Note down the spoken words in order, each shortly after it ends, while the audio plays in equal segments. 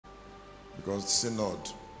because synod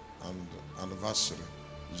and anniversary,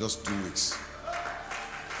 just 2 weeks.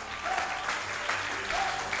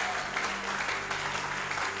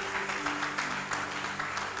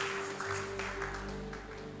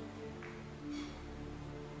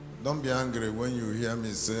 Don't be angry when you hear me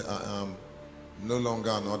say I am no longer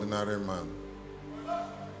an ordinary man.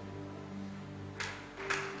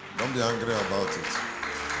 Don't be angry about it.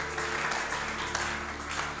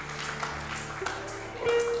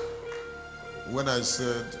 When I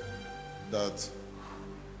said that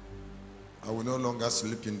I will no longer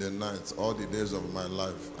sleep in the night all the days of my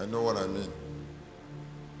life, I know what I mean.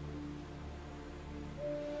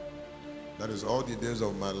 That is, all the days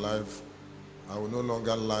of my life, I will no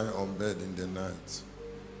longer lie on bed in the night.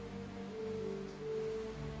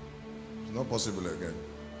 It's not possible again.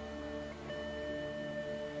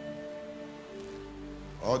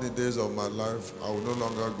 All the days of my life, I will no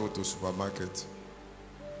longer go to supermarket.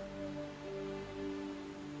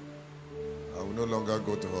 I will no longer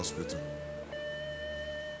go to hospital.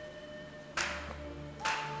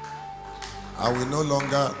 I will no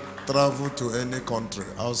longer travel to any country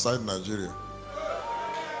outside Nigeria.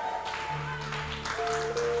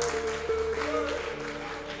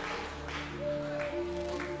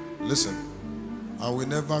 Listen, I will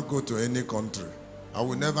never go to any country. I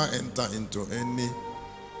will never enter into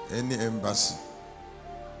any embassy.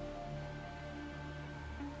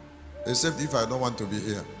 Except if I don't want to be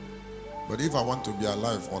here. But if I want to be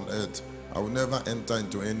alive on earth, I will never enter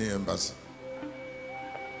into any embassy.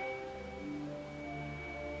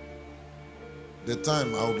 The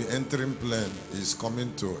time I will be entering plane is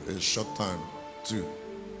coming to a short time too.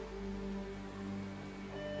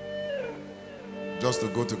 Just to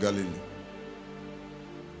go to Galilee.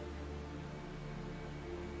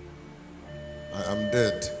 I am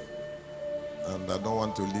dead and I don't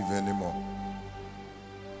want to live anymore.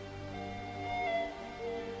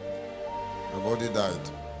 I've already died.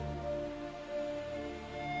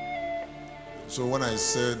 So when I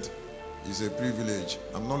said it's a privilege,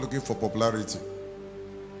 I'm not looking for popularity.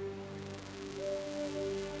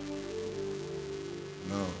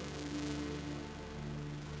 No.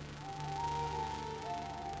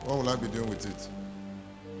 What will I be doing with it?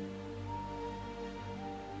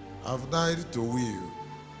 I've died to will.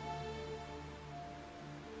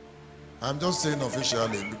 I'm just saying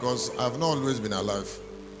officially because I've not always been alive.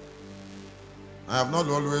 I've not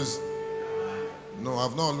always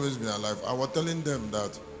been alive. I was telling them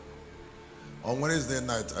that on Wednesday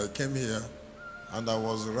night I came here and I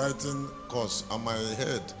was writing course and my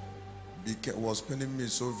head was paining me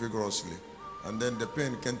so vigorously. And then the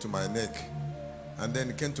pain came to my neck. And then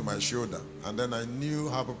it came to my shoulder. And then I knew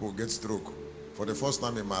how people get stroke for the first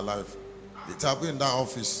time in my life. It happened in that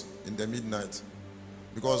office in the midnight.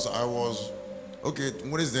 Because I was, okay,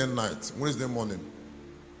 Wednesday morning.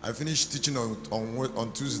 I finished teaching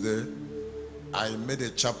on Tuesday. I made a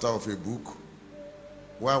chapter of a book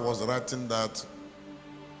where I was writing that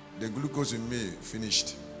the glucose in me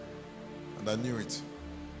finished. And I knew it.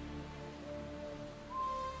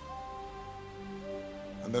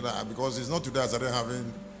 And then because it's not today I started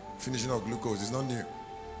having finishing of glucose, it's not new.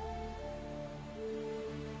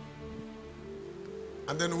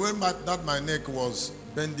 And then when my neck was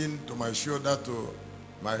bending to my shoulder to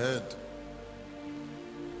my head,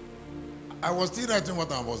 I was still writing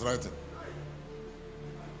what I was writing.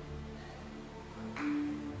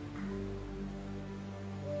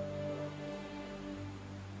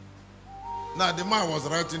 Now the more I was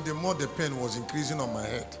writing, the more the pain was increasing on my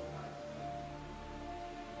head.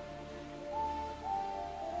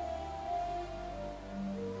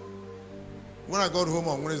 When I got home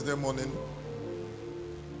on Wednesday morning,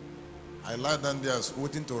 I lied down there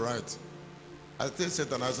waiting to write. I told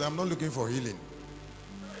Satan, I said, I'm not looking for healing.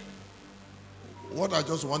 What I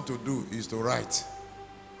just want to do is to write.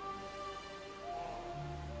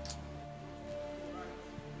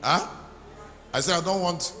 Huh? I said,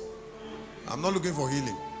 I'm not looking for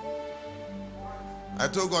healing. I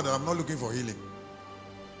told God that I'm not looking for healing.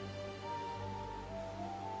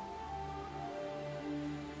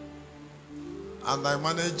 And I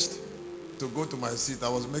managed to go to my seat. I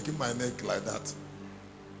was making my neck like that.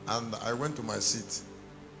 And I went to my seat.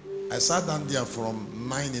 I sat down there from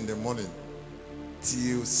 9 in the morning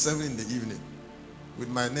till 7 in the evening with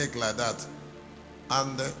my neck like that.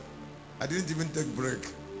 And I didn't even take a break.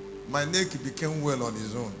 My neck became well on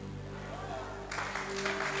its own.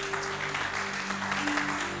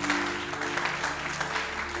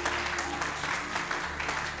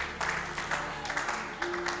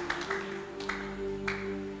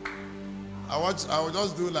 I would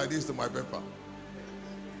just do like this to my paper.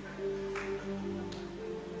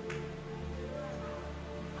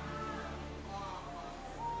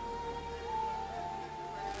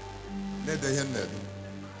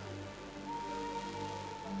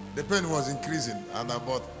 The pain was increasing, and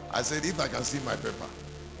I said, if I can see my paper.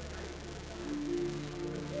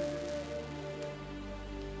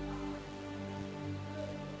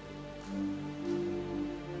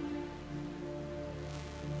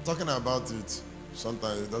 Talking about it,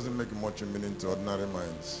 sometimes it doesn't make much meaning to ordinary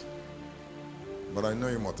minds. But I know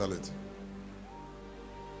immortality.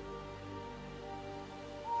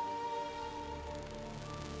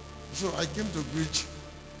 So I came to preach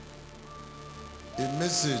a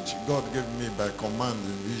message God gave me by command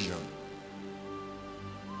in vision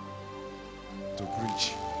to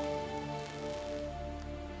preach.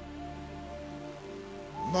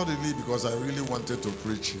 Not really because I really wanted to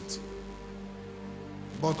preach it,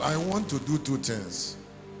 but I want to do two things: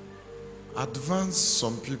 advance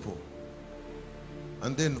some people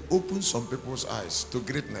and then open some people's eyes to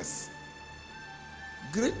greatness.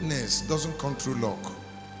 Greatness doesn't come through luck.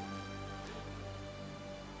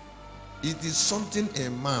 It is something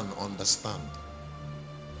a man understands.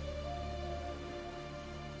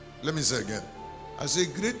 Let me say again. I say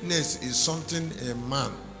greatness is something a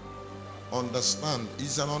man understands.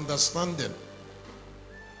 It's an understanding.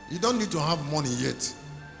 You don't need to have money yet.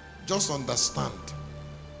 Just understand.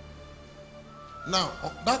 Now,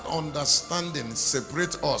 that understanding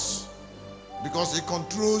separates us because it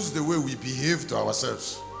controls the way we behave to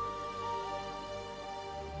ourselves.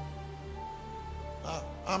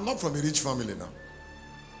 I'm not from a rich family now.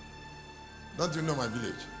 Don't you know my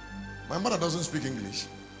village? My mother doesn't speak English.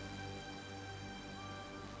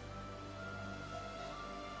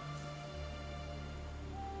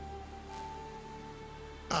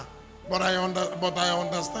 But I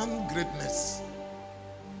understand greatness.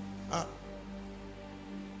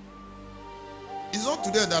 It's not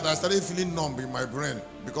today that I started feeling numb in my brain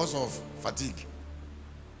because of fatigue.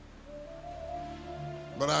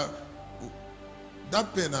 But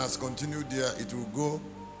that pain has continued there. It will go.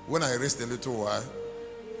 When I rest a little while,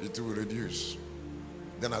 it will reduce.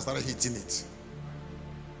 Then I started hitting it.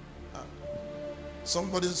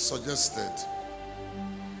 Somebody suggested,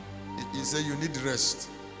 he said, you need rest.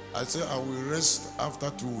 I said, I will rest after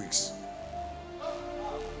 2 weeks.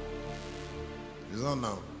 It's not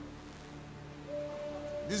now.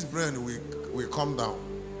 This brain will come down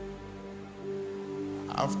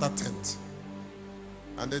after 10th.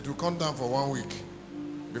 And it will come down for 1 week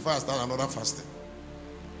before I start another fasting.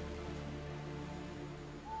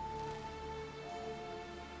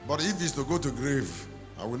 But if it's to go to grave,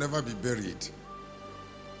 I will never be buried.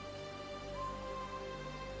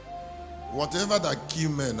 Whatever that kill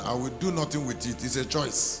men, I will do nothing with it. It's a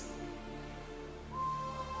choice.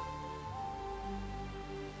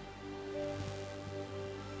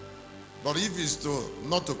 But if it's to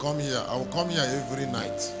not to come here, I will come here every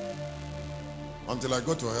night until I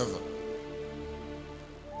go to heaven.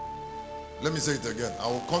 Let me say it again. I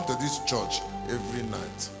will come to this church every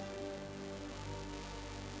night.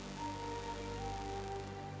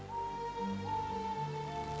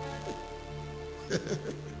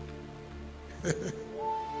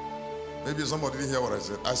 Maybe somebody didn't hear what I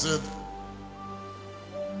said. I said,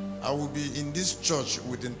 I will be in this church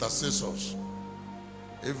with intercessors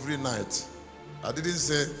every night. I didn't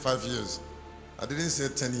say 5 years. I didn't say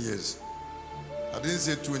 10 years. I didn't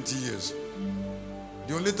say 20 years.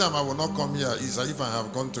 The only time I will not come here is if I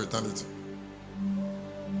have gone to eternity.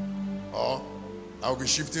 Or I will be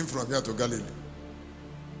shifting from here to Galilee.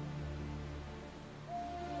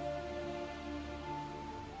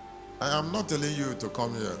 I am not telling you to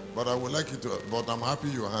come here, but I would like you to, but I'm happy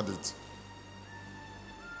you had it.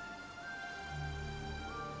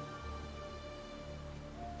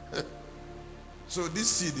 So this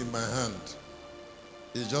seed in my hand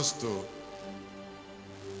is just to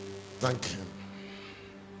thank him.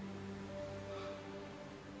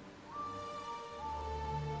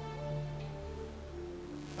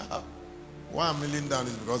 Why I'm kneeling down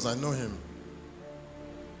is because I know him.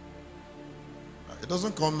 He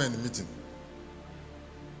doesn't come in meeting.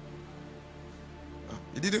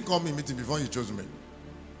 He didn't come in meeting before he chose me.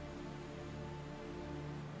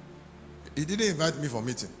 He didn't invite me for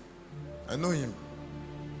meeting. I know him.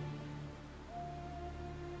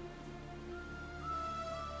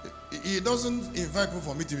 He doesn't invite people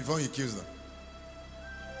for meeting before he kills them.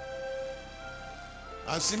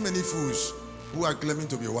 I've seen many fools who are claiming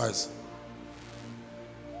to be wise.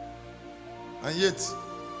 And yet,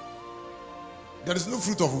 there is no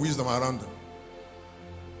fruit of wisdom around them.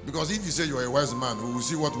 Because if you say you are a wise man, we will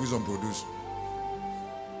see what wisdom produces.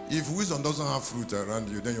 If wisdom doesn't have fruit around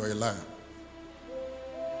you, then you are a liar.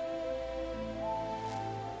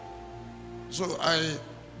 So I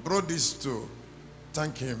brought this to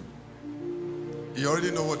thank him You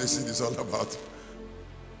already know what the seed is all about.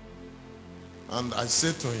 And I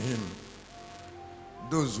said to him,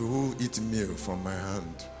 those who eat meal from my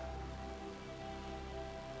hand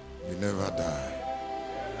will never die.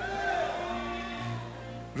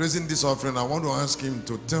 Raising this offering, I want to ask him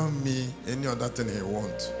to tell me any other thing he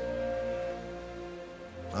wants.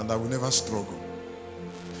 And I will never struggle.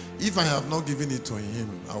 If I have not given it to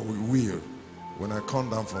him, I will when I come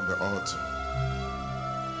down from the altar.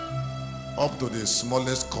 Up to the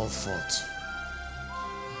smallest comfort.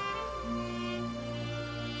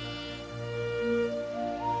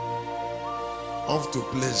 Up to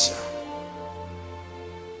pleasure.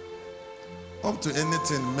 Up to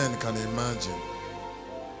anything men can imagine.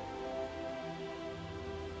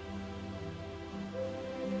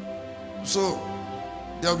 So,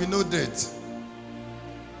 there will be no death.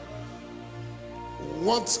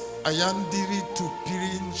 What ayandiri to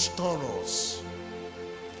pirin storos.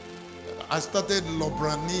 I started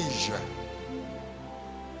Lobranesia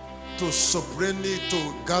to Sopreni to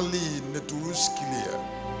Gali Neturuskilia.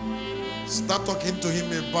 Start talking to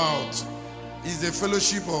him about is the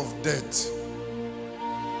fellowship of death.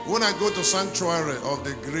 When I go to sanctuary of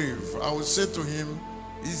the grave, I will say to him,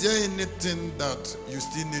 is there anything that you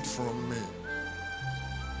still need from me?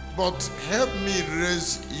 But help me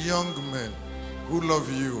raise young men who love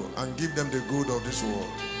you and give them the good of this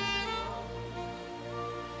world,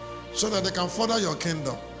 so that they can further your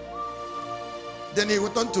kingdom. Then he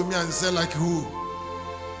would turn to me and say, like who?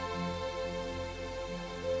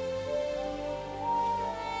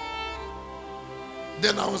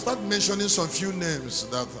 Then I will start mentioning some few names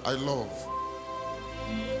that I love.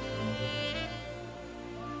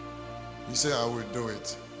 He said, I will do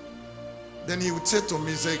it. Then he would say to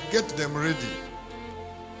me, say, get them ready.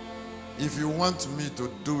 If you want me to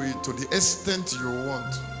do it to the extent you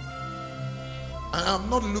want. I am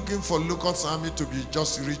not looking for Lucas army to be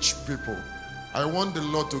just rich people. I want the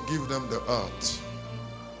Lord to give them the earth.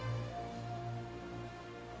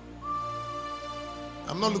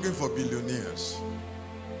 I'm not looking for billionaires.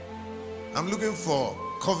 I'm looking for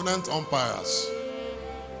covenant umpires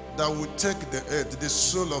that will take the earth, the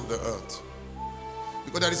soul of the earth.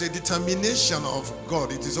 Because there is a determination of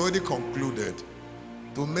God, it is already concluded,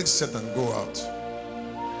 to make Satan go out.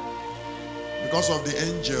 Because of the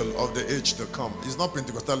angel of the age to come. It's not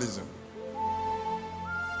Pentecostalism.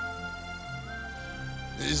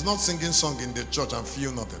 It's not singing song in the church and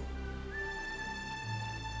feel nothing.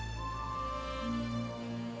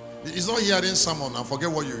 It's not hearing sermon and forget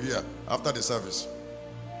what you hear after the service.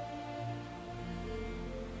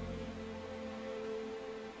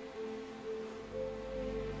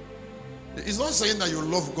 It's not saying that you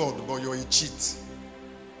love God, but you're a cheat.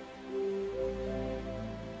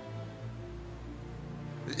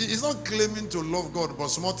 It's not claiming to love God, but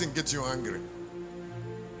small thing gets you angry.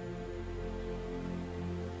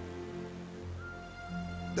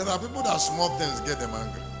 There are people that small things get them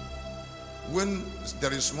angry. When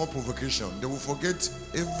there is small provocation, they will forget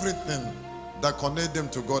everything that connects them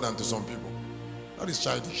to God and to some people. That is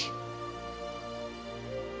childish.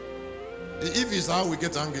 If it's how we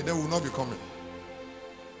get angry, then we will not be coming.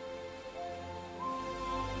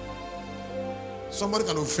 Somebody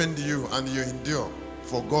can offend you and you endure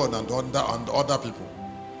for God and other people.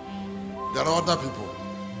 There are other people.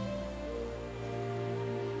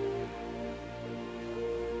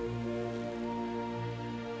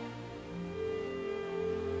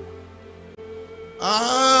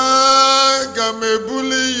 Aga me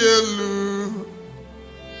bully yelu.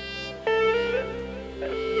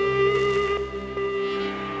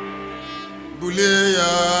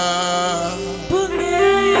 Buleya.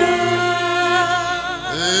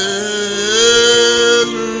 Elu.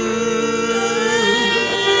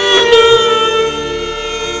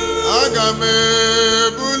 Aga me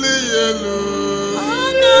bully yelu.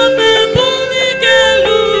 Aga me bully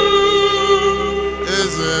yelu.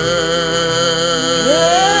 Eze.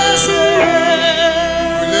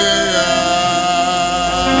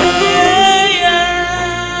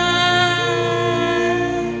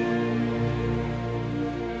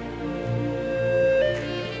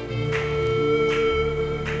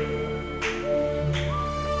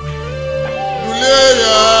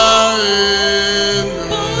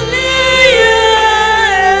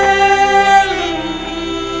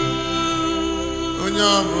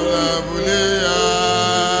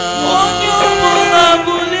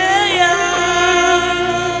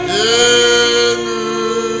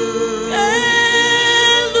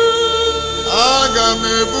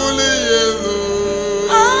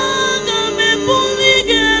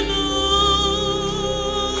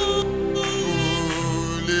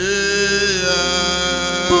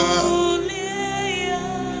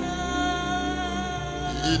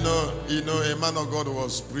 man of God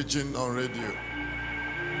was preaching on radio.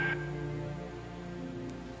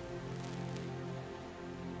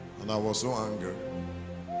 And I was so angry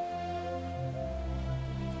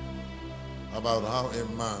about how a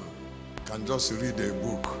man can just read a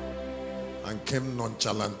book and came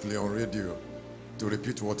nonchalantly on radio to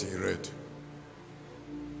repeat what he read.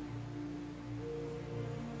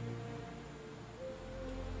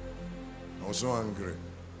 I was so angry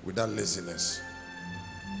with that laziness.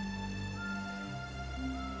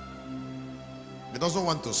 He doesn't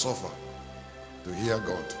want to suffer to hear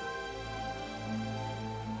God.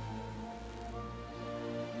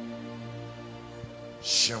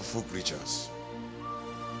 Shameful preachers.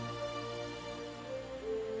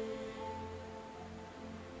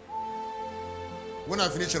 When I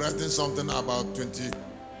finished writing something about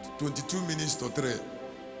 22 minutes to 3,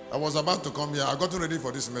 I was about to come here. I got ready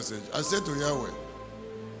for this message. I said to Yahweh,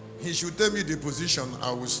 he should tell me the position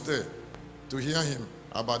I will stay to hear him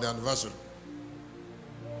about the anniversary.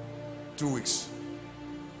 2 weeks.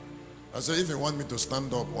 I said, if you want me to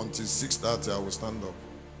stand up until 6:30, I will stand up.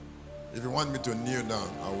 If you want me to kneel down,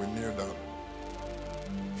 I will kneel down.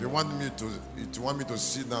 If you want me to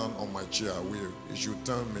sit down on my chair, I will. You should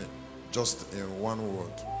tell me just in one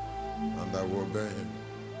word, and I will obey him.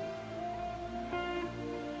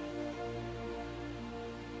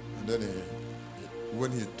 And then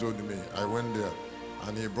when he told me, I went there,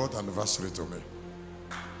 and he brought anniversary to me.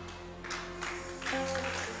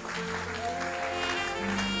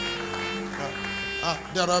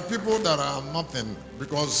 There are people that are nothing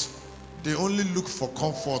because they only look for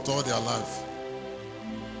comfort all their life.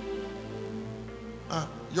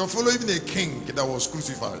 You're following a king that was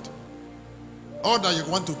crucified. All that you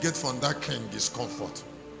want to get from that king is comfort.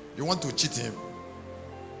 You want to cheat him.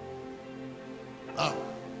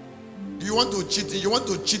 You want to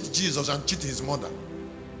cheat Jesus and cheat his mother.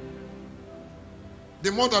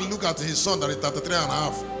 The mother look at his son that is 33 and a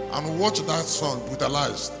half and watch that son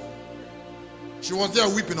brutalized. She was there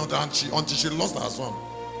weeping until she lost her son.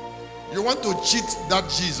 You want to cheat that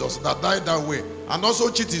Jesus that died that way and also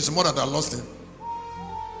cheat his mother that lost him.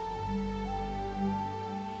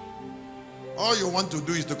 All you want to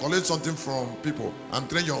do is to collect something from people and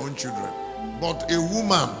train your own children. But a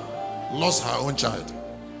woman lost her own child.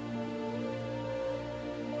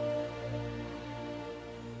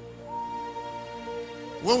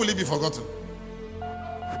 When will it be forgotten?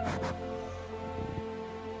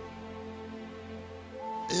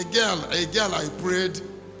 A girl I prayed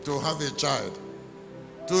to have a child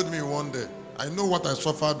told me one day, I know what I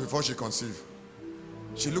suffered before she conceived.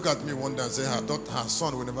 She looked at me one day and said her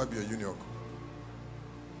son will never be a eunuch.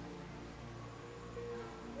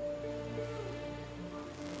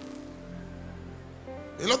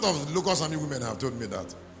 A lot of local Sami women have told me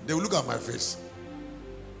that. They will look at my face.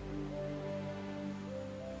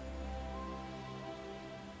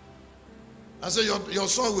 I say your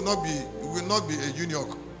son will not be a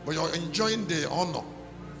eunuch, but you're enjoying the honor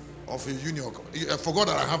of a eunuch. I forgot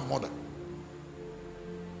that I have mother.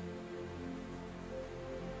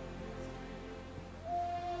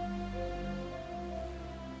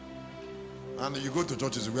 And you go to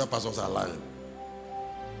churches where pastors are lying.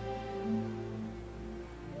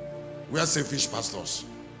 Where selfish pastors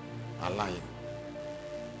are lying.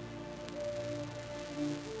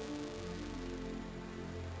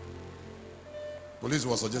 Police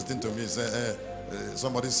was suggesting to me,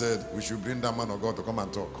 somebody said we should bring that man of God to come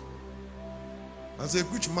and talk. I said,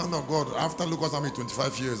 which man of God? After Lucas Army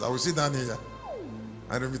 25 years, I will sit down here.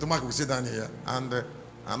 And Rev Mark will sit down here. And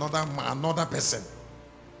another person.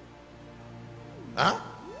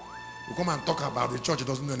 Will come and talk about the church he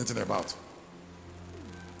doesn't know anything about.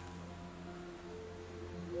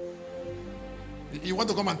 You want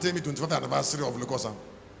to come and tell me 25th anniversary of Lucas Army?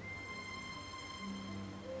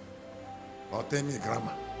 Or tell me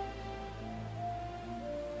grammar.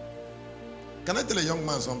 Can I tell a young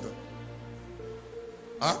man something?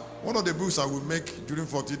 One of the books I will make during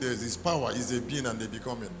 40 days is Power is a Being and a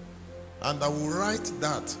Becoming. And I will write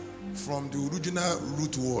that from the original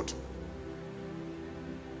root word.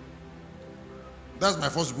 That's my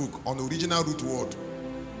first book on the original root word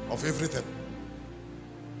of everything.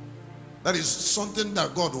 That is something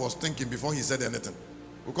that God was thinking before he said anything.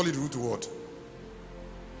 We call it root word.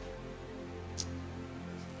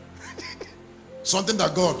 Something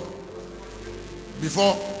that God,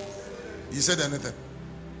 before he said anything.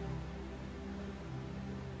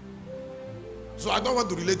 So I don't want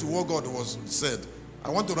to relate to what God was said. I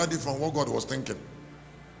want to write it from what God was thinking.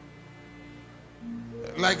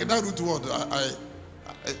 Like that root word,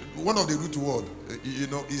 one of the root word,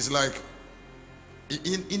 is like,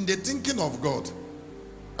 in the thinking of God,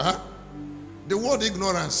 The word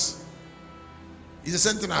ignorance is the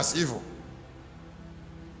same thing as evil.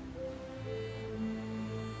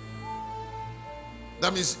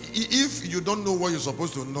 That means if you don't know what you're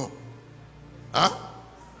supposed to know,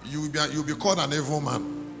 you'll be called an evil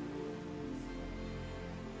man.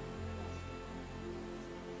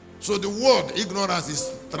 So the word ignorance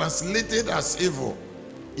is translated as evil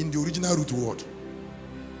in the original root word.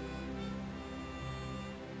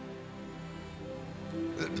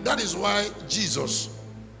 That is why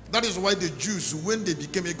the Jews, when they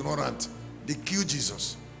became ignorant, they killed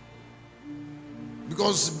Jesus.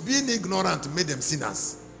 Because being ignorant made them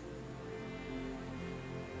sinners.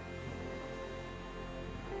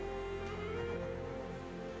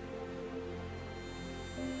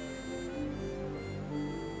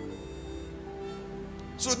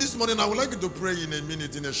 So this morning I would like you to pray in a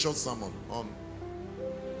minute, in a short sermon, on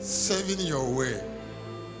saving your way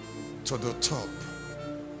to the top.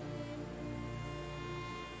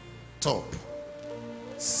 Top.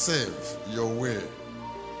 Save your way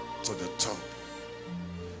to the top.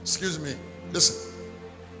 Excuse me. Listen.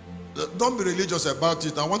 Don't be religious about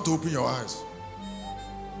it. I want to open your eyes.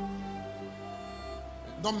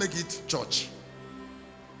 Don't make it church.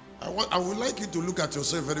 I would like you to look at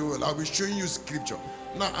yourself very well. I'll be showing you scripture.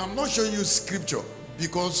 Now, I'm not showing you scripture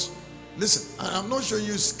because, listen, I'm not showing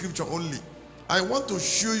you scripture only. I want to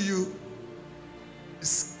show you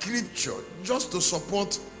scripture just to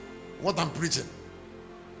support what I'm preaching.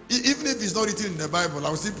 Even if it's not written in the Bible, I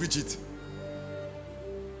will still preach it.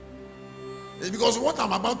 Because what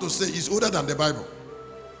I'm about to say is older than the Bible.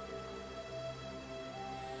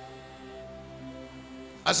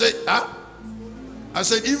 I said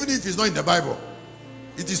even if it's not in the Bible,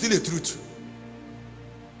 it is still a truth.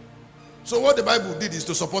 So what the Bible did is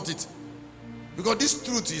to support it. Because this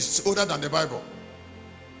truth is older than the Bible.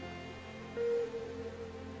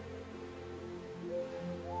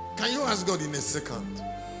 Can you ask God in a second?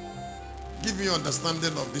 Give me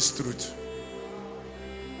understanding of this truth.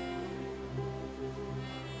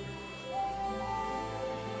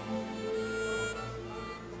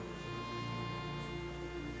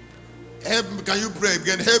 Help me. Can you pray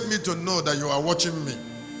again? Help me to know that you are watching me.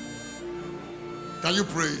 Can you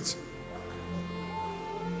pray it?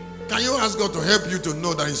 Can you ask God to help you to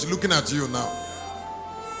know that He's looking at you now?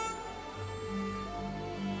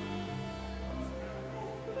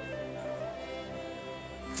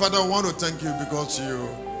 Father, I want to thank you because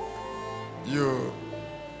you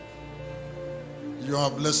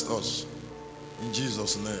have blessed us. In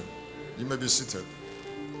Jesus' name. You may be seated.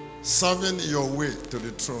 Serving your way to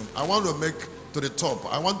the throne. I want to make to the top.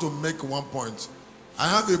 I want to make one point. I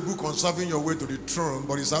have a book on serving your way to the throne,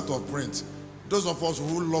 but it's out of print. Those of us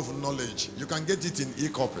who love knowledge, you can get it in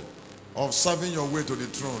e-copy of serving your way to the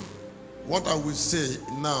throne. What I will say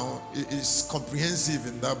now is comprehensive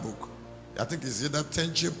in that book. I think it's either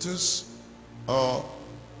 10 chapters or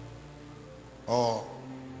 12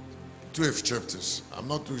 chapters. I'm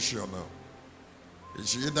not too sure now.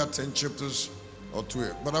 It's either 10 chapters or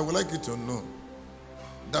 12. But I would like you to know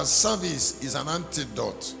that service is an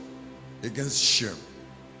antidote against shame.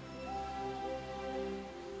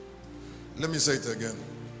 Let me say it again.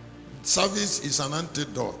 Service is an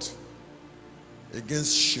antidote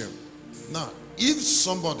against shame. Now, if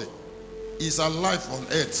somebody is alive on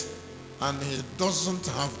earth and he doesn't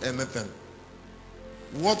have anything,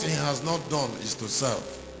 what he has not done is to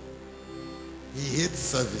serve. He hates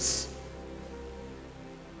service.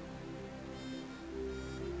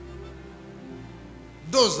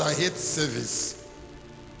 Those that hate service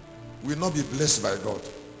will not be blessed by God.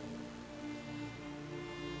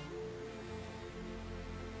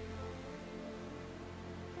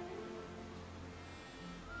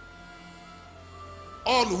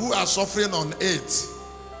 All who are suffering on earth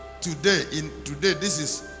today, this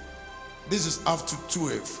is after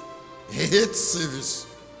 12. Hate service.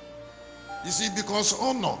 You see, because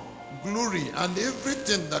honor, glory, and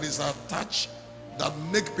everything that is attached that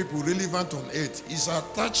make people relevant on earth is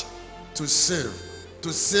attached to serve,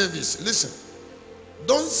 to service. Listen,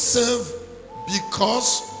 don't serve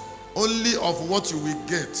because only of what you will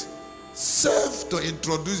get. Serve to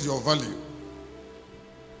introduce your value.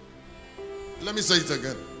 Let me say it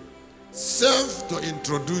again. Serve to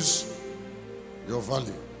introduce your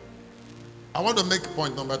value. I want to make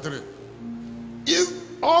point number 3. If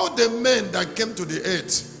all the men that came to the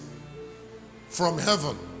earth from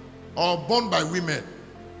heaven or born by women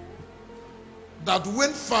that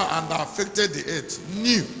went far and affected the earth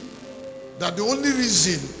knew that the only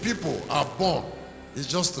reason people are born is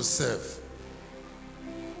just to serve.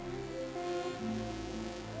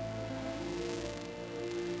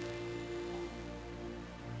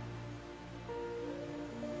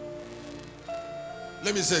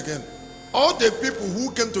 Let me say again. All the people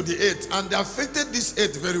who came to the earth and they affected this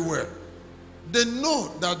earth very well, they know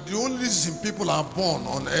that the only reason people are born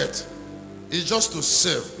on earth is just to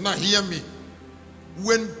serve. Now hear me.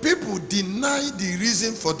 When people deny the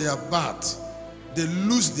reason for their birth, they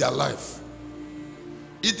lose their life.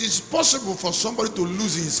 It is possible for somebody to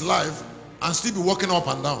lose his life and still be walking up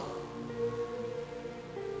and down.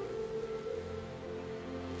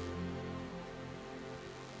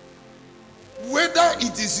 Whether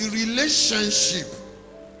it is a relationship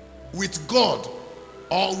with God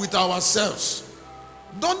or with ourselves,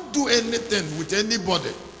 don't do anything with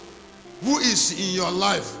anybody who is in your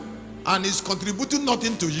life and is contributing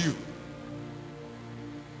nothing to you.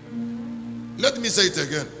 Let me say it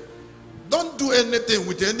again. Don't do anything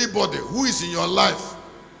with anybody who is in your life.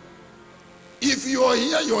 If you are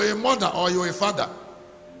here, you are a mother or you are a father,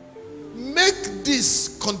 make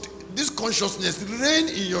this consciousness reign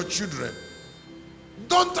in your children.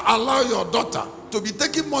 Don't allow your daughter to be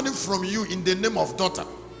taking money from you in the name of daughter.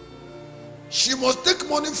 She must take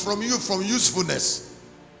money from you from usefulness.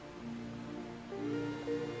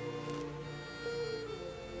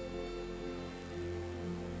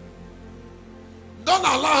 Don't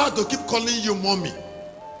allow her to keep calling you mommy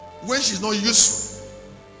when she's not useful.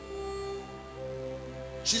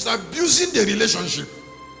 She's abusing the relationship.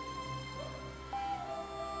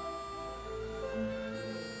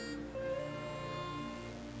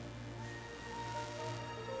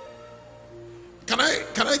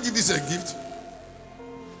 Can I give this a gift?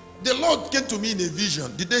 The Lord came to me in a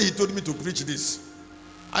vision the day he told me to preach this.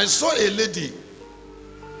 I saw a lady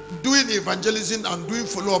doing evangelism and doing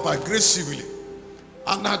follow-up aggressively,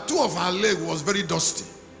 and two of her legs was very dusty.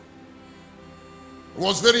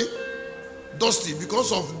 Was very dusty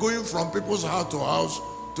because of going from people's house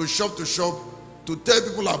to shop to tell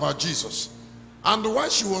people about Jesus. And while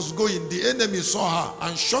she was going, the enemy saw her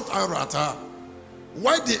and shot arrow at her.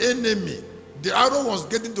 Why the arrow was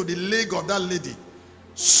getting to the leg of that lady,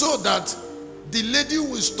 so that the lady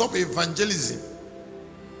will stop evangelism.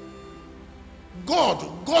 God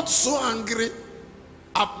got so angry,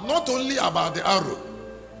 not only about the arrow,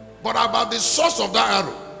 but about the source of that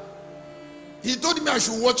arrow. He told me I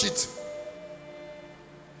should watch it.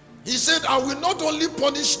 He said, I will not only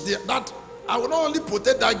punish I will not only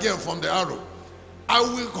protect that girl from the arrow, I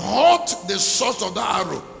will hurt the source of that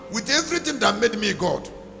arrow with everything that made me God.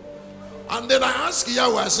 And then I asked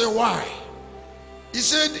Yahweh, I said, why? He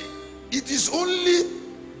said, it is only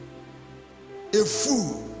a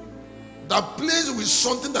fool that plays with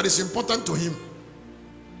something that is important to him.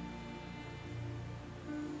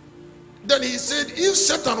 Then he said, if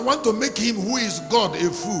Satan wants to make him who is God a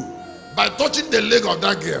fool by touching the leg of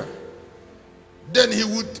that girl, then he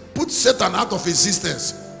would put Satan out of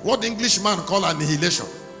existence. What the Englishman call annihilation.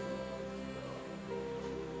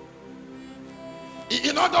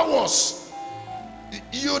 In other words,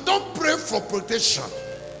 you don't pray for protection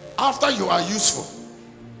after you are useful.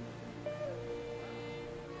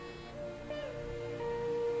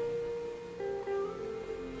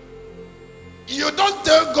 You don't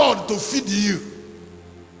tell God to feed you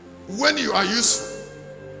when you are useful.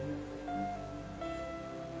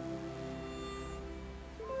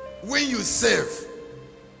 When you serve.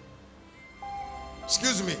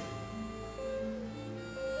 Excuse me.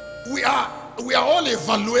 We are all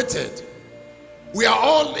evaluated. We are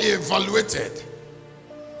all evaluated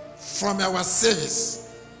from our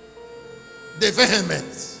service, the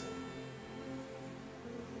vehemence.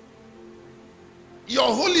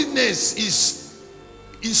 Your holiness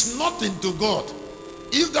is nothing to God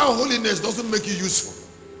if that holiness doesn't make you useful.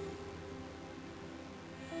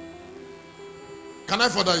 Can I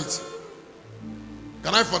further it?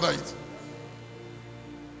 Can I further it?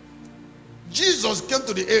 Jesus came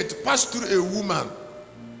to the earth, passed through a woman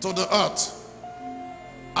to the earth,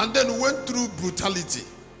 and then went through brutality.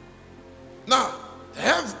 Now,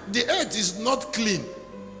 the earth is not clean,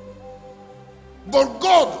 but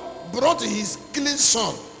God brought his clean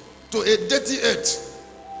son to a dirty earth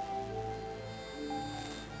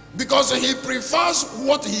because he prefers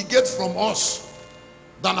what he gets from us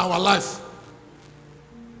than our life.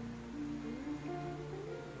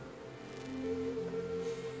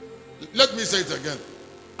 Let me say it again.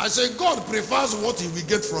 I say God prefers what he will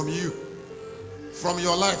get from you, from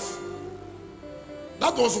your life.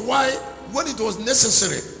 That was why when it was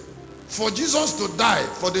necessary for Jesus to die,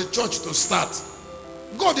 for the church to start,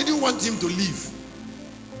 God didn't want him to leave.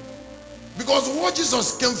 Because what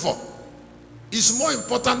Jesus came for is more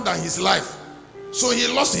important than his life. So he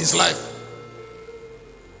lost his life.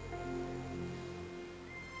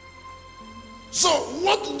 So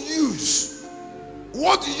what use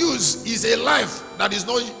What use is a life that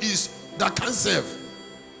that can't save?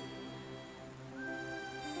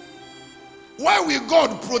 Why will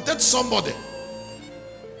God protect somebody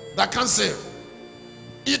that can't save?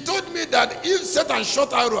 He told me that if Satan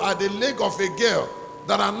shot arrow at the leg of a girl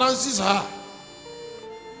that announces her,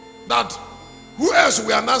 that who else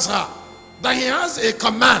will announce her? That he has a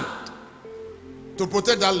command to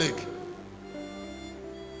protect that leg.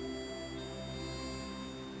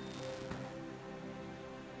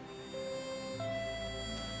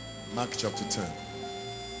 Mark chapter 10.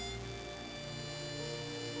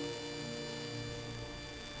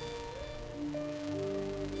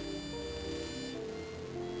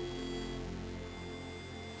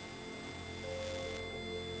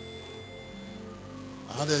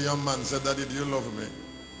 I had a young man said, "Daddy, do you love me?"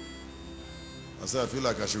 I said, "I feel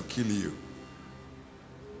like I should kill you."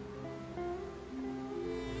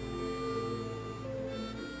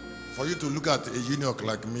 For you to look at a eunuch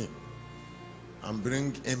like me and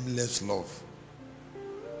bring aimless love.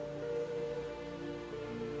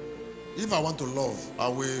 If I want to love, I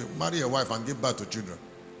will marry a wife and give birth to children.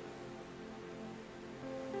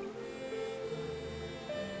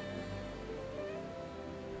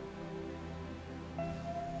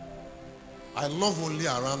 I love only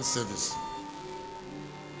around service.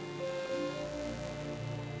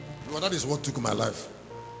 Well, that is what took my life.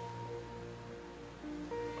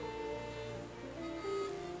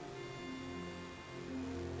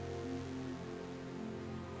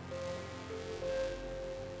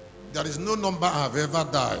 There is no number I have ever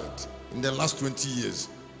died in the last 20 years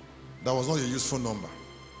that was not a useful number.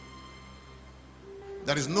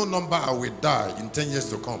 There is no number I will die in 10 years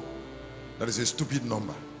to come that is a stupid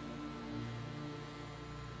number.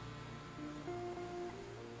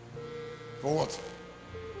 For what?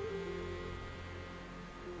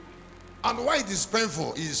 And why it is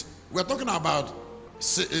painful is we're talking about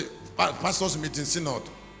pastors meeting synod,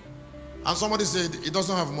 and somebody said he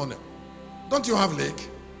doesn't have money. Don't you have leg?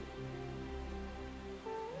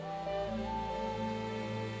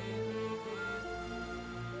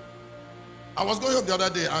 I was going up the other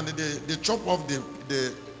day and they chopped off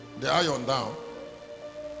the iron down,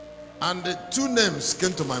 and the two names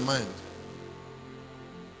came to my mind.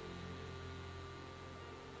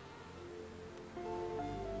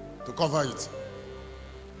 To cover it.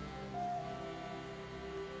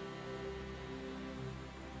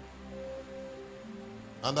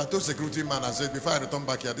 And I told security man, I said, before I return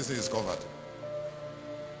back here, this thing is covered.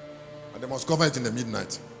 And they must cover it in the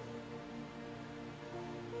midnight.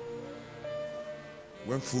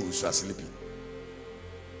 When fools are sleeping.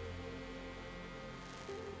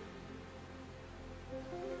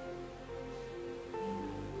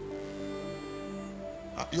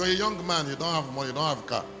 You're a young man, you don't have money, you don't have a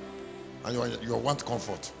car, and you want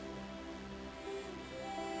comfort.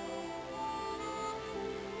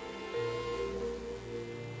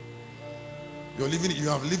 You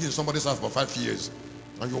have lived in somebody's house for 5 years,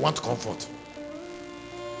 and you want comfort.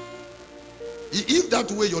 If that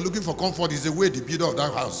way you're looking for comfort is the way the builder of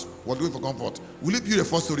that house was looking for comfort, will it build a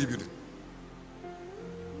 4-story building?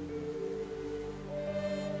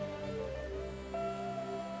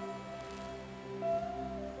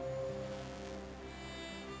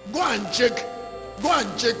 Go and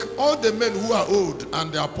check all the men who are old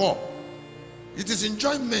and they are poor. It is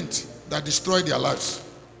enjoyment that destroy their lives.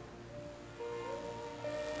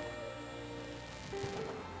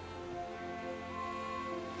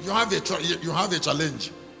 You have a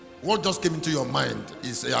challenge. What just came into your mind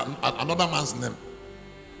is another man's name.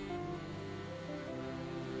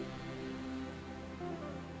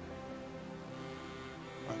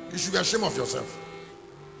 You should be ashamed of yourself.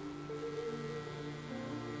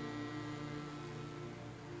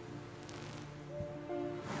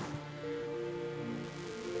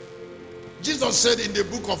 Jesus said in the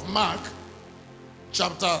book of Mark,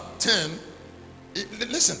 chapter 10,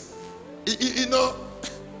 listen, you know,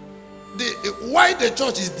 why the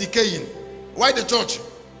church is decaying,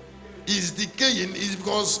 is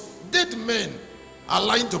because dead men are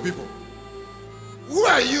lying to people. Who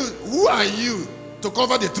are you to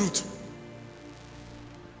cover the truth?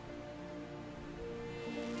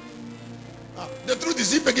 The truth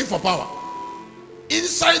is he begging for power.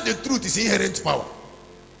 Inside the truth is inherent power.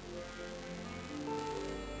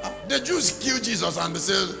 The Jews killed Jesus and they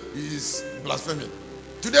said he is blaspheming.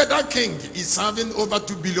 Today that king is serving over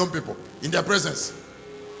 2 billion people in their presence.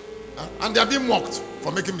 And they are being mocked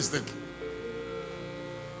for making mistake.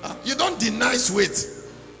 You don't deny sweat,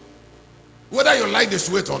 whether you like the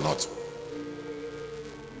sweat or not.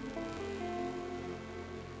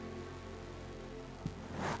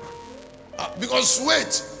 Because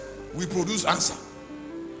sweat will produce answer.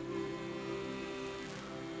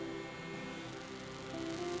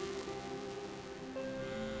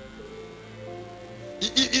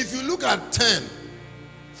 If you look at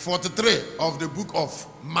 10:43 of the book of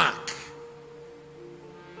Mark,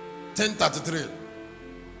 10:33,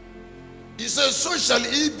 he says, so shall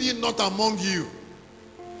it be not among you.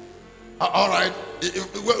 All right,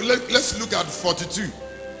 let's look at 42.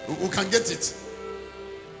 We can get it.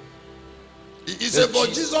 He said, but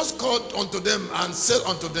Jesus called unto them and said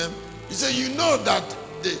unto them, he said, you know that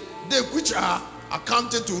they which are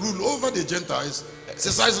accounted to rule over the Gentiles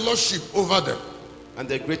exercise lordship over them, and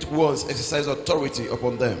the great ones exercise authority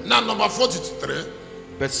upon them. Now number 43.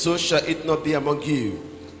 But so shall it not be among you,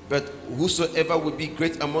 but whosoever will be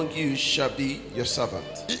great among you shall be your servant.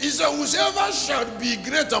 He said, whosoever shall be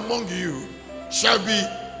great among you shall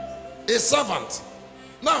be a servant.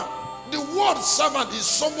 Now, the word servant is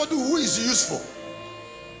somebody who is useful,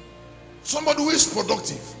 somebody who is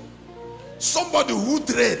productive, somebody who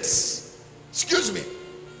trades. Excuse me.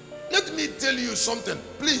 Let me tell you something.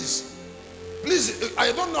 Please,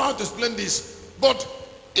 I don't know how to explain this, but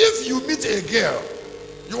if you meet a girl,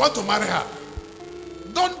 you want to marry her,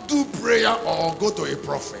 don't do prayer or go to a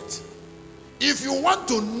prophet. If you want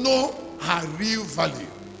to know her real value,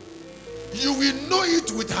 you will know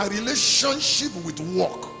it with her relationship with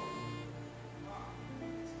work.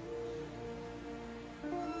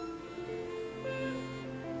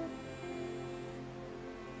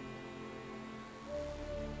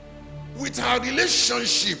 With her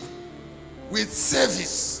relationship with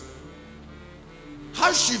service,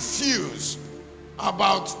 how she feels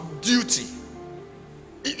about duty.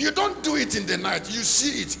 You don't do it in the night, you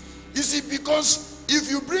see it. You see, because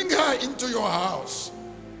if you bring her into your house,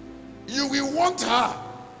 you will want her.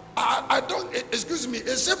 I don't, excuse me,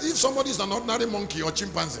 except if somebody is an ordinary monkey or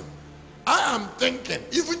chimpanzee. I am thinking,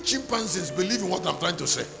 even chimpanzees believe in what I'm trying to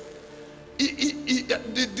say.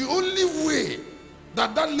 The only way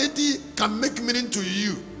that lady can make meaning to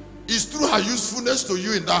you is through her usefulness to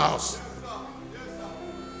you in that house.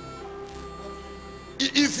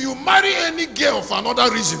 If you marry any girl for another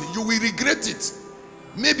reason, you will regret it.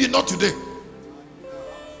 Maybe not today.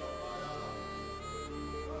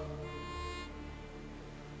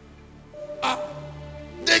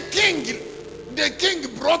 The king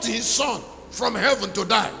brought his son from heaven to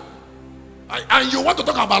die. And you want to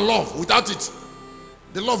talk about love without it,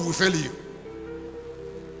 the love will fail you.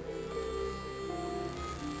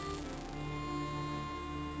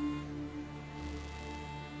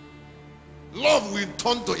 Love will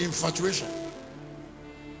turn to infatuation.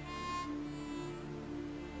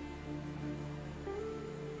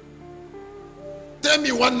 Tell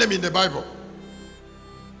me one name in the Bible.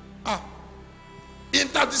 In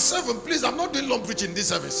 37, please, I'm not doing long preaching in this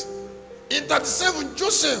service. In 37,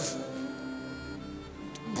 Joseph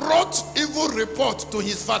brought evil report to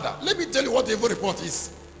his father. Let me tell you what evil report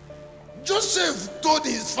is. Joseph told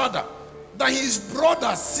his father that his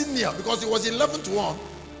brother senior, because he was 11 to 1,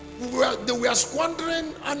 they were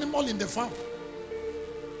squandering animal in the farm.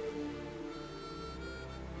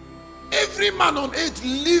 Every man on earth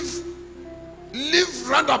live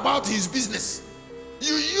round about his business.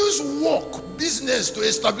 You use work, business to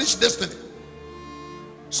establish destiny.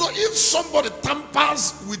 So if somebody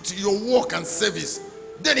tampers with your work and service,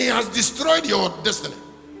 then he has destroyed your destiny.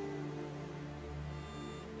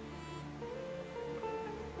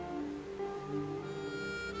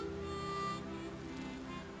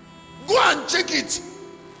 Go and check it.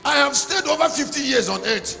 I have stayed over 50 years on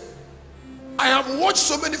earth. I have watched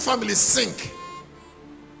so many families sink.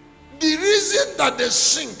 The reason that they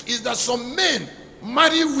sink is that some men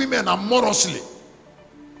marry women amorously.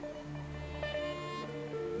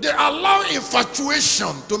 They allow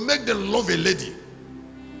infatuation to make them love a lady,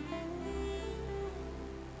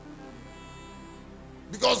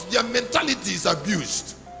 because their mentality is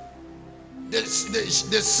abused. They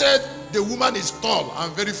said the woman is tall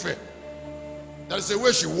and very fair. That is the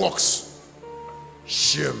way she walks.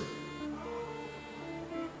 Shame.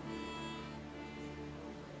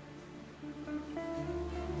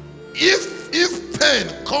 If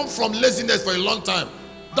pain comes from laziness for a long time,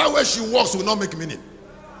 that way she walks will not make meaning.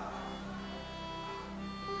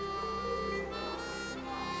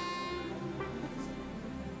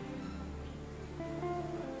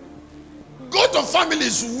 Go to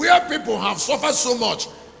families where people have suffered so much.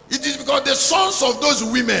 It is because the sons of those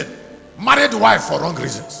women married wife for wrong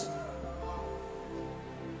reasons.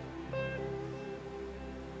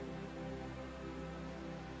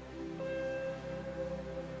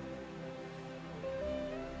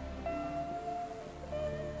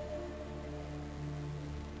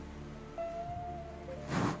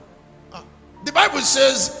 The Bible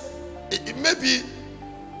says maybe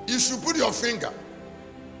you should put your finger.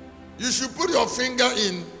 You should put your finger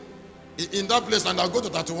in in that place, and I'll go to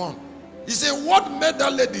 31. He said, what made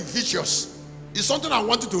that lady vicious is something I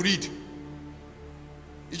wanted to read.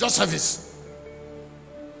 It's just service.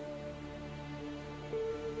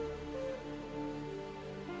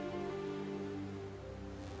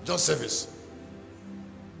 Just service.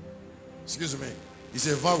 Excuse me. It's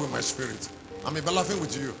a vow with my spirit. I'm laughing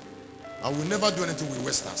with you. I will never do anything with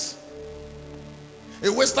wasters.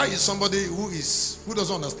 A waster is somebody who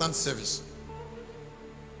doesn't understand service.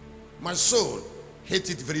 My soul hates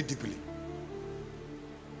it very deeply.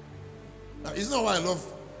 Now, isn't that why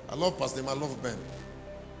I love Pastor Em, I love Ben.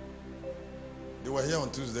 They were here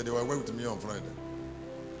on Tuesday, they were away with me on Friday.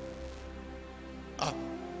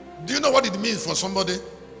 Do you know what it means for somebody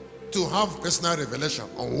to have personal revelation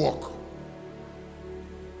on work?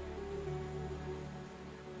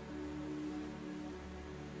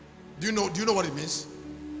 Do you know what it means?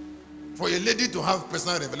 For a lady to have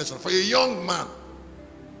personal revelation, for a young man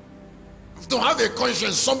to have a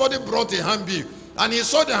conscience. Somebody brought a handbill and he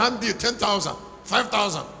saw the handbill 10,000,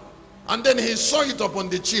 5,000, and then he saw it upon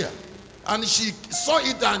the chair, and she saw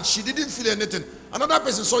it and she didn't feel anything. Another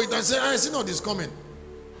person saw it and said, I see not this coming,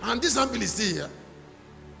 and this handbill is still here.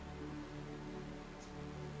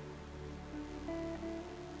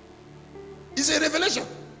 It's a revelation.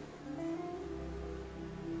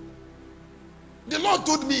 The Lord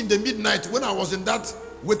told me in the midnight when I was in that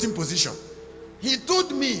waiting position. He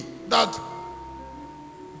told me that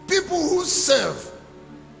people who serve,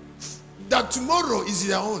 that tomorrow is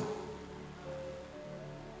their own.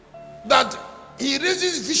 That he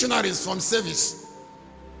raises visionaries from service.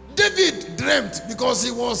 David dreamt because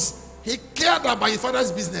he cared about his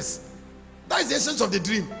father's business. That is the essence of the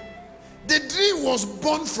dream. The dream was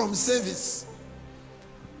born from service.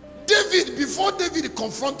 David, before David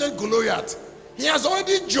confronted Goliath, he has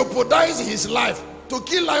already jeopardized his life to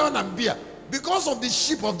kill lion and bear because of the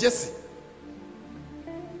sheep of Jesse.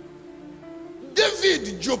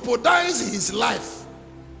 David jeopardized his life.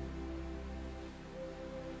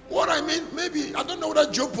 What I mean, maybe I don't know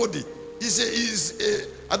what jeopardy is.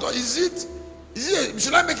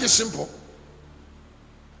 Should I make it simple?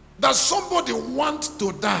 That somebody wants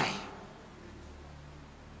to die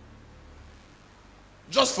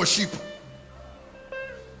just for sheep.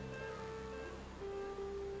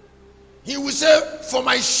 He will say, for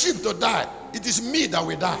my sheep to die, it is me that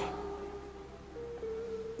will die.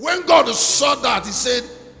 When God saw that, he said,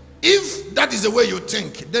 if that is the way you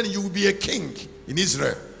think, then you will be a king in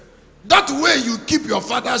Israel. That way you keep your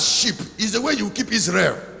father's sheep is the way you keep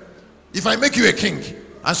Israel. If I make you a king,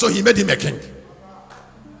 and so he made him a king.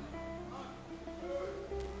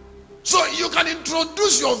 So you can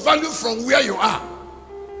introduce your value from where you are.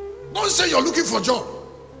 Don't say you're looking for a job.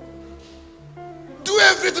 Do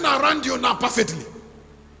everything around you now perfectly.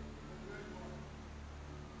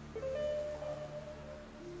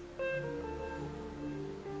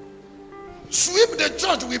 Sweep the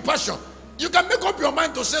church with passion. You can make up your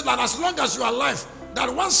mind to say that as long as you are alive,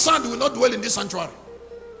 that one sand will not dwell in this sanctuary.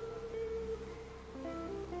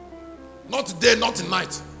 Not day, not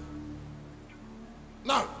night.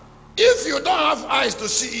 Now, if you don't have eyes to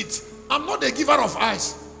see it, I'm not a giver of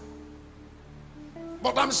eyes.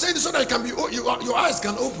 But I'm saying so that it can be, your eyes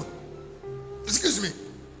can open. Excuse me.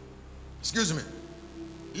 Excuse me.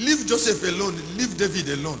 Leave Joseph alone. Leave David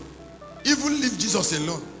alone. Even leave Jesus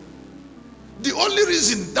alone. The only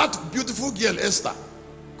reason that beautiful girl Esther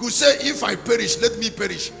could say, if I perish, let me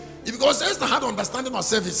perish, is because Esther had understanding of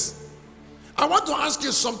service. I want to ask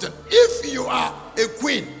you something. If you are a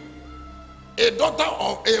queen, a daughter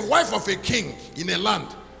or a wife of a king in a land,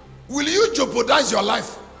 will you jeopardize your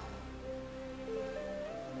life?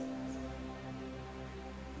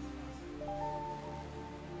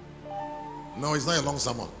 No, it's not a long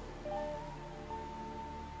sermon.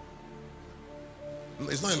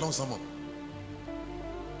 It's not a long sermon.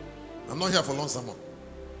 I'm not here for long sermon.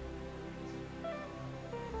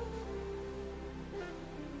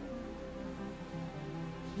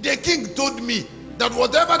 The king told me that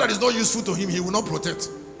whatever that is not useful to him, he will not protect.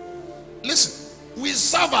 Listen, we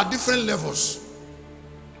serve at different levels.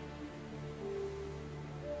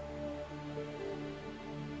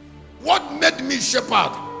 What made me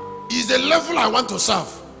shepherd is the level I want to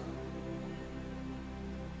serve.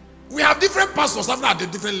 We have different pastors serving at the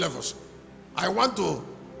different levels. I want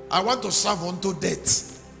to serve unto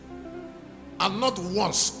death, and not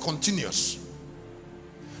once continuous.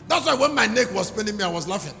 That's why when my neck was paining me, I was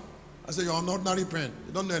laughing. I said, you're an ordinary pain.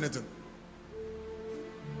 You don't know anything.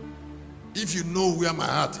 If you know where my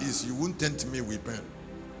heart is, you won't tempt me with pain.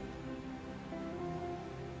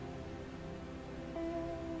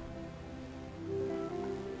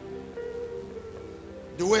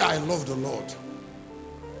 the way I love the Lord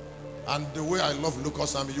and the way I love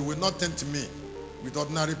Lucas, you will not tempt me with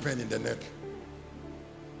ordinary pain in the neck.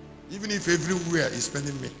 Even if everywhere is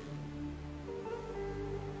paining me.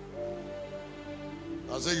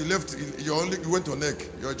 I say you went to neck,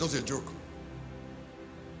 you're just a joke.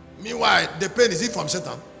 Meanwhile, the pain, is it from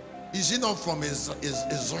Satan? Is it not from his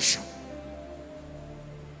exhaustion?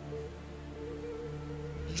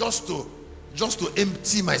 Just to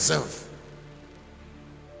empty myself.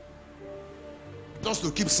 Just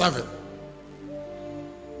to keep serving.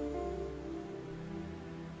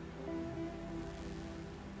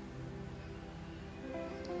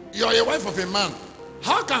 You are a wife of a man.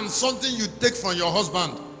 How can something you take from your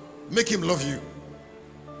husband make him love you?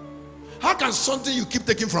 How can something you keep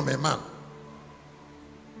taking from a man,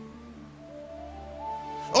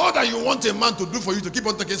 all that you want a man to do for you to keep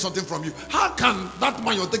on taking something from you, how can that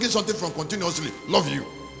man you're taking something from continuously love you?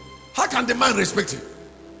 How can the man respect you?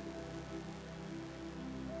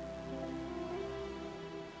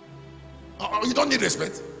 You don't need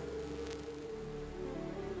respect.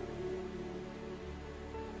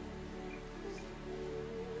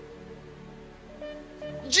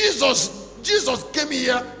 Jesus came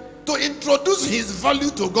here to introduce his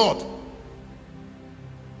value to God.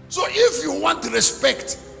 So if you want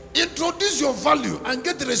respect, introduce your value and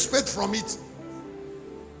get respect from it.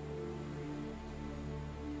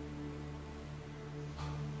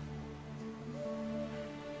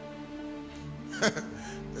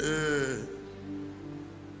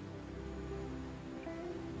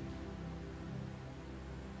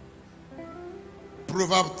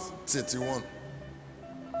 Proverbs 31.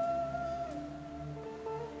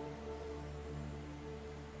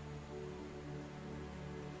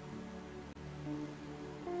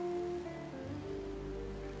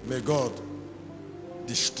 May God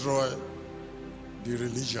destroy the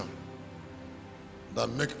religion that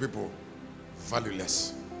make people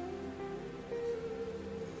valueless.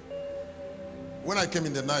 When I came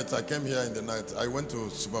in the night, I came here in the night. I went to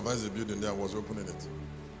supervise the building there. I was opening it.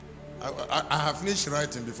 I have finished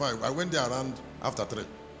writing before. I went there around after 3.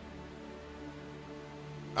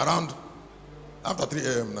 Around after 3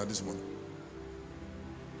 a.m. now this morning.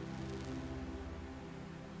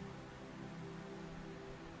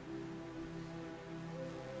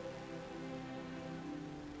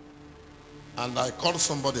 And I called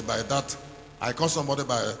somebody by that. I called somebody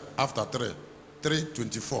by after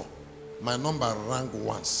 3:24. My number rang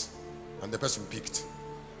once, and the person picked.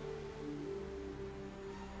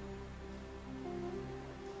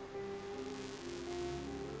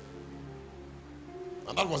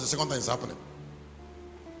 And that was the second time it's happening.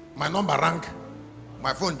 My number rang.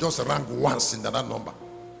 My phone just rang once in that number,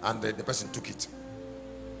 and the person took it.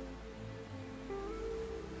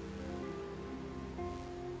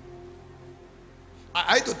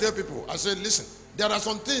 I had to tell people, I said, listen, there are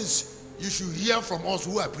some things you should hear from us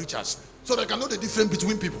who are preachers, so they can know the difference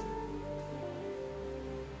between people.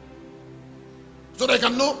 So they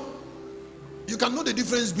can know, you can know the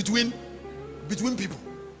difference between people.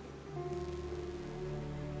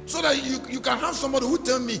 So that you can have somebody who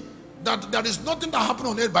tell me that there is nothing that happens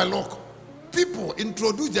on earth by luck. People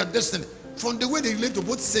introduce their destiny from the way they relate to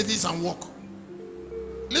both service and work.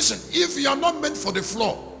 Listen, if you are not meant for the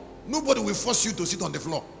floor, nobody will force you to sit on the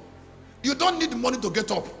floor. You don't need money to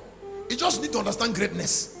get up. You just need to understand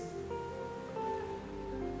greatness.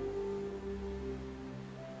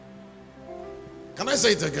 Can I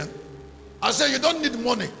say it again? I say you don't need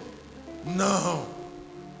money. No.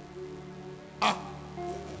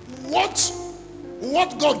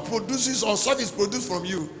 What God produces or service produced from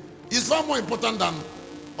you is far more important than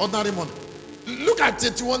ordinary money. Look at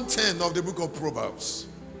 31:10 of the book of Proverbs.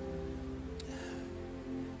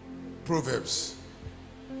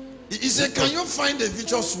 He said, can you find a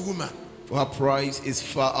virtuous woman? For her price is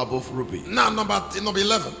far above ruby. Now, number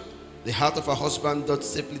 11. The heart of her husband doth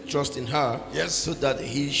simply trust in her, yes, so that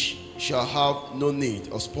he shall have no need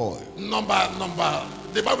of spoil. Number.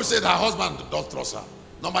 The Bible said her husband doth trust her.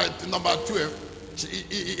 Number 12.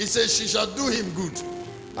 It says she shall do him good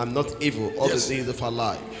and not evil all the days of her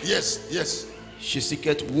life. Yes. She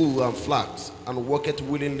seeketh wool and flax, and worketh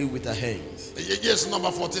willingly with her hands. Yes,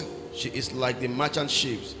 number 14. She is like the merchant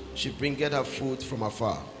ships. She bringeth her food from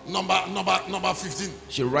afar. Number 15.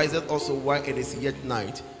 She riseth also while it is yet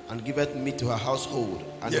night, and giveth meat to her household,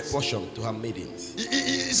 and a portion to her maidens.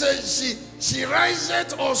 He says she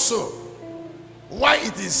riseth also while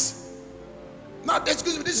it is. Now,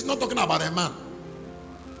 excuse me, this is not talking about a man.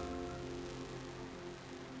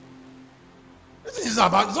 It's not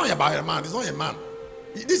about a man. It's not a man.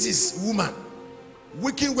 This is woman.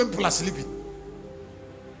 Waking when people are sleeping.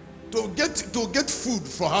 to get food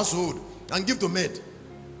for household and give to maid.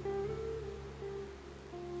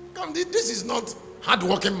 Come, this is not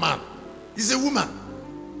hard-working man. He's a woman.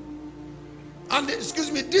 And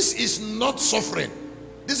excuse me, this is not suffering.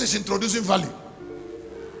 This is introducing value.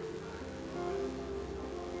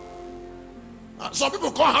 Some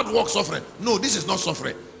people call hard work suffering. No, this is not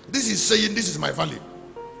suffering. This is saying this is my value.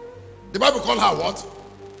 The Bible call her what?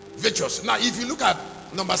 Virtuous. Now, if you look at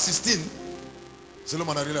number 16,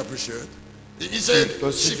 Solomon, I really appreciate. He said,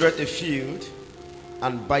 consider a field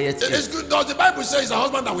and buy it. It's good. Does the Bible say it's a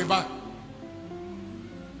husband that we buy?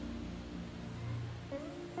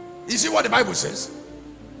 You see what the Bible says?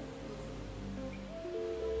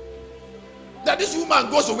 That this woman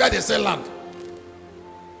goes to where they sell land.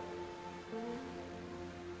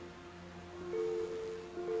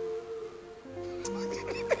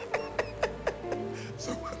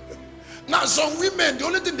 Now, some women, the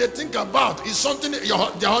only thing they think about is something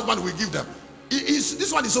their husband will give them.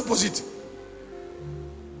 This one is opposite.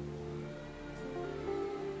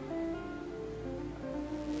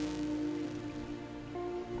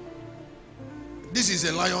 This is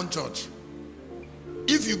a lion church.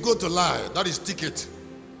 If you go to lie, that is ticket.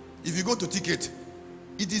 If you go to ticket,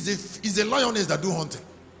 it's a lioness that do hunting.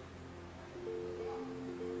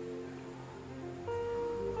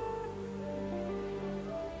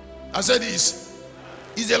 I said it's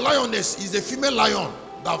a lioness, it's a female lion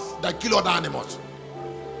that kill other animals.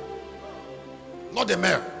 Not the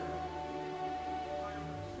male.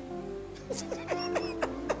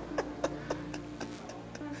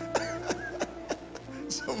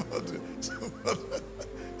 Somebody.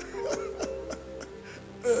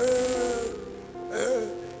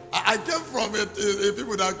 I came from a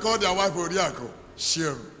people that call their wife Oriako.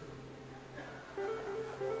 Shame.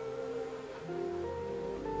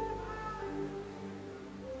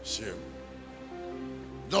 Shame.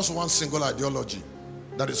 Just one single ideology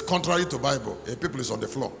that is contrary to Bible. A people is on the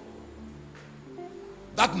floor.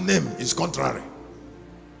 That name is contrary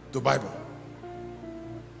to Bible.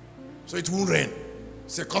 So it won't reign.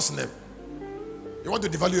 It's a curse name. You want to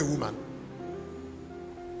devalue a woman?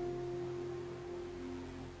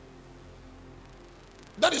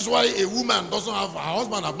 That is why a woman doesn't have, her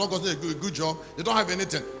husband have not gotten a good job. They don't have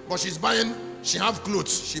anything. But she's buying, she have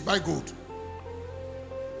clothes. She buy gold.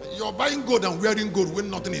 You're buying gold and wearing gold when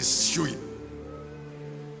nothing is showing.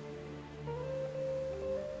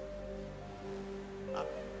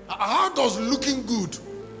 How does looking good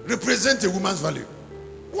represent a woman's value?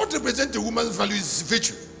 What represents a woman's value is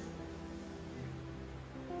virtue.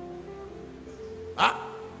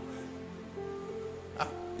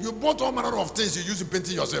 You bought all manner of things you use in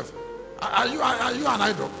painting yourself. Are you an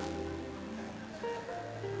idol?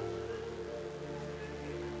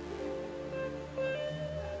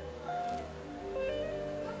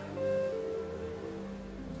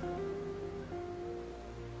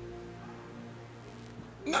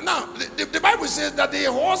 Now, the Bible says that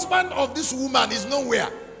the husband of this woman is nowhere.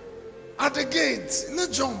 At the gate.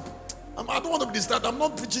 Let's jump. I don't want to be distracted. I'm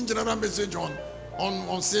not preaching general message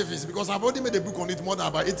on savings because I've already made a book on it more than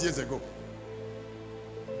about 8 years ago.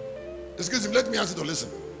 Excuse me, let me ask you to listen.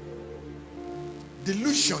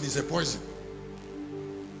 Delusion is a poison.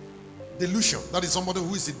 Delusion, that is somebody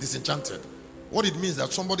who is disenchanted. What it means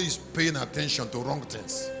that somebody is paying attention to wrong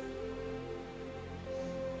things.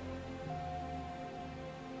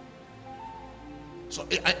 So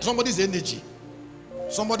somebody's energy.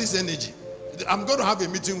 I'm going to have a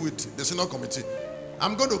meeting with the Senate committee.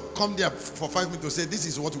 I'm going to come there for 5 minutes to say this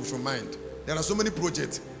is what we should mind. There are so many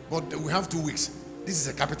projects, but we have 2 weeks. This is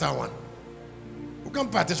a capital one. We can't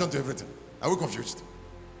pay attention to everything. Are we confused?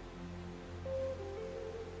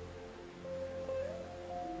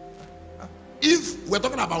 If we're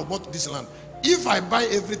talking about what this land, if I buy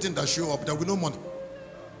everything that show up, there will be no money.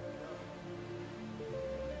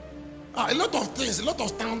 A lot of things, a lot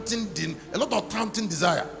of tempting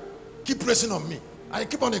desire keep pressing on me. I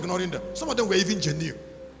keep on ignoring them. Some of them were even genuine.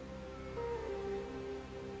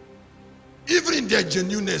 Even in their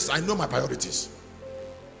genuineness, I know my priorities.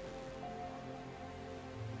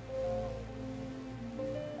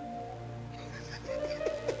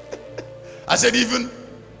 I said even,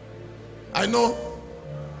 I know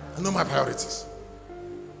my priorities.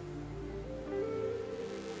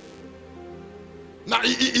 Now,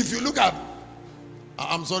 if you look at,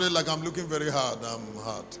 I'm sorry, like I'm looking very hard. I'm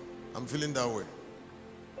hard. I'm feeling that way.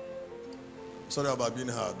 Sorry about being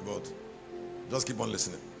hard, but just keep on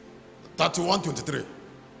listening. 31:23.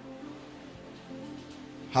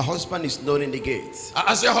 Her husband is known in the gate.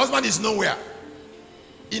 I say her husband is nowhere.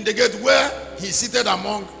 In the gate where he's seated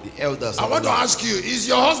among the elders. I want to ask you, is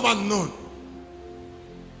your husband known?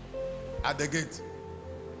 at the gate.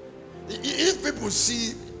 If people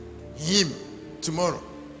see him tomorrow,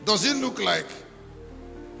 does it look like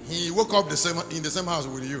he woke up in the same house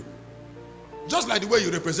with you? Just like the way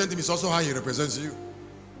you represent him is also how he represents you.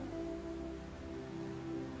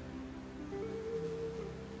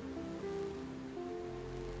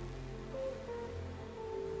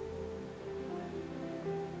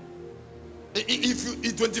 If you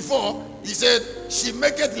in 24, he said, she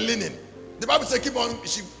maketh linen. The Bible says keep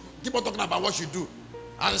on talking about what she do,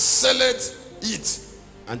 and selleth it,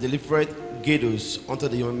 and delivereth girdles unto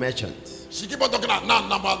the merchant. She keep on talking about now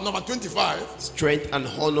number 25. Strength and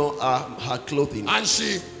honor are her clothing, and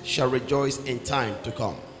she shall rejoice in time to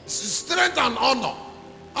come. Strength and honor.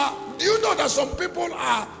 Do you know that some people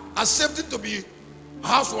are accepted to be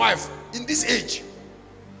housewife in this age?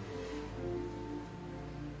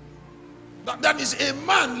 That is, a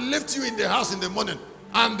man left you in the house in the morning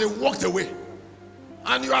and they walked away,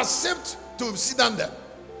 and you accept to sit down there.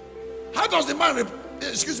 How does the man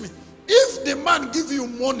excuse me, if the man give you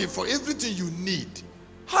money for everything you need,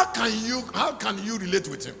 how can you relate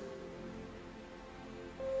with him?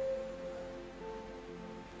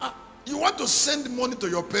 You want to send money to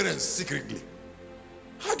your parents secretly.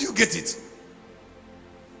 How do you get it?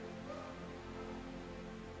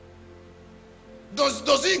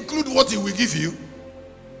 Does it include what he will give you?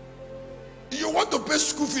 You want to pay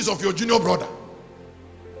school fees of your junior brother.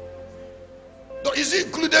 Is it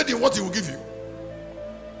included in what he will give you?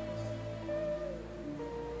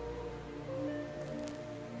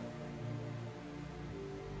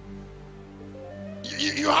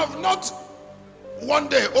 You have not one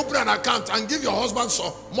day open an account and give your husband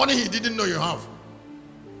some money he didn't know you have,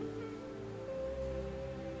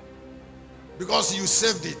 because you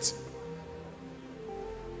saved it,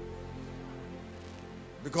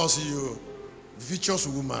 because you virtuous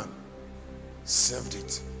woman saved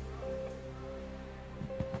it.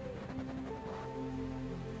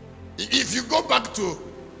 If you go back to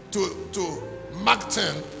Mark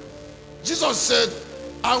 10, Jesus said,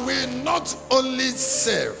 I will not only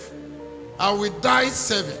serve, I will die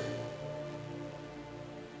serving.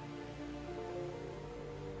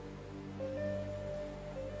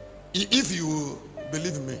 If you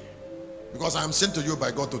believe me, because I am sent to you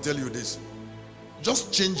by God to tell you this,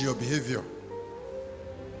 just change your behavior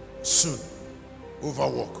soon.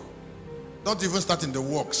 Overwork. Don't even start in the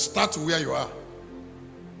work. Start where you are.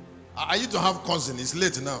 I used to have cousin. It's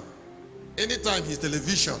late now. Anytime his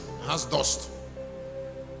television has dust,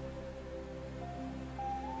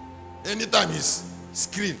 anytime his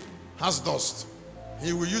screen has dust,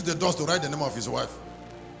 he will use the dust to write the name of his wife.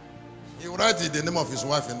 He will write the name of his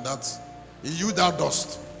wife in that. He used that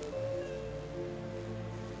dust.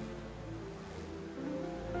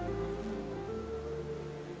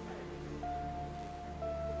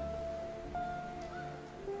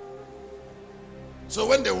 So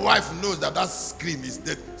when the wife knows that that screen is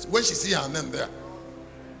dead, when she sees her name there,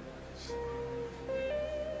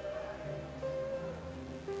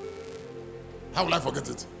 how will I forget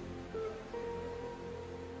it?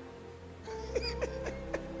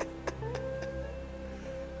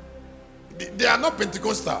 They are not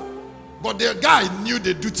Pentecostal, but the guy knew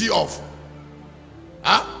the duty of.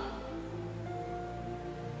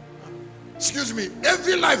 Excuse me,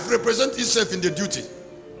 every life represents itself in the duty.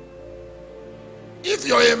 If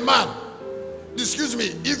you're a man, excuse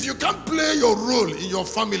me, if you can't play your role in your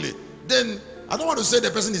family, then I don't want to say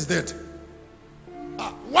the person is dead.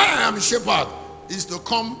 Why I am a shepherd is to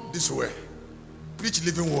come this way, preach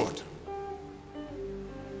living word.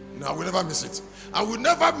 No, I will never miss it. I will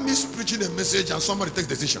never miss preaching a message and somebody takes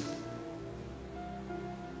decision.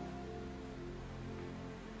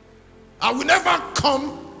 I will never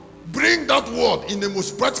bring that word in the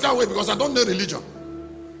most practical way, because I don't know religion.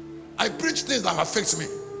 I preach things that affect me.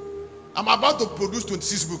 I'm about to produce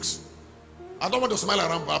 26 books. I don't want to smile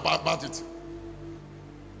around about it.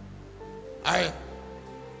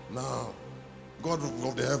 Now, God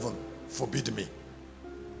of the heaven forbid me.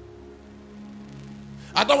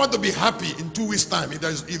 I don't want to be happy in 2 weeks' time if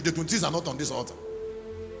the 20s are not on this altar.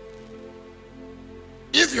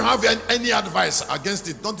 If you have any advice against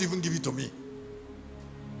it, don't even give it to me.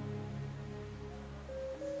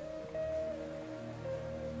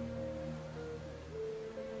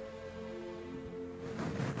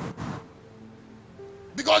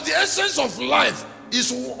 Because the essence of life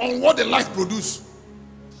is on what the life produces.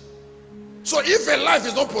 So if a life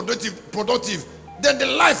is not productive, then the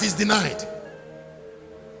life is denied.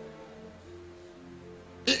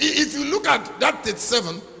 If you look at that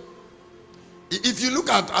 37, if you look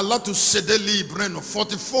at Allah to Sedeli Breno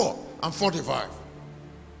 44 and 45,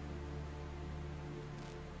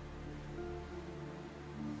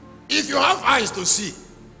 if you have eyes to see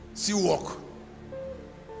walk.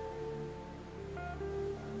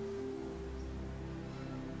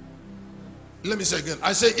 Let me say again.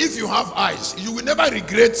 I say, if you have eyes, you will never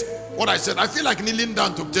regret what I said. I feel like kneeling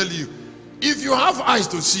down to tell you, if you have eyes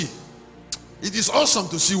to see, it is awesome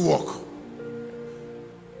to see walk.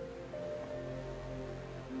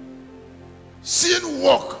 Seeing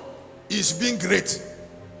walk is being great.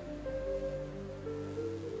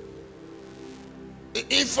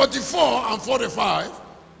 In 44 and 45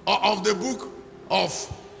 of the book of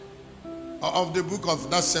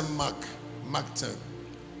that same Mark 10.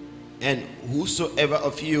 And whosoever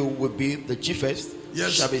of you will be the chiefest,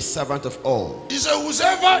 yes, shall be servant of all. He said,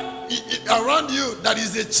 whosoever around you that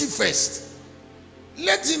is the chiefest,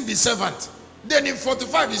 let him be servant. Then in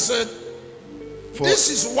 45 he said, this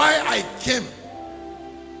is why I came.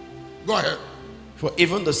 Go ahead. For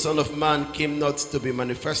even the Son of Man came not to be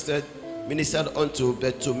ministered unto,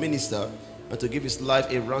 but to minister, and to give his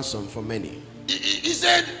life a ransom for many. He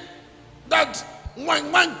said that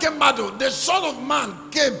when man came out, the Son of Man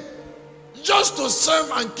came just to serve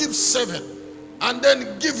and keep serving, and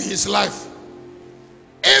then give his life.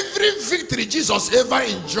 Every victory Jesus ever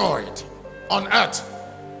enjoyed on earth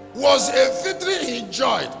was a victory he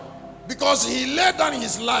enjoyed because he laid down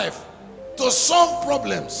his life to solve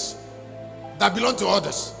problems that belong to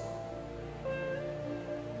others.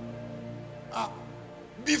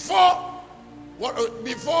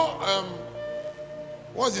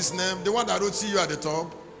 What's his name? The one that wrote "See You at the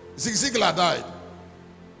Top." Zig Ziglar died.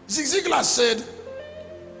 Zig Ziglar said,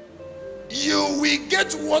 you will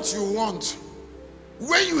get what you want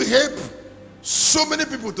when you help so many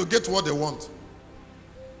people to get what they want.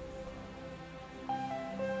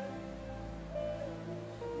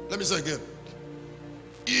 Let me say again.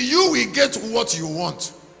 You will get what you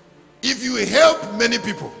want if you help many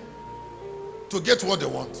people to get what they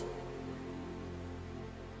want.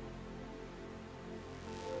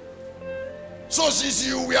 So since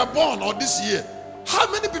you were born or this year, how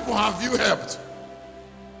many people have you helped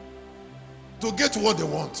to get what they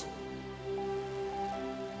want?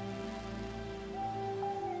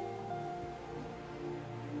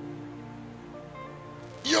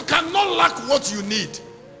 You cannot lack what you need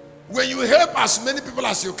when you help as many people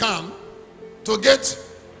as you can to get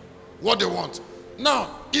what they want.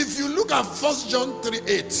 Now, if you look at 1 John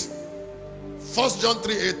 3:8, 1 John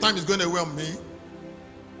 3:8, time is going away on me.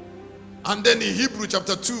 And then in Hebrew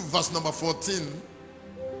chapter 2, verse number 14,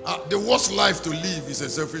 the worst life to live is a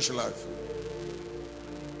selfish life.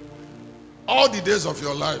 All the days of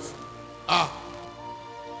your life,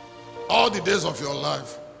 all the days of your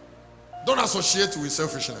life, don't associate with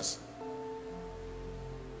selfishness.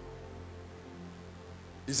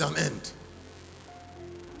 It's an end.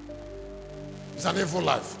 It's an evil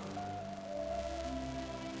life.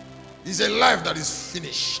 It's a life that is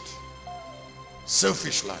finished.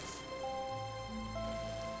 Selfish life.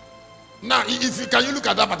 Now, if you can, you look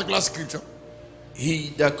at that particular scripture. He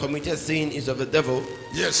that committed sin is of the devil.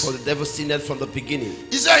 Yes. For the devil sinned from the beginning.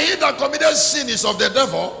 He said, he that committed sin is of the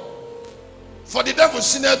devil, for the devil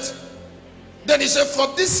sinned. Then he said,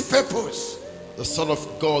 for this purpose the Son of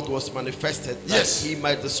God was manifested, that yes, he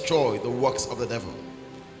might destroy the works of the devil.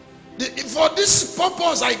 For this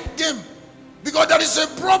purpose I came, because there is a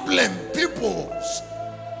problem people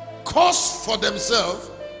cause for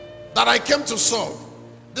themselves that I came to solve.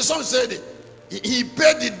 The son said he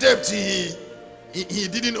paid the debt he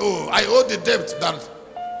didn't owe. I owed the debt that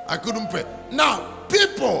I couldn't pay. Now,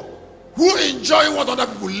 people who enjoy what other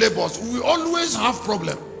people labors will always have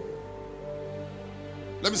problem.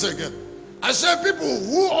 Let me say again. I say people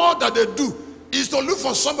who all that they do is to look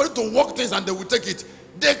for somebody to work things and they will take it.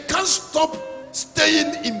 They can't stop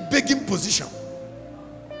staying in begging position.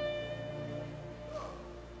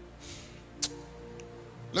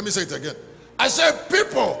 Let me say it again. I say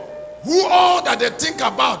people who all that they think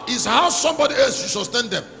about is how somebody else should sustain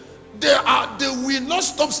them. They will not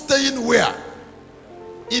stop staying where?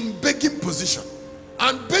 In begging position.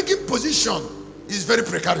 And begging position is very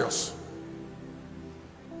precarious.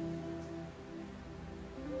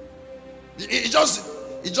 It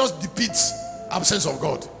just depicts absence of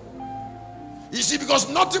God. You see, because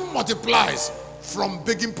nothing multiplies from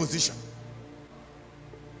begging position.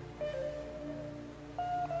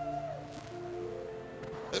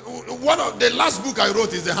 One of the last book I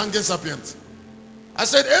wrote is The Hanging Serpent. I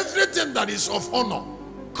said everything that is of honor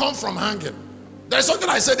comes from hanging. There's something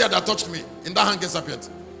I said there that touched me in that hanging serpent.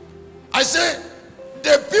 I said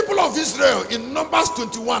the people of Israel in Numbers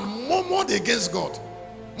 21 murmured against God.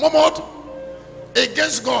 Murmured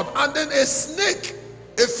against God. And then a snake,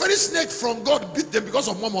 a fairy snake from God beat them because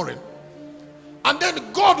of murmuring. And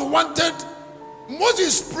then God wanted,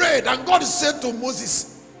 Moses prayed, and God said to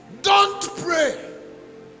Moses, don't pray.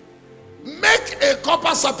 Make a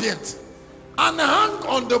copper serpent and hang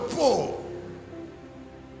on the pole.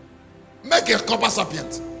 Make a copper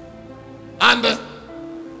serpent and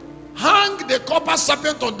hang the copper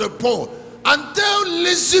serpent on the pole, and tell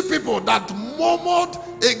lazy people that murmured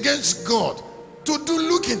against God to do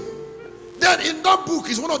looking. Then in that book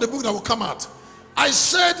is one of the books that will come out. I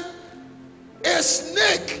said a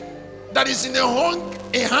snake that is in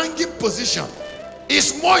a hanging position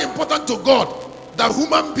is more important to God than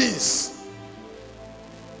human beings.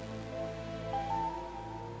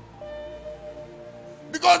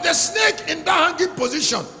 Because the snake in that hanging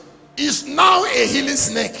position is now a healing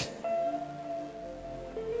snake.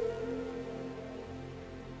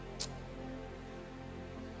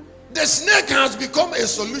 The snake has become a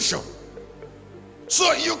solution.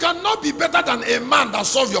 So you cannot be better than a man that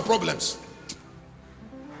solves your problems.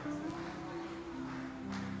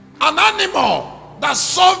 An animal that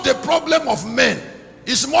solves the problem of men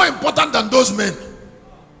is more important than those men.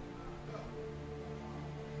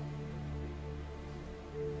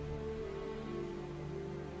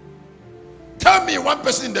 Tell me one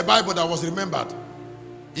person in the Bible that was remembered,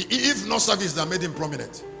 if not service, that made him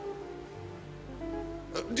prominent.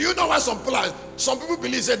 Do you know why some people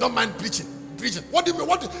believe they don't mind preaching? What do you mean?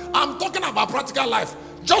 I'm talking about practical life.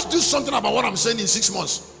 Just do something about what I'm saying in 6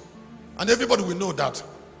 months, and everybody will know that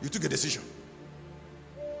you took a decision.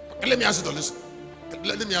 Let me ask you to listen.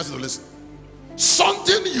 Let me ask you to listen.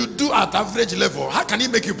 Something you do at average level, how can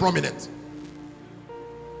it make you prominent?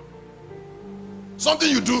 Something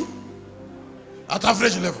you do at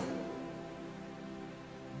average level.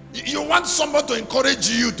 You want somebody to encourage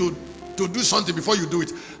you to do something before you do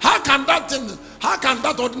it. How can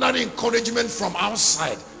that ordinary encouragement from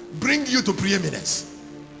outside bring you to preeminence?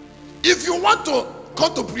 If you want to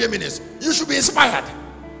come to preeminence, you should be inspired.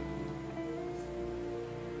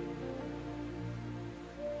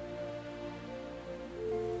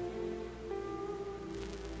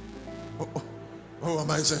 Oh,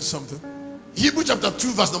 am I saying something? Hebrews chapter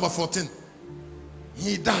 2 verse number 14.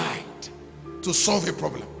 He died to solve a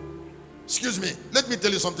problem. Excuse me, let me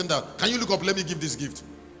tell you something that, can you look up, let me give this gift.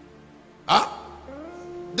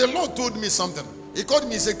 The Lord told me something. He called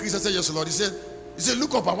me, he said, Chris, I said, yes, Lord. He said,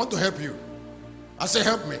 look up, I want to help you. I said,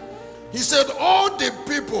 help me. He said, all the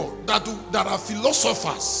people that are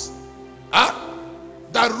philosophers,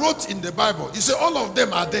 that wrote in the Bible, he said, all of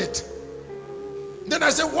them are dead. Then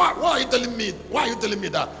I said, why are you telling me? Why are you telling me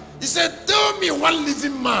that? He said, tell me one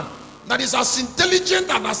living man that is as intelligent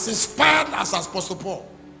and as inspired as Apostle Paul.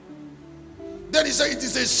 Then he said, it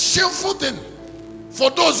is a shameful thing for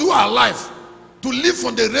those who are alive to live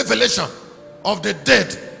from the revelation of the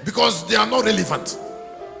dead because they are not relevant.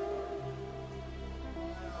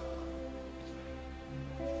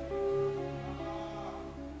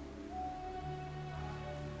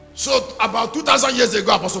 So about 2,000 years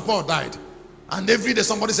ago, Apostle Paul died. And every day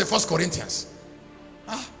somebody say 1 Corinthians.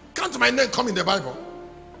 Can't my name come in the Bible?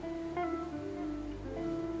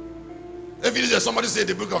 Every day somebody say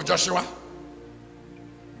the book of Joshua.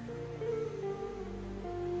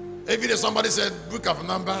 Every day somebody said book of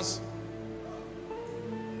Numbers.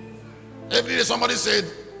 Every day somebody said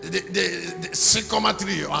the sycamore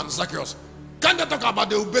tree and Zacchaeus. Can't they talk about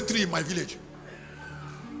the ube tree in my village?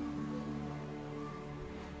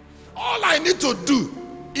 All I need to do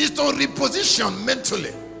is to reposition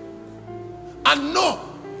mentally and know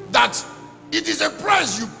that it is a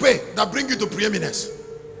price you pay that brings you to preeminence.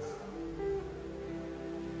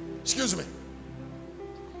 Excuse me.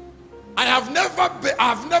 I have never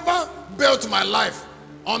built my life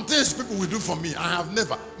on things people will do for me. I have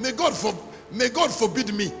never. May God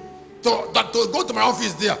forbid me to go to my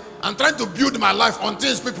office there and try to build my life on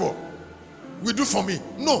things people will do for me.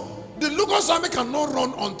 No. The Lucas Army cannot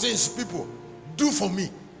run on things people do for me.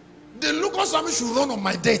 The Lucas Army should run on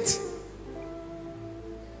my debt.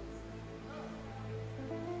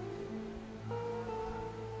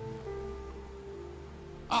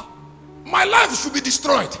 My life should be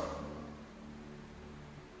destroyed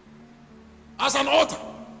as an altar.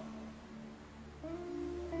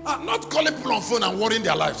 Not calling people on phone and worrying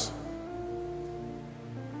their lives.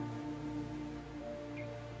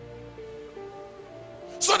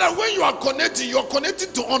 So that when you are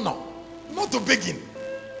connected to honor, not to begging.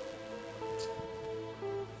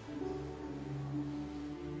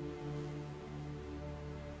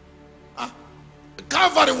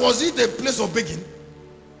 Calvary, was it a place of begging?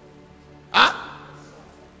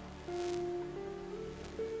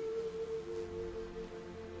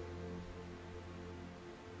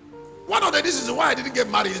 One of the reasons why I didn't get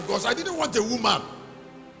married is because I didn't want a woman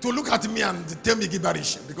to look at me and tell me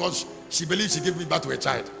gibberish because she believes she gave me birth to a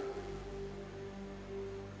child.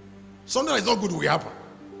 Something that is not good will happen.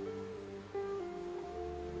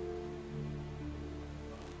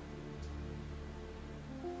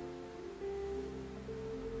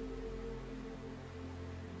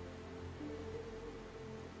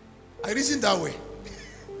 I reasoned that way.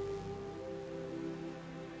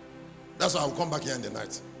 That's why I'll come back here in the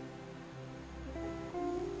night.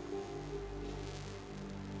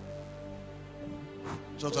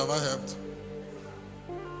 Church, have I helped?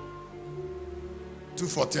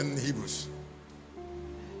 2:14 Hebrews.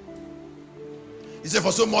 He said,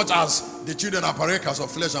 for so much as the children are partakers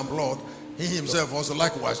of flesh and blood, he himself also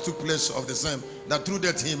likewise took place of the same, that through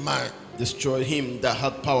death he might destroy him that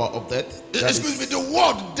had power of death. Excuse me, the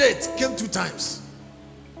word death came 2 times.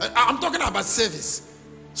 I'm talking about service.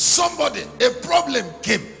 Somebody, a problem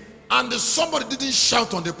came, and somebody didn't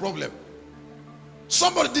shout on the problem.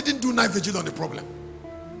 Somebody didn't do night vigil on the problem.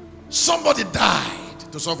 Somebody died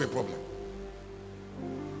to solve a problem.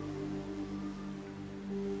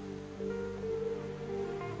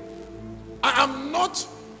 I am not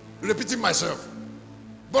repeating myself,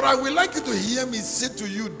 but I would like you to hear me say to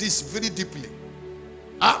you this very deeply.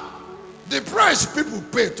 The price people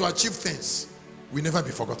pay to achieve things will never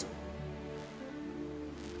be forgotten.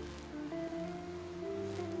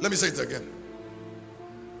 Let me say it again.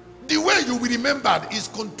 The way you will be remembered is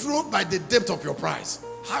controlled by the depth of your price.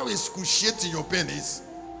 How excruciating your pain is.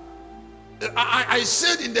 I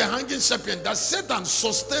said in the hanging serpent that Satan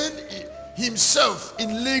sustained himself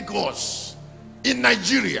in Lagos, in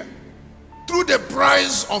Nigeria, through the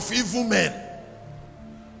price of evil men.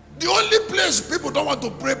 The only place people don't want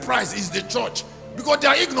to pay price is the church, because they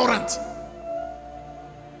are ignorant.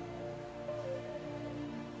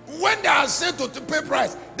 When they are said to pay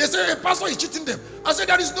price, they say a pastor is cheating them. I said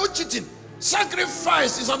there is no cheating.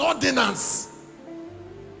 Sacrifice is an ordinance.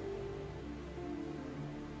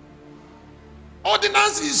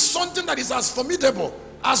 Ordinance is something that is as formidable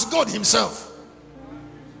as God himself.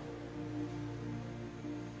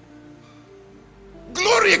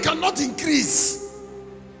 Glory cannot increase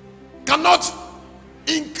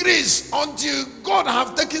until God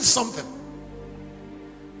have taken something.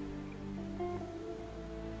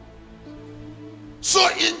 So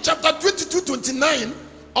in chapter 22-29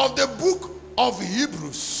 of the book of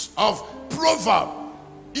Hebrews, of Proverbs,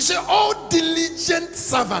 he said, all diligent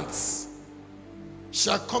servants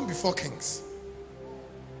shall come before kings.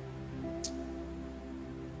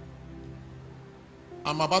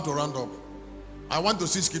 I'm about to round up. I want to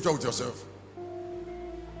see scripture with yourself.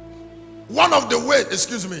 One of the ways,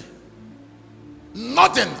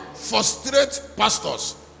 nothing frustrates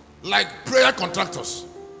pastors like prayer contractors.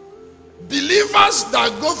 Believers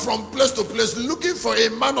that go from place to place looking for a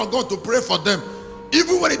man of God to pray for them,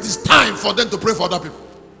 even when it is time for them to pray for other people.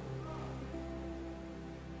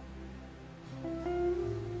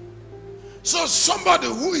 So somebody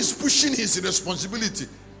who is pushing his responsibility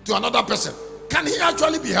to another person, can he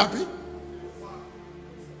actually be happy?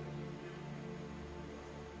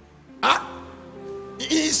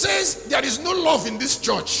 He says there is no love in this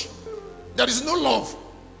church. There is no love.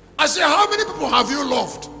 I say, how many people have you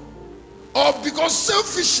loved? Or because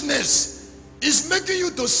selfishness is making you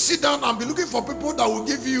to sit down and be looking for people that will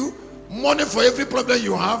give you money for every problem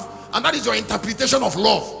you have, and that is your interpretation of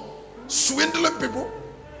love. Swindling people.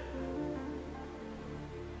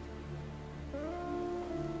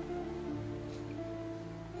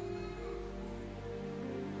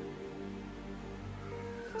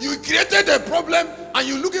 You created a problem and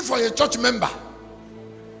you're looking for a church member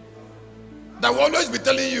that will always be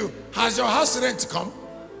telling you, has your house rent come?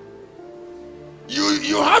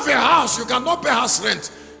 You have a house, you cannot pay house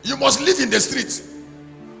rent. You must live in the street.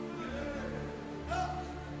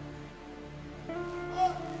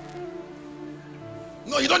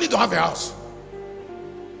 No, you don't need to have a house.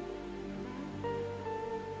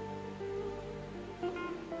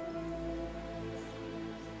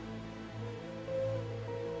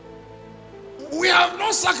 We have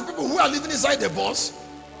not sacked people who are living inside the bus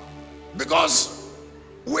because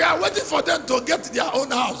we are waiting for them to get their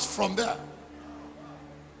own house from there.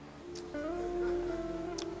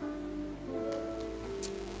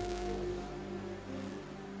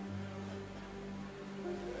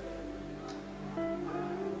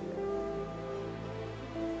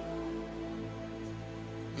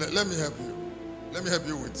 Let me help you. Let me help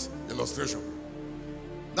you with illustration.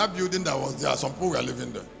 That building that was there, some people were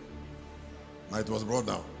living there. Now it was brought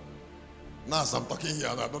down. Now as I'm talking here,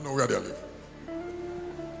 and I don't know where they live.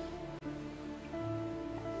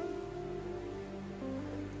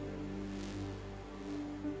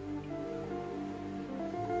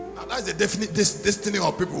 And that's the definite destiny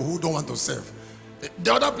of people who don't want to serve.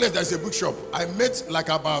 The other place, there's a bookshop. I met like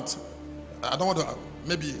about, I don't want to,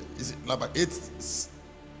 maybe is it like about 8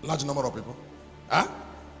 large number of people. Huh?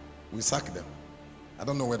 We sack them. I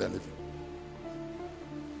don't know where they're living.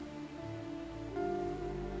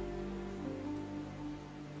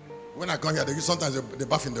 When I come here, sometimes they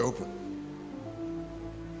bath in the open.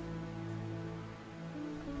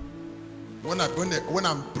 When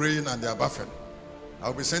I'm praying and they are bathing,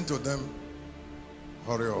 I'll be saying to them,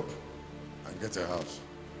 hurry up and get a house.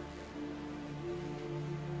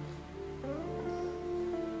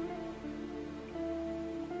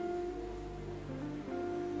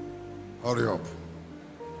 Hurry up,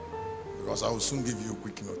 because I will soon give you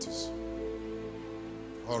quick notice.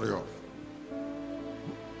 Hurry up.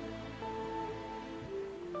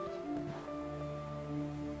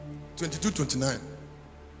 (22:29).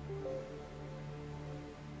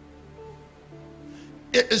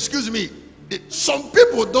 Excuse me, some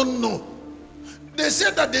people don't know. They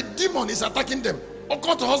say that the demon is attacking them.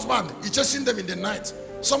 Occult husband is chasing them in the night.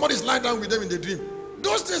 Somebody is lying down with them in the dream.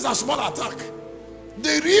 Those things are small attack.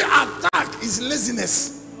 The real attack is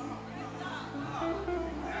laziness.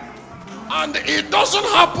 And it doesn't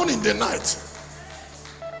happen in the night.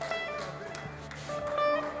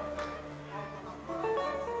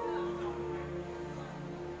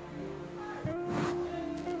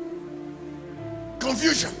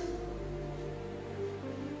 Confusion.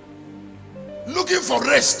 Looking for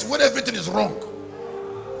rest when everything is wrong.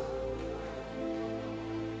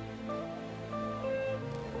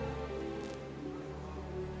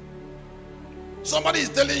 Somebody is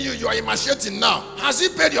telling you you are initiating now. Has he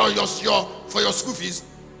paid for your school fees?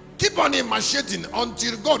 Keep on initiating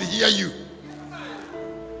until God hear you.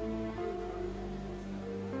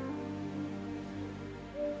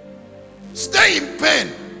 Stay in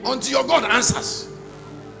pain until your God answers.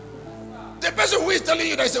 The person who is telling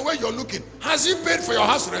you there's a way you're looking, has he paid for your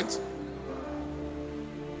house rent?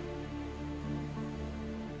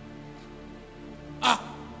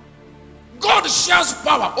 God shares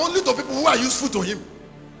power only to people who are useful to him.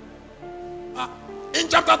 In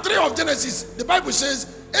chapter 3 of Genesis, the Bible says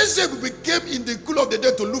Ezeb came in the cool of the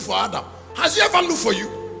day to look for Adam. Has he ever looked for you?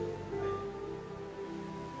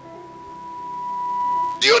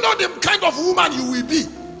 Do you know the kind of woman you will be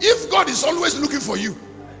if God is always looking for you?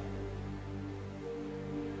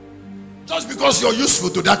 Just because you're useful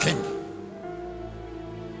to that king.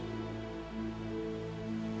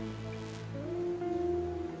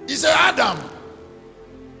 He said, Adam,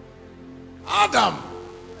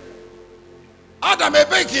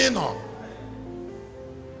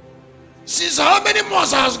 since how many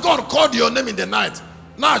months has God called your name in the night?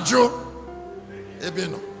 Now, Joe,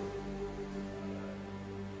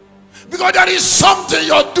 because there is something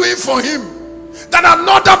you're doing for him that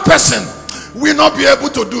another person will not be able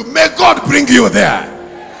to do. May God bring you there.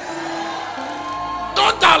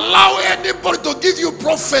 Don't allow anybody to give you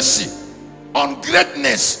prophecy on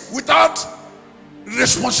greatness without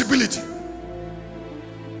responsibility.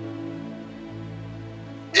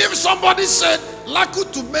 If somebody said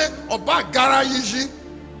Laku to me Oba Gara Yiji,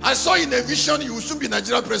 I saw in a vision you will soon be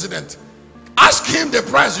Nigerian president, ask him the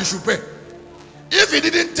price you should pay. If he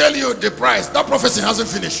didn't tell you the price, that prophecy hasn't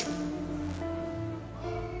finished.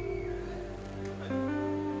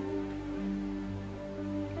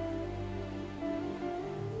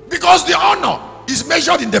 Because the honor is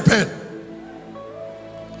measured in the pen.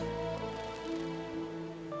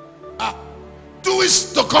 2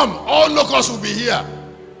 weeks to come, all locusts will be here.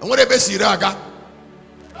 And what about Siraga?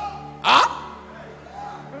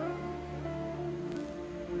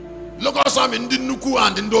 Locusts are in the Nuku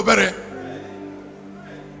and in Dobere.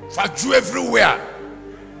 Faju everywhere.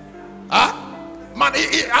 Man,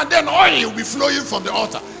 and then oil will be flowing from the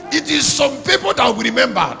altar. It is some people that will be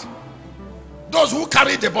remembered. Those who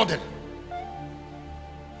carry the burden.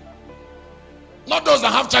 Not those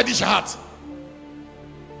that have childish heart.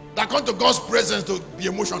 That come to God's presence to be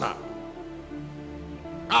emotional.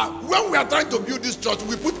 When we are trying to build this church,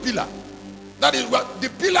 we put pillar. That is what the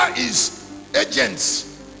pillar is. Agents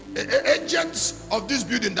of this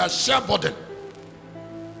building that share burden.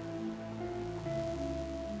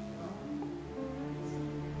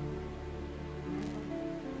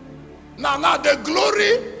 Now the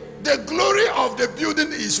glory of the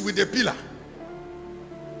building is with the pillar,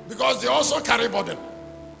 because they also carry burden.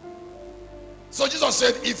 So Jesus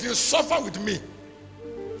said, if you suffer with me,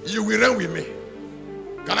 you will reign with me.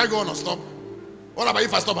 Can I go on or stop? What about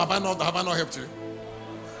if I stop? Have I not helped you?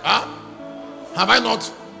 Have I not?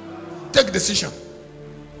 Take decision.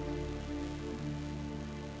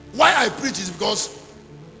 Why I preach is because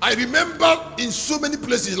I remember in so many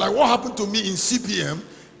places, like what happened to me in CPM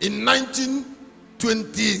in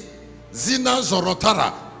 1920, Zina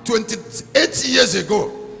Zorotara, 28 years ago,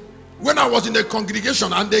 when I was in a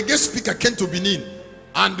congregation and the guest speaker came to Benin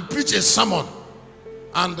and preached a sermon,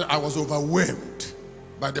 and I was overwhelmed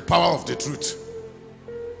by the power of the truth.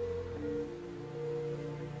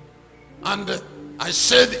 And I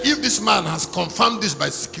said, if this man has confirmed this by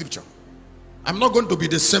scripture, I'm not going to be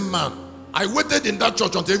the same man. I waited in that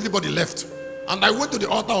church until everybody left. And I went to the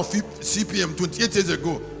altar of CPM 28 years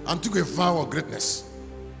ago and took a vow of greatness.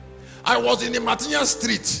 I was in the Martinia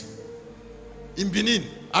Street in Benin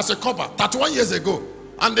as a copper 31 years ago.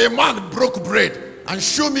 And a man broke bread and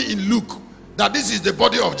showed me in Luke that this is the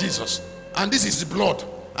body of Jesus and this is the blood.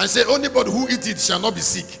 I said, anybody who eats it shall not be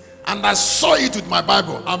sick. And I saw it with my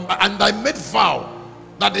Bible. And I made vow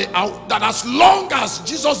that, that as long as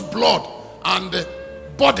Jesus' blood and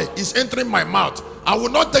body is entering my mouth, I will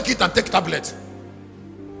not take it and take tablet.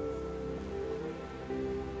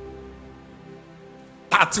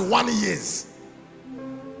 31 years.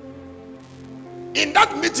 In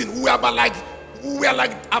that meeting, we were about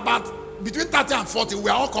between 30 and 40. We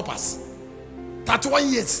are all coppers.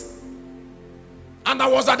 31 years. And I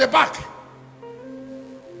was at the back.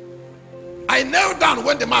 I knelt down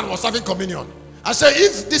when the man was having communion. I said,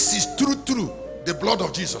 if this is true, the blood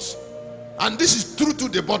of Jesus, and this is true to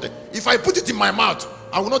the body, if I put it in my mouth,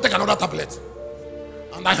 I will not take another tablet.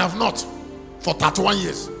 And I have not for 31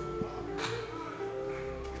 years.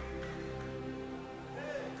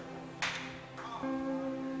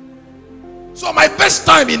 So my best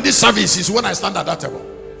time in this service is when I stand at that table.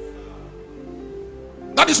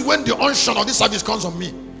 That is when the unction of this service comes on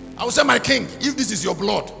me. I will say, my king, if this is your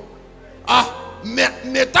blood,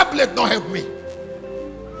 may tablet not help me.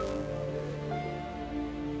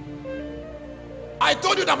 I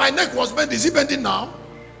told you that my neck was bent. Is it bending now?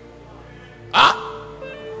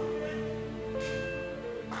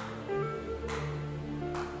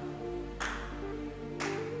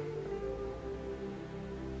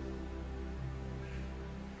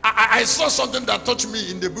 I saw something that touched me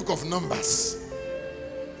in the book of Numbers.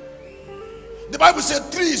 The Bible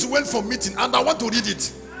said trees went for meeting, and I want to read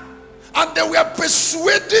it. And they were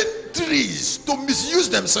persuading trees to misuse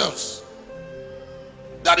themselves.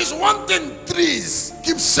 That is one thing trees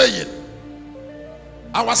keep saying: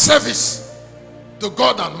 our service to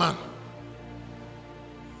God and man.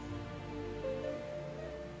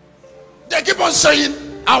 They keep on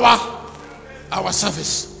saying our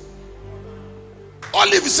service.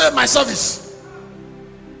 Olive said, my service.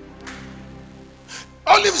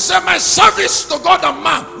 Olive said, my service to God and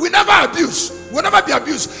man. We never abuse. We never be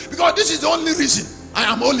abused, because this is the only reason I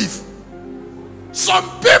am Olive. Some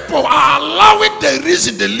people are allowing the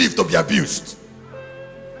reason they live to be abused.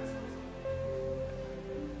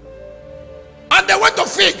 And they went to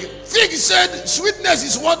Fig. Fig said, sweetness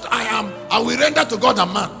is what I am. I will render to God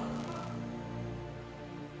and man.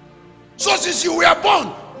 So since you were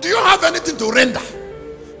born, do you have anything to render?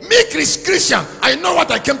 Me, Chris Christian, I know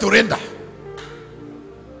what I came to render.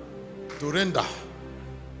 To render.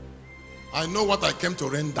 I know what I came to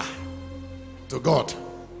render to God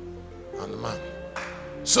and man.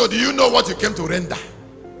 So do you know what you came to render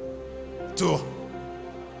to?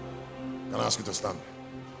 Can I ask you to stand?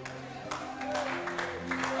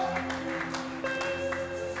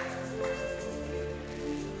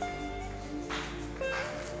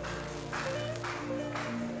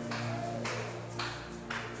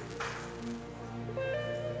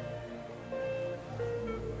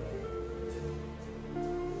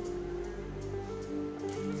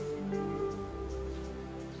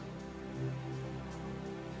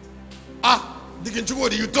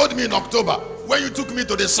 You told me in October when you took me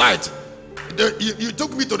to the site, you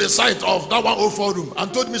took me to the site of that 104 room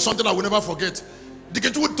and told me something I will never forget.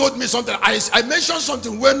 Deacon Chukwudi told me something. I mentioned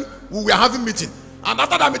something when we were having meeting, and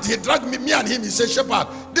after that meeting he dragged me and him. He said, Shepherd,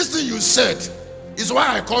 this thing you said is why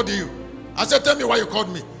I called you. I said, tell me why you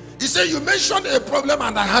called me. He said, you mentioned a problem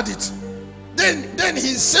and I had it. Then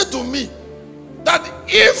he said to me that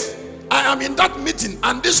if I am in that meeting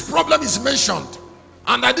and this problem is mentioned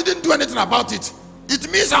and I didn't do anything about it, it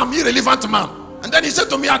means I'm an irrelevant man. And then he said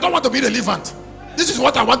to me, I don't want to be relevant. This is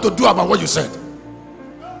what I want to do about what you said.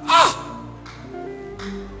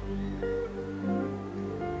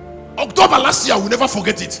 October last year, I will never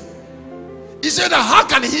forget it. He said, how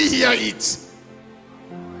can he hear it?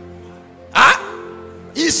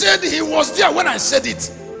 He said he was there when I said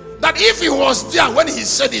it. That if he was there when he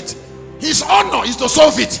said it, his honor is to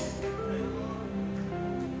solve it.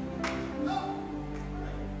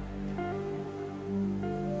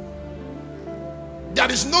 There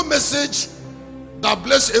is no message that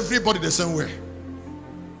bless everybody the same way.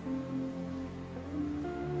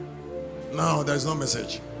 Now there is no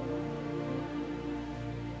message.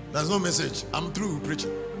 There's no message. I'm through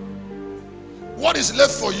preaching. What is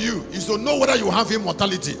left for you is to know whether you have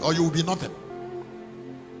immortality or you will be nothing.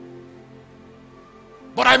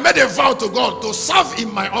 But I made a vow to God to serve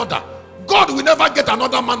in my order. God will never get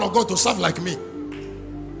another man of God to serve like me.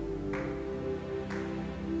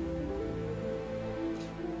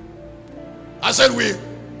 I said we.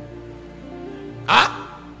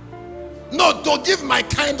 No, to give my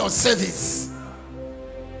kind of service.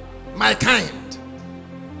 My kind.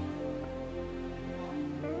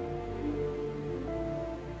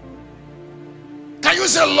 Can you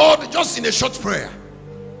say, Lord, just in a short prayer,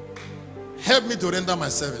 help me to render my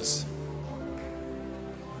service?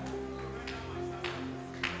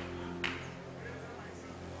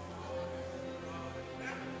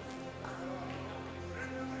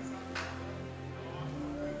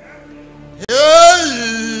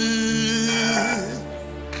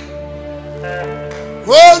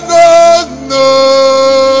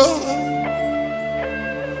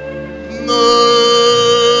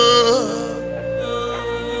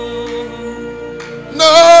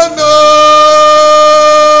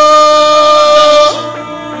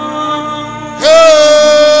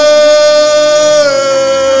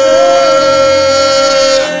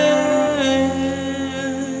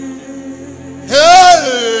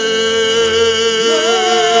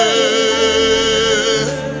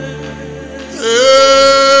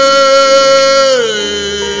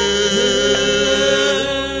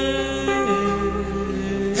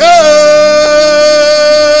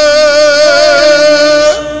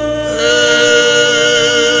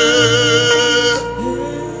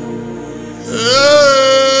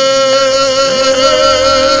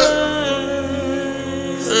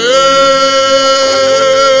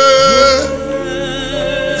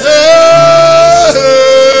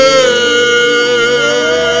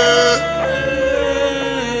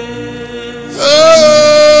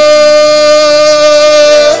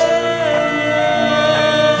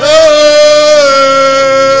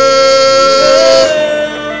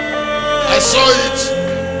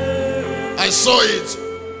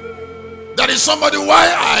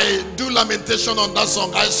 On that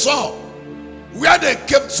song, I saw where they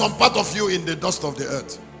kept some part of you in the dust of the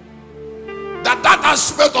earth. That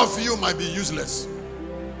aspect of you might be useless.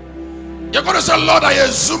 You're going to say, Lord, I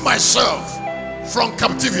assume myself from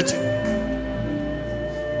captivity.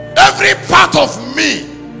 Every part of me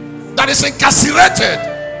that is incarcerated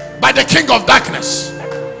by the king of darkness,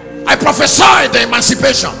 I prophesy the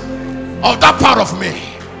emancipation of that part of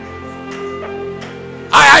me.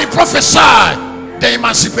 I prophesy the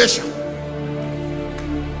emancipation.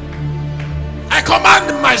 I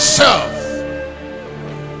command myself.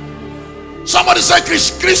 Somebody say,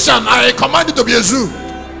 Christian, I command you to be exhumed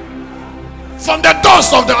from the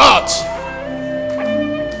dust of the earth.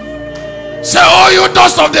 Say, oh, you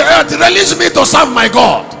dust of the earth, release me to serve my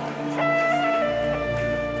God.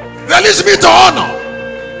 Release me to honor.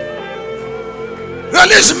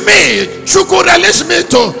 Release me, Chuku, release me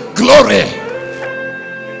to glory.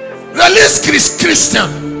 Release Chris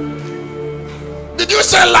Christian. Did you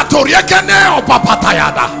say La Toriekene or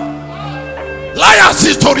Papatayada? Liar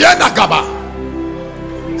Sitoriana Gaba.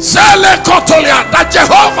 Sele Kotolia, that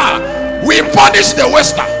Jehovah will punish the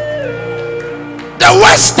waster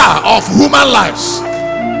of human lives.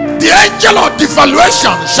 The angel of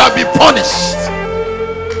devaluation shall be punished.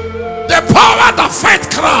 The power that fight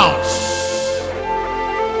crowns.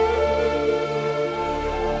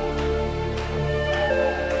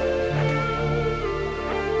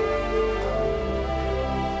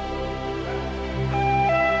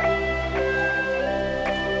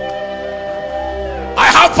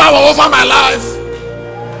 Power over my life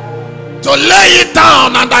to lay it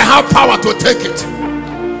down, and I have power to take it.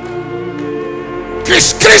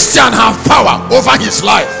 Christian have power over his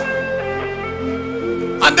life,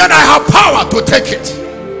 and then I have power to take it.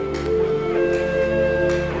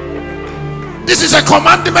 This is a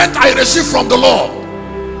commandment I received from the Lord.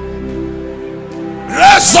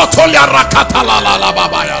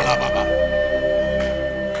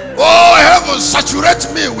 Oh heaven, saturate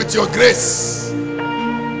me with your grace.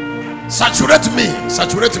 Saturate me,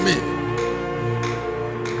 saturate me.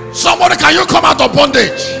 Somebody, can you come out of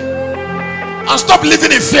bondage and stop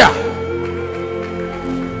living in fear?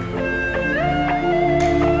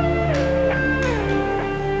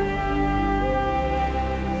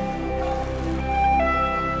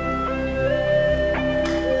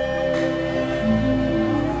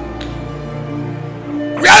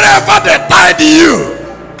 Wherever they tied you,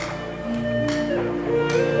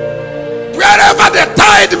 wherever they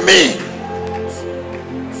denied me.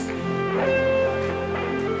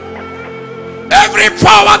 Every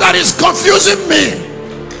power that is confusing me,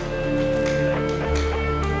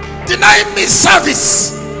 denying me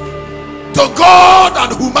service to God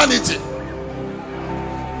and humanity.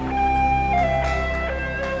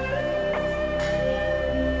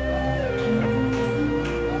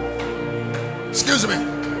 Excuse me.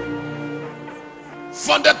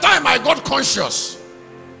 From the time I got conscious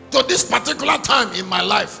to this particular time in my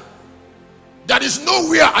life, there is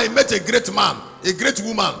nowhere I met a great man, a great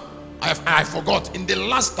woman I forgot in the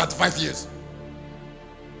last 35 years.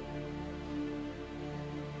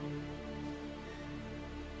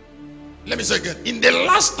 Let me say again, in the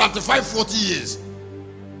last 35, 40 years,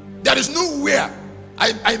 there is nowhere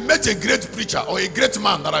I met a great preacher or a great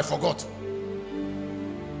man that I forgot.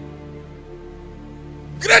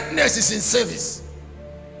 Greatness is in service.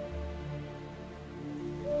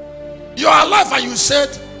 You are alive and you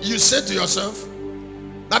said to yourself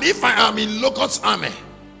that if I am in Locust Army,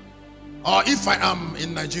 or if I am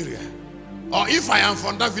in Nigeria, or if I am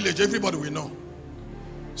from that village, everybody will know.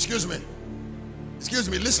 Excuse me,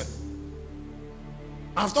 listen.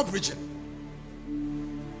 I've stopped preaching.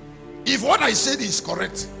 If what I said is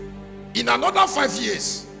correct, in another 5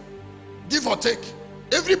 years, give or take,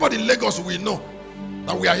 everybody in Lagos will know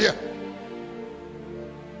that we are here.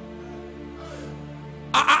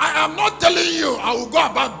 I am not telling you I will go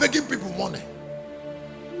about begging people money.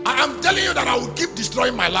 I am telling you that I will keep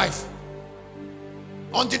destroying my life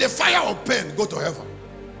until the fire of pain go to heaven.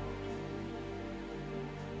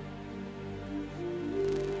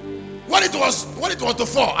 When it was to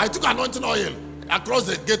fall, I took anointing oil across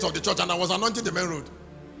the gate of the church and I was anointing the main road.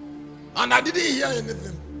 And I didn't hear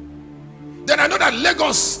anything. Then I know that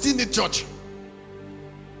Lagos still need church.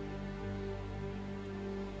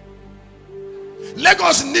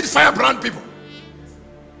 Lagos need firebrand people.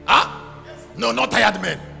 Huh? No, not tired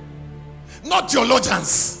men. Not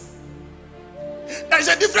theologians. There is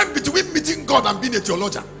a difference between meeting God and being a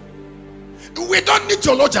theologian. We don't need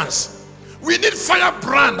theologians. We need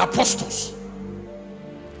firebrand apostles.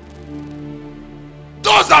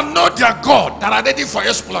 Those that know their God, that are ready for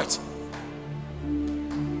exploit.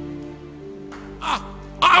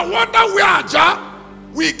 I wonder where Aja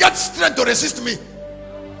will get strength to resist me.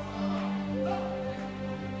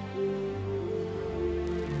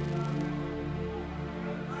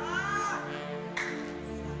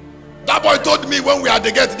 That boy told me when we are at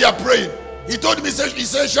the gate, they are praying. He told me, he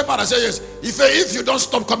said, Shepherd, I said yes. If you don't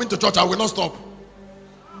stop coming to church, I will not stop.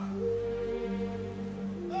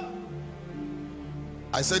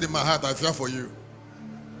 I said in my heart, I fear for you.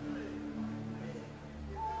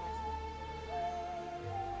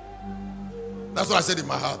 That's what I said in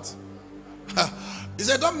my heart. He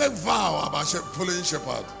said, don't make vow about following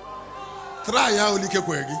shepherd. Try ya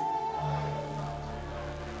olikekwegi.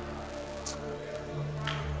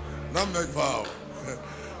 Don't make vow.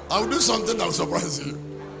 I will do something that will surprise you.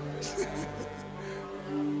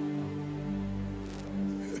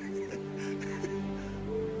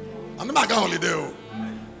 I'm not going on holiday.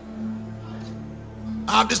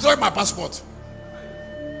 I have destroyed my passport.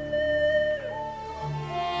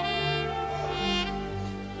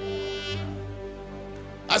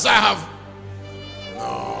 As I have.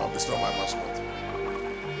 No, I've destroyed my passport.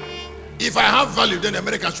 If I have value, then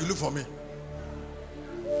America should look for me.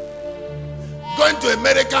 Going to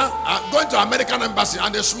America, going to American embassy,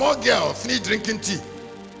 and a small girl finished drinking tea.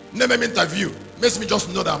 Name an interview. Makes me just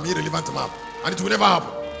know that I'm irrelevant man. And it will never happen.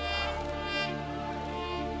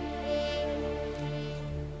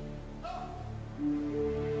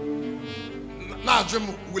 Now, Jim,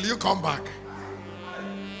 will you come back?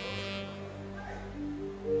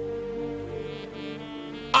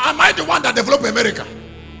 Am I the one that developed America?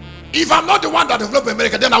 If I'm not the one that developed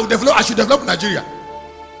America, then I should develop Nigeria.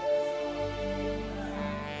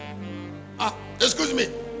 Excuse me.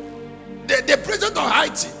 The president of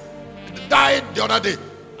Haiti died the other day,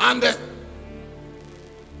 and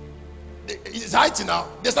it's Haiti now.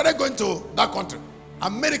 They started going to that country.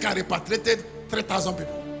 America repatriated 3,000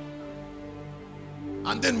 people,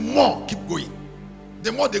 and then more keep going.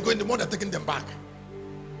 The more they go, the more they're taking them back.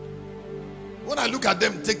 When I look at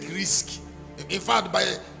them take risk, in fact, by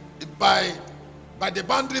the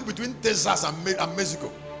boundary between Texas and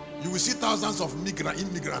Mexico, you will see thousands of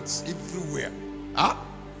immigrants everywhere. Huh?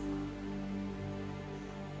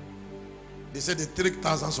 They said they take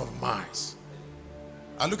thousands of miles.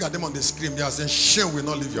 I look at them on the screen, they are saying, shame will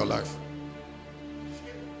not live your life.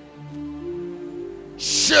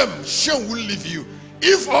 Shame will leave you.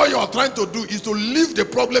 If all you are trying to do is to leave the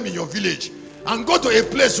problem in your village and go to a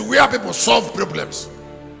place where people solve problems.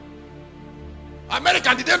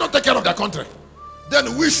 America, did they not take care of their country?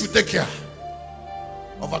 Then we should take care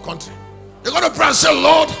of our country. You're going to pray and say,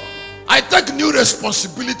 Lord, I take new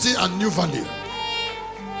responsibility and new value.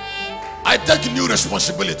 I take new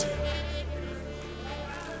responsibility.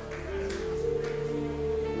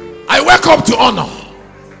 I wake up to honor.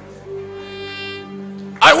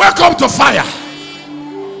 I wake up to fire.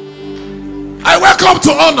 I wake up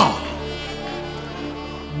to honor.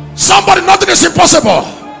 Somebody, nothing is impossible.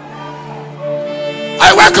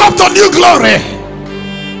 I wake up to new glory.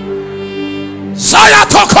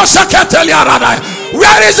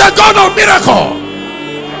 Where is the God of miracle?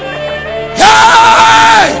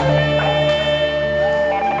 Hey!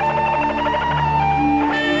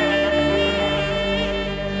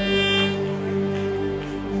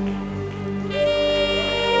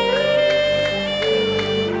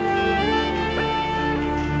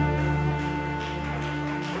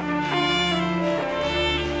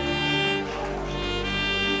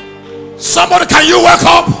 Somebody, can you wake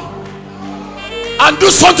up and do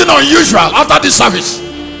something unusual after this service?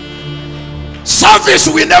 Service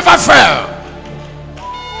will never fail.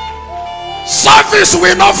 Service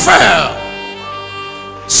will not fail.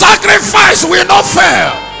 Sacrifice will not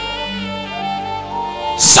fail.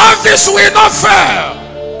 Service will not fail.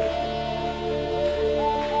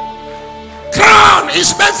 Crown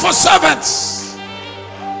is meant for servants.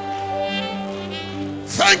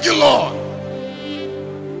 Thank you, Lord.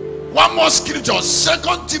 One more scripture,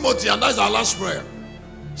 2 Timothy, and that's our last prayer.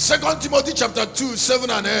 2 Timothy chapter 2, 7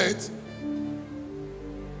 and 8.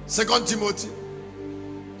 2 Timothy.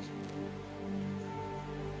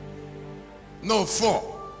 No, 4.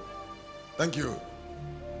 Thank you.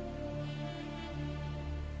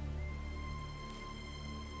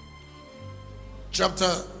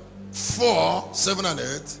 Chapter 4, 7 and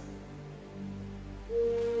 8.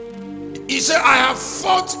 He said, I have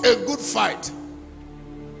fought a good fight.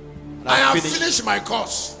 I have finished my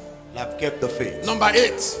course. I have kept the faith. Number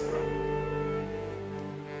 8.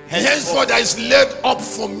 Henceforth there is laid up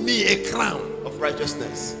for me a crown of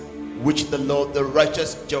righteousness, which the Lord, the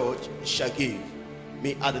righteous judge, shall give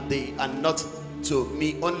me at the day, and not to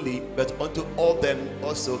me only, but unto all them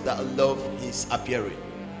also that love his appearing.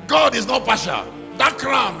 God is not partial. That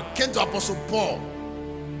crown came to Apostle Paul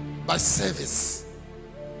by service.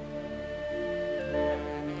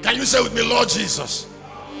 Can you say with me, Lord Jesus,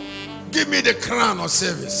 give me the crown of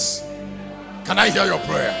service? Can I hear your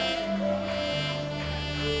prayer?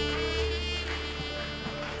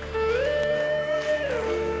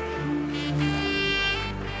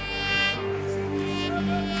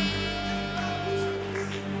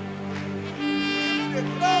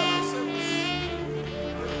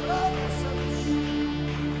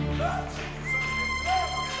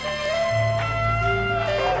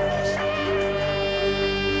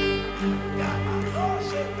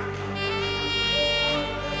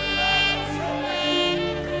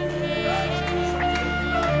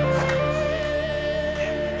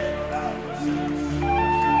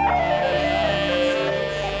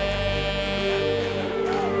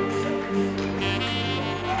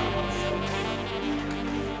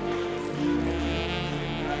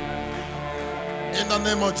 In the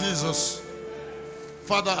name of Jesus,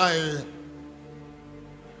 Father, I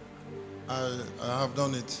have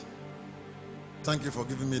done it. Thank you for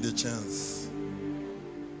giving me the chance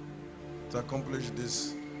to accomplish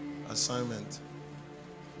this assignment.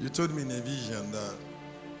 You told me in a vision that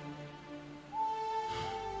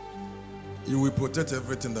you will protect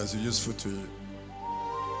everything that is useful to you.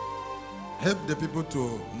 Help the people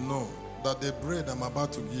to know that the bread I'm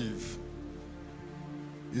about to give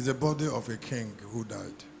is the body of a king who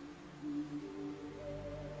died.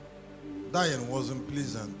 Dying wasn't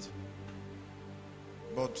pleasant,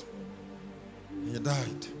 but he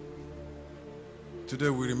died. Today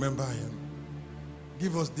we remember him.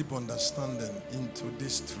 Give us deep understanding into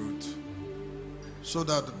this truth, so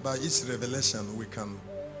that by its revelation we can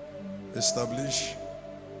establish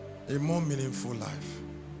a more meaningful life.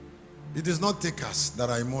 It is not takers that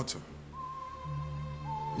are immortal.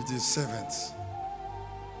 It is servants.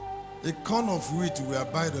 A corn of wheat will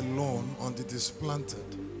abide alone until it is planted.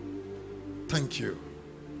 Thank you.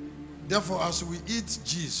 Therefore, as we eat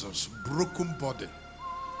Jesus' broken body,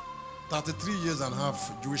 33 years and a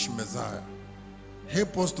half Jewish Messiah,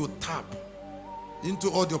 help us to tap into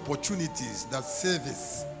all the opportunities that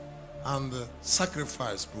service and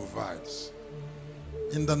sacrifice provides.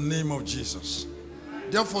 In the name of Jesus.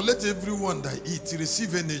 Therefore, let everyone that eats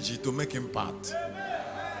receive energy to make impact.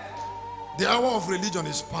 The hour of religion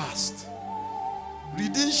is past.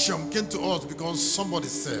 Redemption came to us because somebody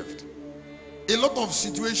served. A lot of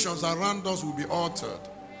situations around us will be altered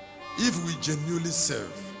if we genuinely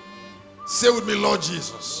serve. Say with me, Lord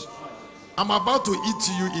Jesus, I'm about to eat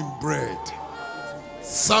you in bread,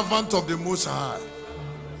 servant of the Most High.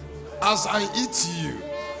 As I eat you,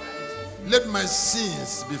 let my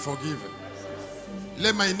sins be forgiven.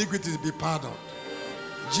 Let my iniquities be pardoned.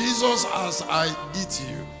 Jesus, as I eat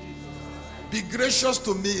you, be gracious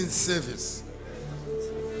to me in service.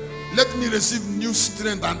 Let me receive new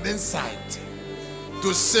strength and insight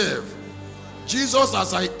to serve. Jesus,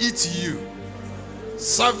 as I eat you,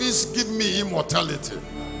 service give me immortality.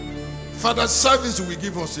 Father, service will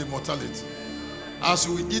give us immortality as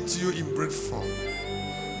we eat you in bread form.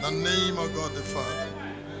 In the name of God the Father,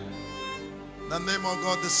 in the name of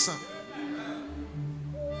God the Son,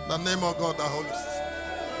 in the name of God the Holy Spirit.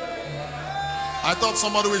 I thought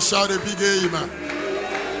somebody would shout a big amen.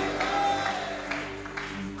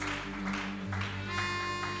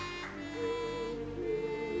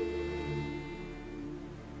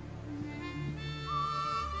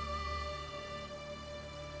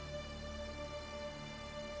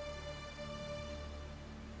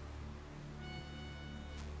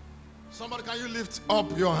 Somebody, can you lift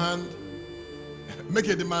up your hand? Make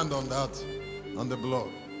a demand on that, on the blood.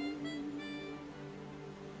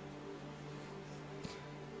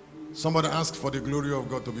 Somebody ask for the glory of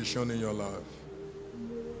God to be shown in your life.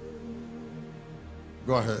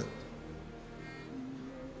 Go ahead.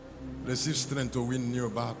 Receive strength to win new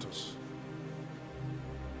battles.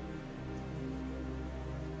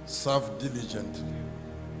 Serve diligently.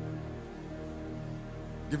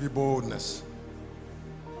 Give you boldness.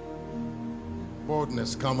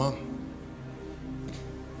 Boldness, come on.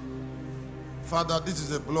 Father, this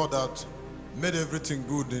is a blood that made everything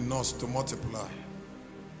good in us to multiply.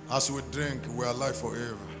 As we drink, we are alive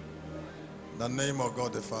forever. In the name of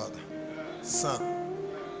God the Father, Son,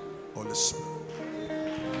 Holy Spirit.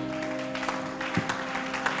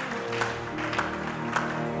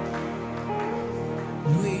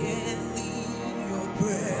 Your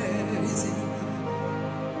presence,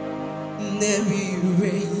 there be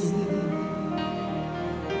rain,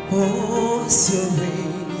 oh, so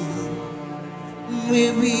rain,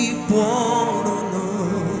 may we fall on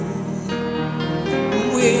us,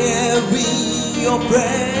 where be your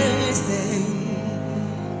presence,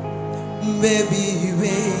 may be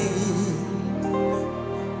rain,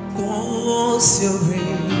 cause your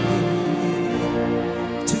rain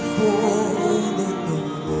to fall on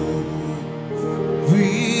us,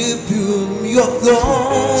 rebuild your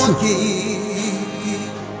floodgate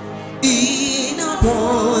in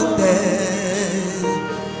abundance,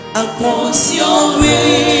 and cause your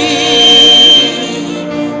rain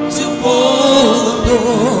to fall on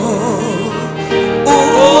us.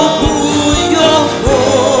 Open your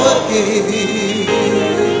floodgate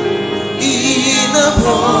in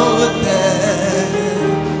abundance,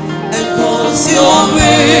 and cause your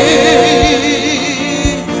rain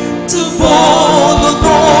to fall on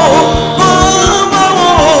us.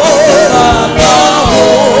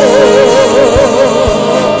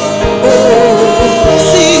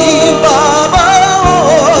 See Baba,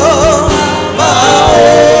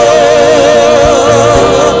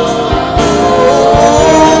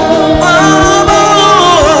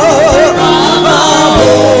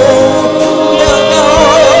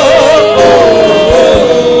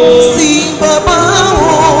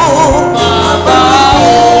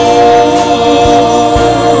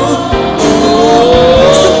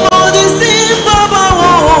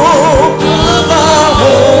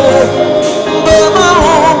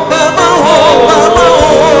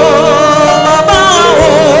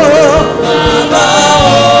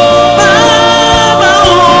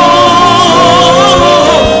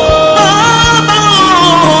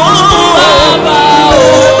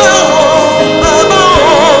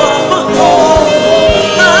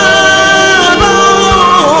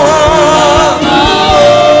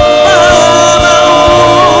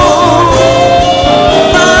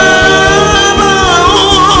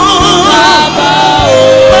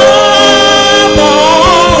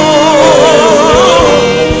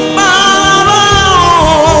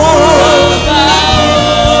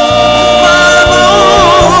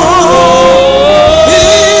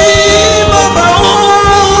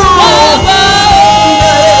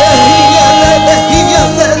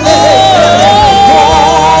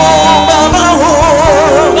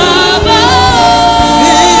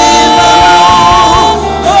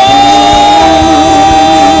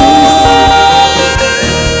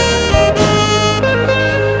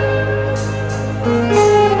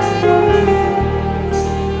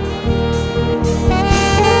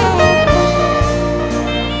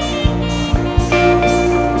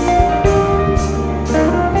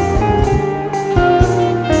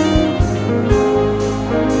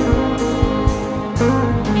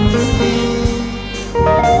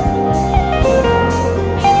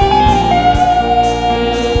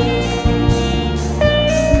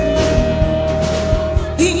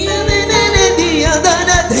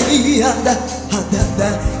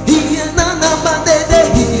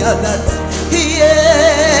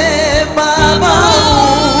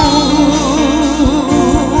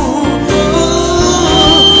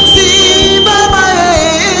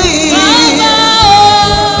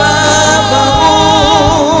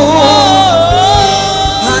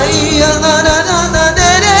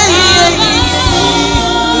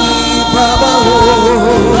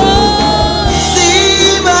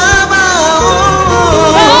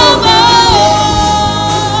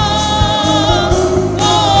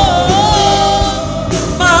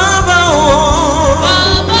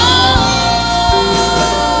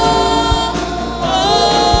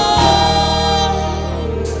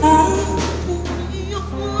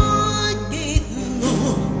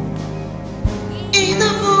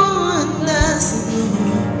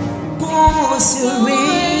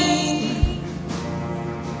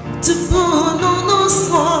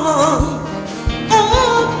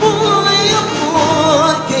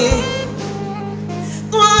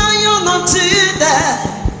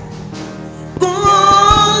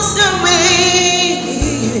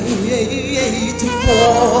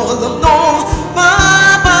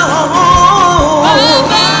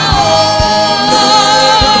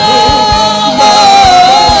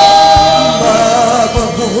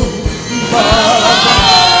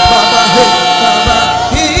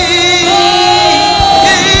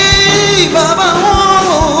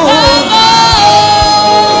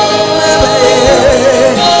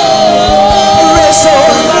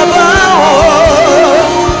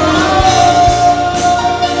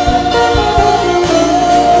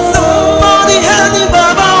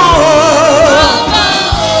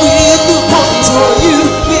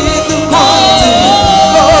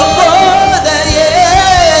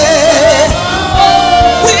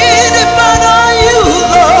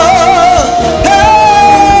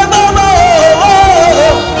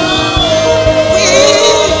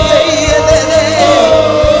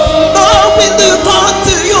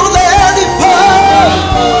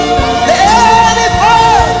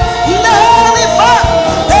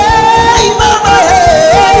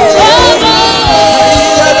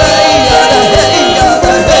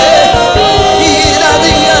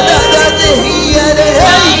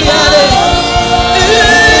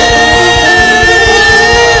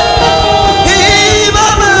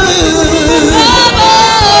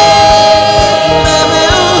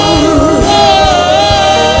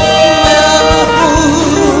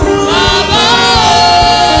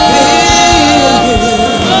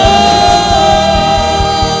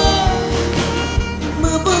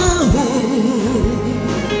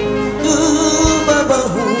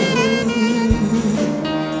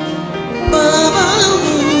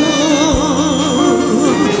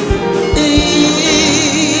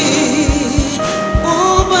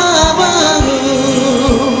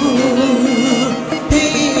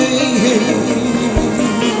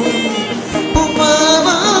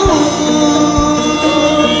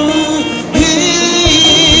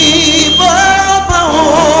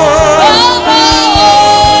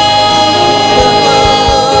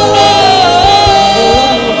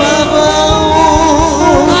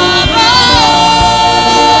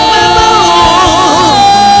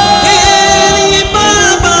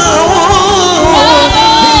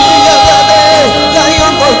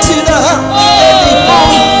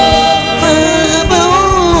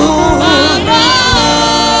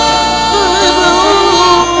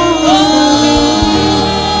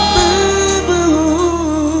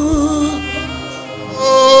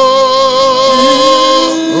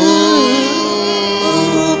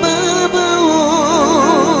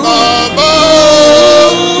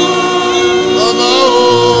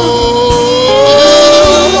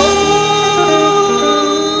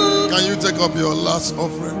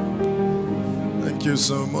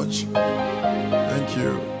 so much. Thank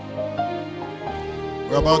you.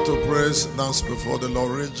 We're about to praise, dance before the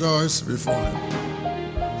Lord, rejoice before Him.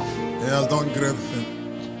 He has done great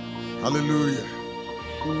things. Hallelujah.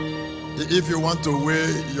 If you want to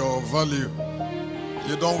weigh your value,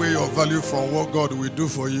 you don't weigh your value from what God will do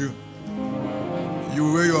for you.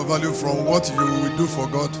 You weigh your value from what you will do for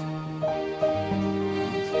God.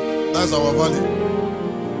 That's our value.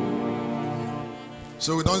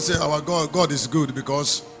 So we don't say our God is good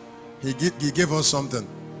because He gave us something.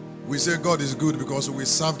 We say God is good because we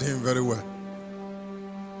served Him very well.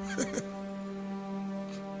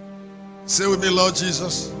 Say with me, Lord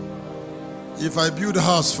Jesus, if I build a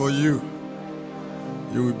house for you,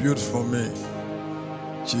 you will build for me.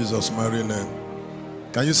 Jesus' mighty name.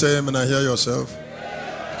 Can you say amen and hear yourself?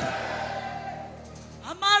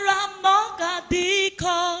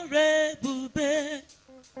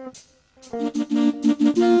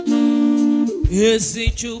 ezi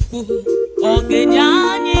Chukwu ogenye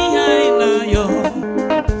anyị ihe na-ayọ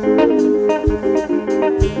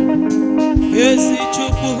ezi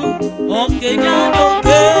Chukwu ogenye anyị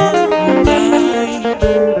oge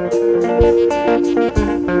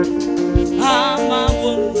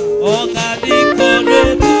amawo ọgadịkọrọ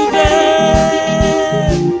ebube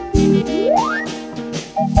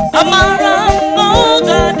amara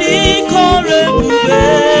ọgadịkọrọ ebube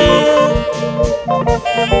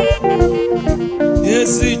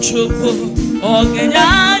ezi Chukwu ogenye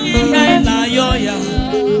anyị ihe na-ayọ ya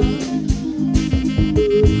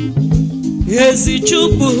ezi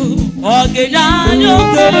Chukwu ogenye anyị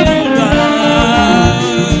oge ụra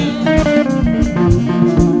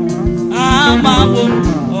amawo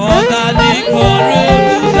ọgadịkọrọ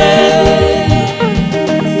ebube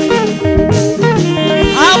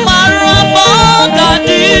amara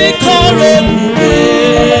ọgadịkọrọ ebube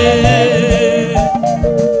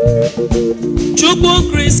Chukwu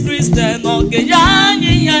Chris Christian ogenye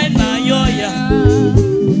anyị ihe na-ayọ ya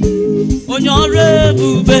onye ọrụ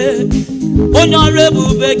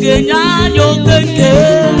ebube ga-enye anyị oke nke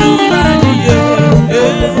ruru anyị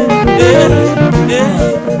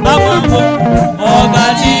amawo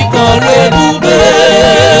ọgadịkọrọ ebube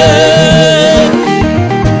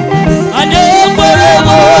anyị ekwere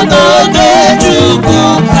n'oge Chukwu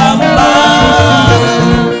ka mma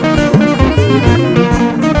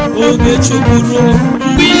oge Chukwu ruo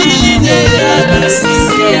mgbe niile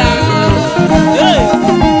ga-asịsị ya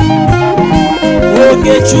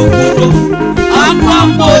oge Chukwu ruo akwa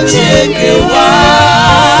mgbochi ekewa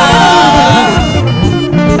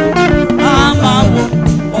amawo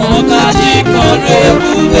ọgadịkọrọ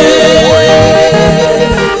ebube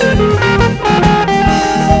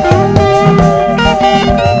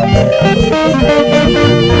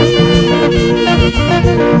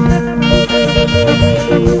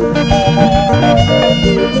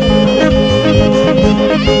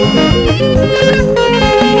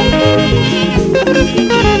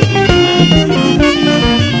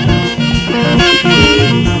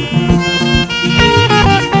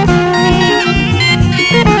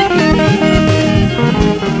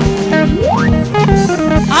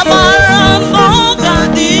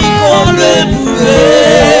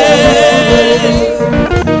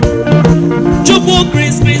Chukwu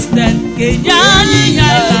Chris Christian ga-enye anyị ihe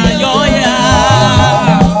na-ayọ ya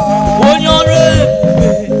onye ọrụ ebube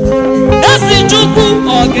ezi Chukwu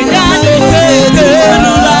ogenye anyị oke nke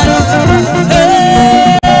ruru anyị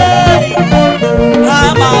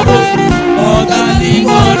amawo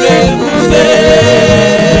ọgadịkọrọ ebube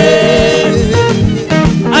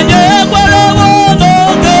anyị ekwerewo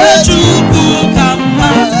n'oge Chukwu ka mma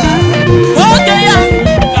oge ya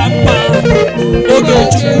ka mma oge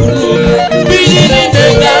Chukwu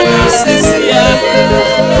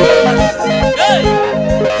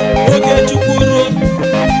oge Chukwu ruo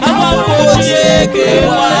akwa mgbochi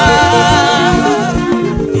ekewa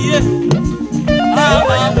ihe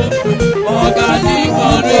amawo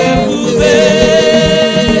ọgadịkọrọ ebube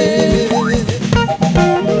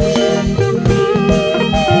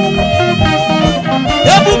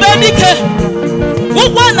ebube dike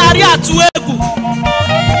ụgwọ narị atụ egwu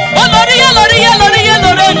ọ lọrọ ihe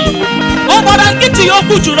enyi ọ gbara nkịtị ya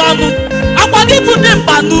okwu juru ọnụ akwa gị bụ dị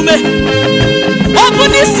mkpa n'ume ọ bụ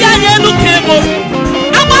n'isi anyị elu ka emo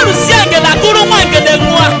agbarụsi ngele akụrụ nwa ngele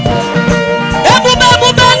nwa ebube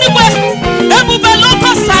n'igwe ebube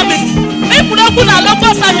lokosami ịpụrụ okwu na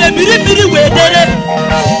lokosami ebiri mmiri wee dere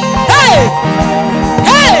hey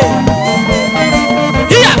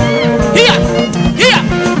here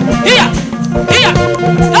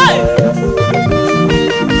hey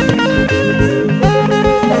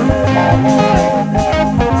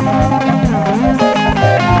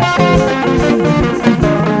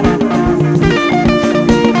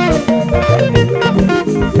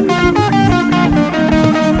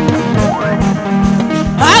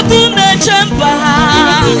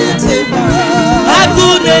agụ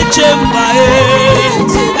na-eche mba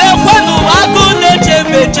ekwenụ agụ na-eche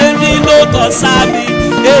meche n'ile ụkọsami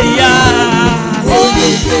eya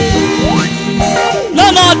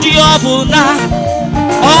n'ọnọdụ ọbụla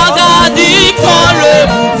ọgadịkọrọ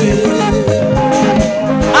ebube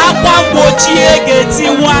akwa mgbochi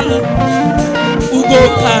ga-etiwanụ ugo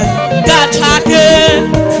ka gachake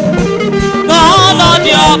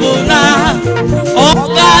n'ọnọdụ ọbụla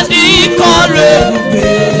ọgadịkọrọ ebube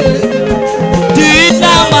dị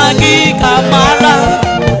n'amaghị ka mara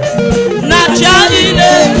na chi anyị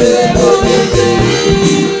na-ebe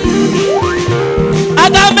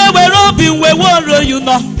aga m ewere obi wee were you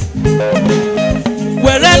nọ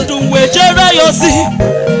were ndụ wee jere ya ozi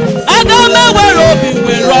aga m ewere obi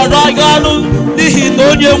wee rọrọ ya ọrụ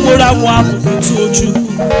onye nwụrụ anwụ apụghị oju.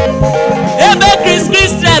 Ebe Chris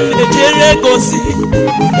Christian na-ejere gosi,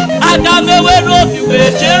 aga m ewere obi wee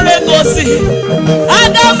jere gosi,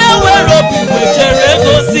 aga m ewere obi wee jere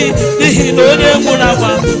gosi, n'ihi na onye nwụrụ anwụ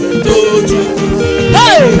apụghị oju.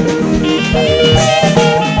 Hey!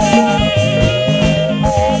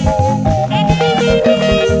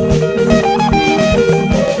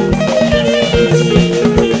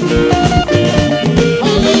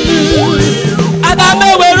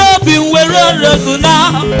 Reguna,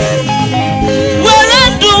 where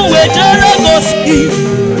do we jealousy?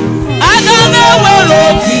 I don't know where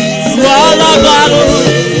obi swallow garo.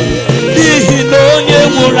 He no ye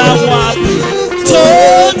mura what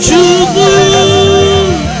told you.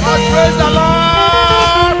 Praise the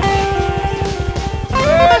Lord.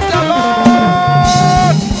 Praise the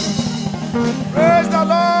Lord. Praise the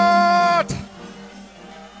Lord.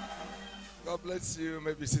 God bless you. You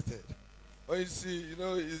may be seated. Oh, you see,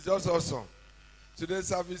 it's just awesome. Today's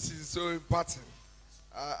service is so important.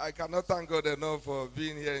 I cannot thank God enough for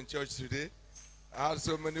being here in church today. I had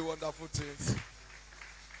so many wonderful things.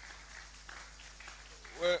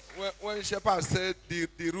 When Shepherd said the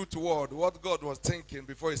root word, what God was thinking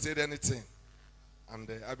before he said anything, and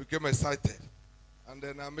I became excited. And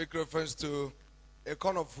then I make reference to a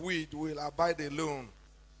corn of wheat will abide alone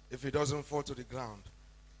if it doesn't fall to the ground.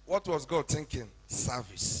 What was God thinking?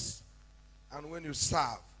 Service. And when you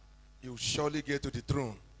serve, you surely get to the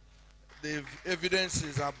throne. The evidence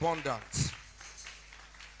is abundant.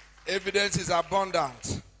 Evidence is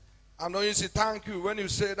abundant. And when you say thank you, when you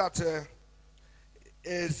say that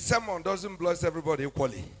a sermon doesn't bless everybody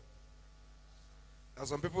equally. There are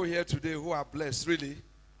some people here today who are blessed, really.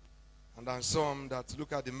 And there are some that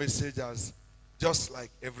look at the message as just like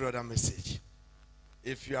every other message.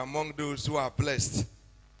 If you are among those who are blessed,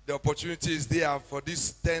 the opportunity is there for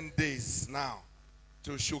these 10 days now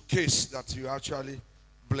to showcase that you are actually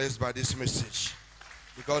blessed by this message.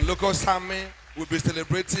 Because Locust Army will be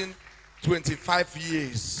celebrating 25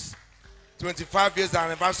 years. 25 years the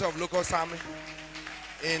anniversary of Locust Army.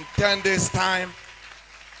 In 10 days time,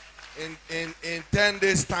 in 10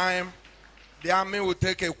 days time, the army will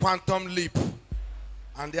take a quantum leap.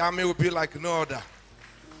 And the army will be like no other.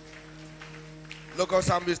 Locust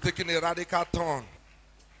Army is taking a radical turn.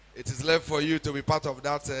 It is left for you to be part of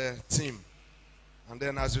that team. And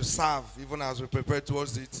then as you serve, even as we prepare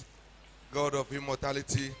towards it, God of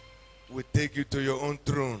immortality will take you to your own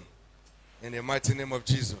throne in the mighty name of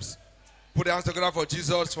Jesus. Put your hands together for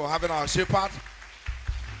Jesus for having our shepherd.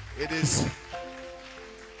 It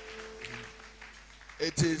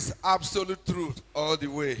is absolute truth all the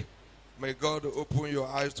way. May God open your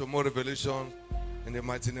eyes to more revelation in the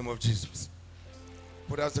mighty name of Jesus.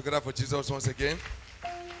 Put your hands together for Jesus once again.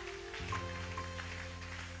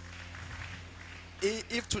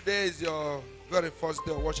 If today is your very first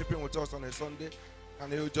day of worshiping with us on a Sunday,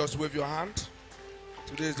 can you just wave your hand?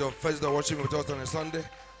 Today is your first day of worshiping with us on a Sunday.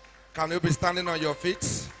 Can you be standing on your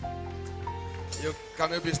feet?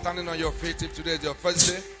 Can you be standing on your feet if today is your first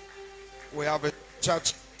day? We have a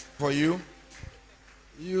church for you.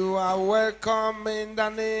 You are welcome in the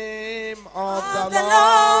name of the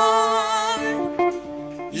Lord.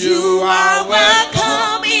 You are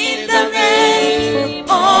welcome in the name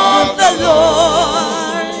of the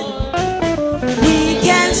Lord. We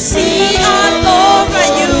can see all over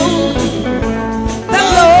you the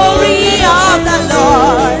glory of the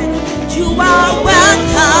Lord. You are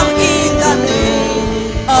welcome in the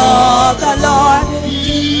name of the Lord.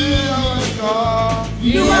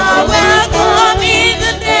 You are welcome in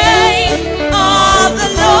the name of the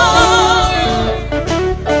Lord.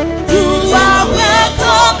 You are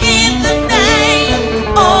welcome in the name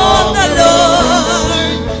of the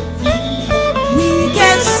Lord.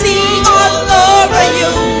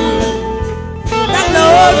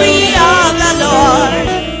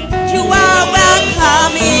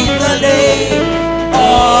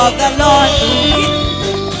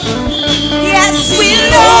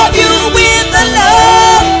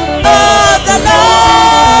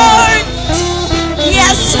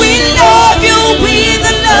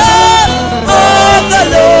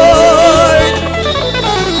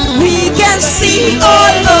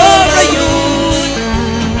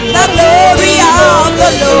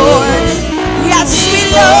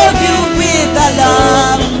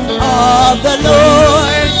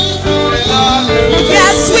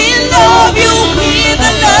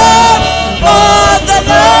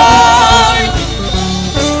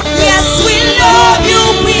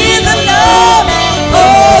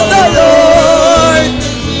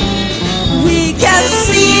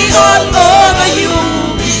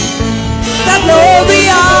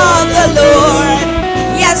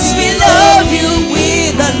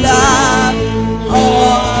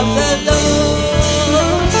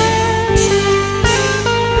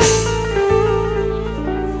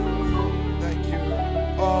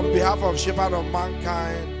 shepherd of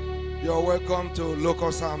mankind, you're welcome to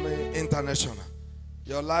Locust Army International.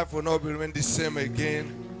 Your life will not be remain the same again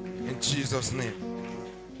in Jesus' name.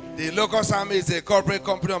 The Locust Army is a corporate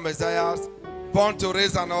company of messiahs born to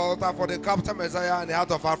raise an altar for the capital messiah in the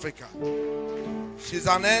heart of Africa. She's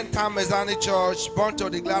an end-time messianic church born to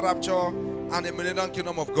declare rapture and the millennium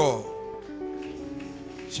kingdom of God.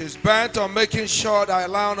 She's bent on making sure that the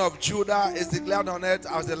Lion of Judah is declared on earth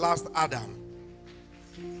as the last Adam.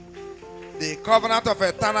 The covenant of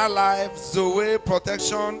eternal life, Zoe,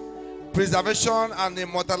 protection, preservation, and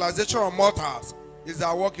immortalization of mortals is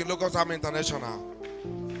our work in Locust Army International.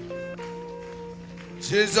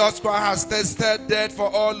 Jesus Christ has tasted death for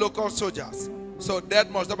all local soldiers, so death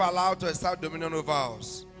must not be allowed to establish dominion over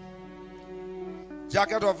us.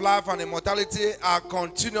 Jacket of life and immortality are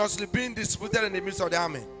continuously being distributed in the midst of the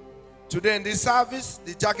army. Today in this service,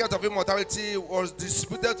 the jacket of immortality was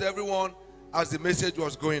distributed to everyone as the message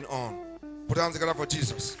was going on. Put hands together for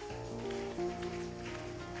Jesus.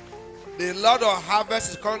 The Lord of harvest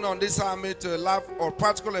is calling on this army to a life of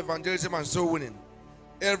practical evangelism and soul winning.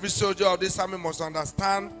 Every soldier of this army must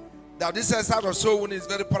understand that this exercise of soul winning is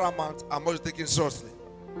very paramount and must be taken seriously.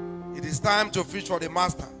 It is time to fish for the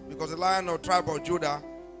master, because the Lion of tribe of Judah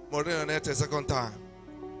must reign on earth a second time.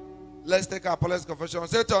 Let's take our police confession.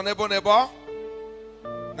 Say to our neighbor, neighbor,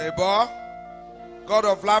 neighbor, God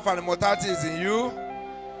of life and immortality is in you.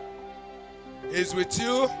 He is with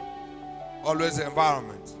you. Always the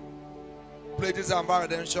environment. Pledges and vow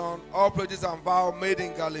redemption. All pledges and vow made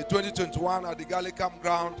in Galilee 2021 at the Galilee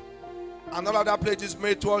campground, and all other pledges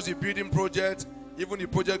made towards the building project, even the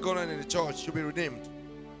project going on in the church, should be redeemed.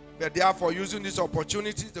 We are therefore using this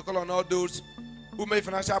opportunity to call on all those who made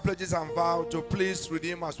financial pledges and vow to please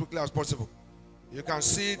redeem as quickly as possible. You can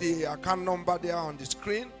see the account number there on the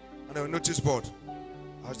screen and the notice board.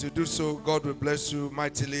 As you do so, God will bless you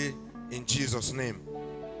mightily in Jesus' name.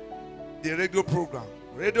 The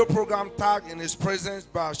radio program tagged in His presence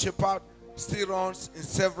by a shepherd still runs in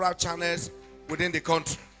several channels within the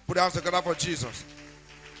country. Put your hands together for Jesus.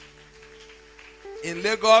 In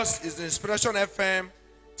Lagos is the Inspirational FM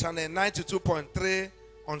channel 92.3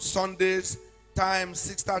 on Sundays, time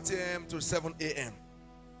 6:30 a.m. to 7 a.m.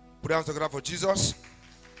 Put your hands together for Jesus.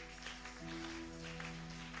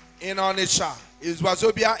 In Onitsha is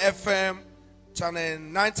Wazobia FM channel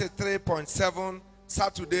 93.7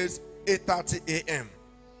 Saturdays 8:30 a.m.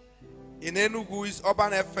 In Enugu is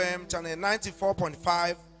Urban FM channel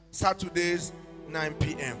 94.5 Saturdays 9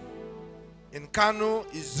 p.m. In Kano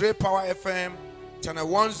is Ray Power FM channel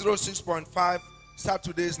 106.5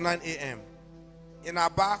 Saturdays 9 a.m. In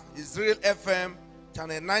Aba is Real FM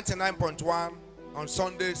channel 99.1 on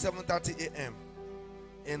Sunday 7:30 a.m.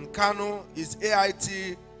 In Kano is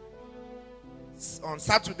AIT on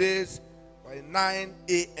Saturdays by 9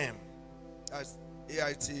 a.m. That's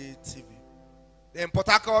AIT TV. In Port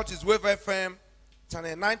Harcourt is Wave FM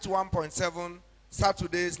channel 91.7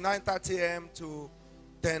 Saturdays 9:30 a.m. to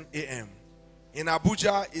 10 a.m. In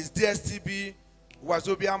Abuja is DSTV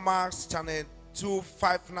Wazobia Max channel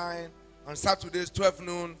 259 on Saturdays 12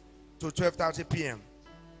 noon to 12:30 p.m.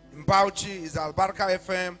 In Bauchi is Albarka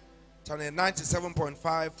FM channel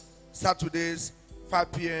 97.5 Saturdays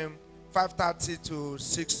 5 p.m. 5:30 to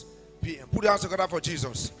 6 p.m. Put your hands together for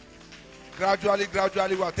Jesus. Gradually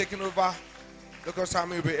we are taking over. Because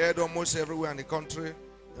Army will be aired almost everywhere in the country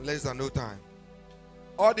in less than no time.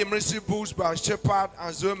 All the ministry books by Shepherd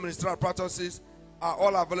and Zoe Ministerial Practices are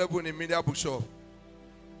all available in the media bookshop.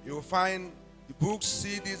 You will find the books,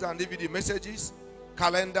 CDs, and DVD messages,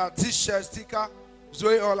 calendar, t-shirt, sticker,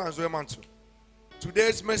 Zoe Oil, and Zoe Mantle.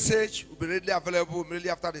 Today's message will be readily available immediately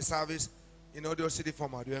after the service in audio CD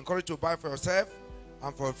format. We encourage you to buy for yourself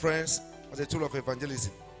and for your friends as a tool of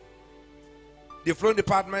evangelism. The following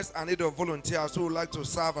departments are in need of volunteers who would like to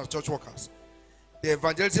serve as church workers: the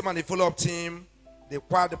evangelism and the follow-up team, the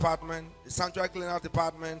choir department, the sanctuary cleanup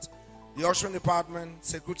department, the ushering department,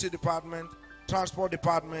 security department, transport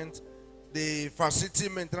department, the facility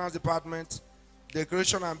maintenance department,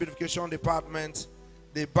 decoration and beautification department,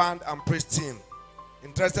 the band and praise team.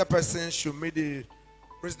 Interested persons should meet the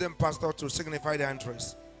resident pastor to signify their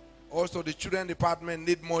interest. Also, the children department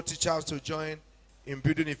need more teachers to join in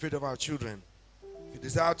building the faith of our children. If you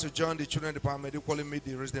desire to join the children department, equally meet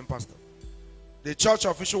the resident pastor. The church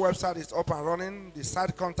official website is up and running. The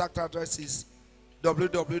site contact address is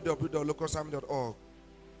www.locusarmy.org.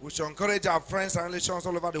 We should encourage our friends and relations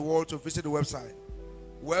all over the world to visit the website.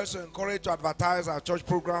 We also encourage to advertise our church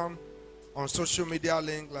program on social media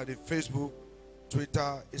links like the Facebook,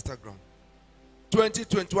 Twitter, Instagram.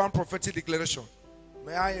 2021 prophetic declaration.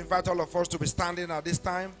 May I invite all of us to be standing at this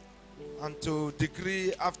time and to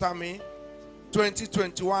decree after me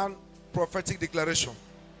 2021 prophetic declaration.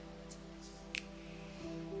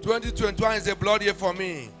 2021 is a blood year for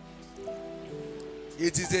me.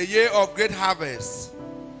 It is a year of great harvest,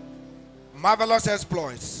 marvelous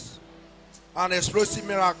exploits, and explosive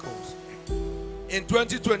miracles. In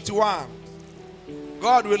 2021,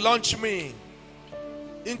 God will launch me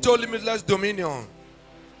into limitless dominion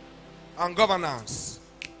and governance.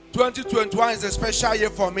 2021 is a special year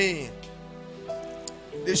for me.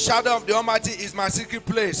 The shadow of the Almighty is my secret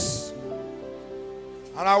place,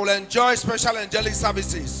 and I will enjoy special angelic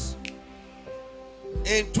services.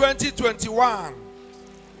 In 2021,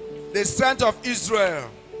 the strength of Israel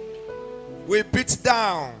will beat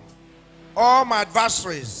down all my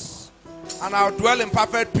adversaries, and I'll dwell in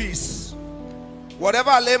perfect peace.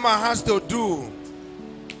 Whatever I lay my hands to do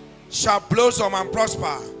shall blossom and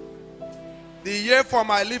prosper. The year for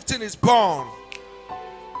my lifting is born,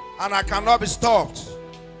 and I cannot be stopped.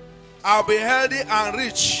 I'll be healthy and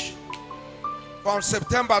rich from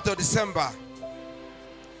September to December.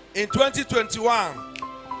 In 2021,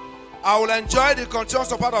 I will enjoy the continuous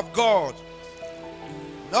support of God.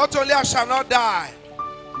 Not only I shall not die,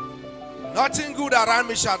 nothing good around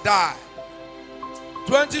me shall die.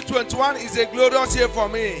 2021 is a glorious year for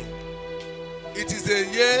me. It is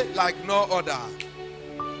a year like no other.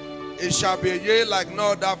 It shall be a year like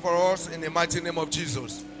no other for us in the mighty name of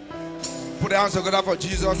Jesus. Put your hands together for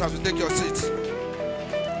Jesus as you take your seat.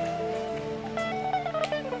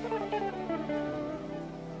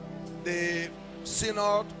 The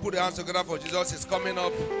synod, put your hands together for Jesus, is coming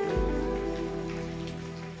up.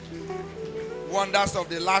 Wonders of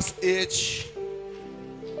the last age.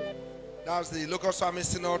 That's the local Swami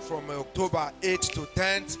synod from October 8th to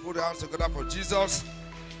 10th. Put your hands together for Jesus.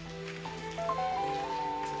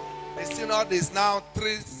 The synod is now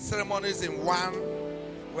 3 ceremonies in one.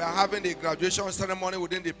 We are having the graduation ceremony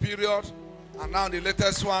within the period, and now the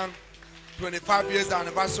latest one, 25 years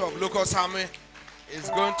anniversary of local Swami, is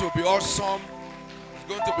going to be awesome. It's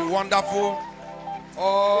going to be wonderful.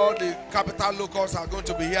 All the capital locals are going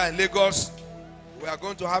to be here in Lagos. We are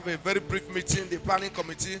going to have a very brief meeting. The planning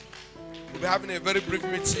committee will be having a very brief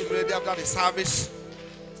meeting ready after the service.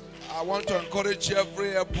 I want to encourage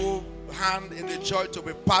every able hand in the church to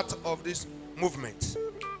be part of this movement,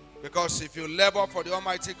 because if you labor for the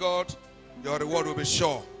Almighty God, your reward will be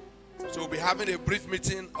sure. So we'll be having a brief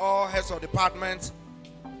meeting. All heads of departments,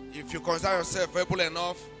 if you consider yourself able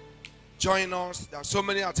enough, join us. There are so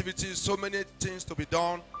many activities, so many things to be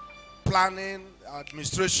done. Planning,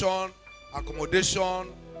 administration, accommodation,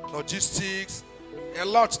 logistics, a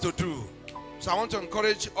lot to do. So I want to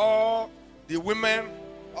encourage all the women,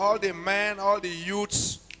 all the men, all the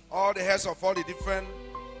youths, all the heads of all the different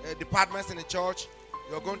departments in the church.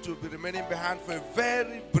 You're going to be remaining behind for a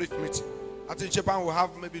very brief meeting. I think Japan will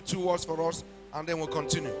have maybe 2 words for us, and then we'll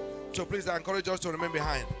continue. So please, I encourage us to remain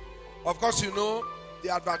behind. Of course, you know, the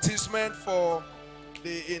advertisement for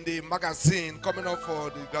in the magazine coming up for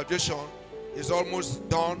the graduation is almost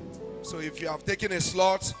done. So if you have taken a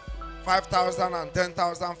slot, 5,000 and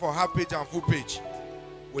 10,000 for half page and full page,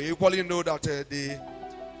 we equally know that the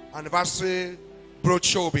anniversary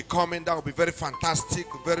brochure will be coming. That will be very fantastic,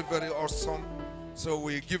 very, very awesome. So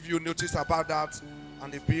we give you notice about that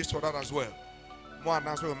and the beast for that as well. More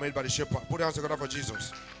announcements were made by the shepherd. Put your hands together for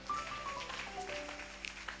Jesus.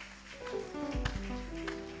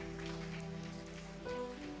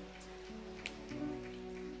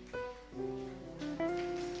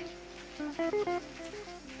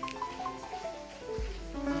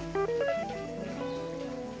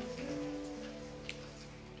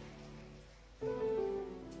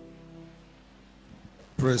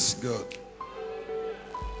 Praise God.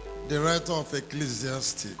 The writer of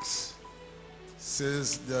Ecclesiastes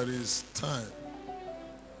says there is time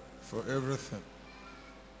for everything.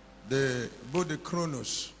 Both the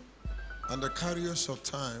chronos and the carriers of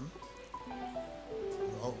time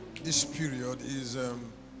of this period is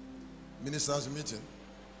ministers' meeting.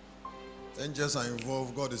 Angels are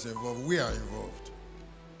involved, God is involved, we are involved.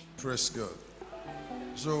 Praise God.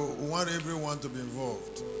 So we want everyone to be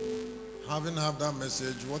involved. Having had that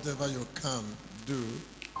message, whatever you can do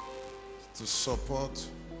to support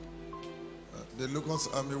the Lucas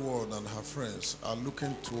Army World and her friends are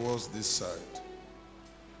looking towards this side.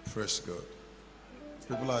 Praise God.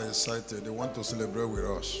 People are excited. They want to celebrate with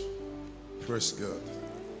us. Praise God.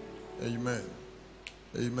 Amen.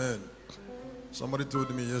 Amen. Somebody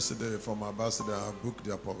told me yesterday from our bus that I have booked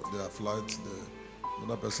their flight.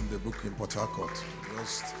 Another person they booked in Port Harcourt.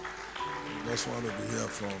 Just want to be here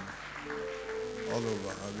from all over.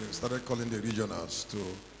 I started calling the regionals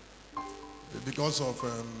because of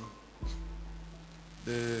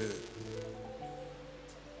the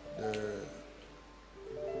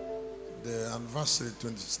anniversary,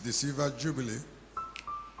 the Silver Jubilee,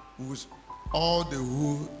 who's all the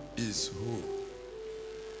who is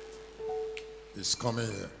coming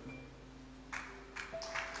here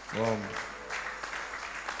from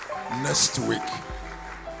next week.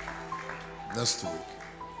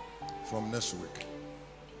 From next week.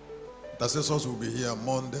 Intercessors will be here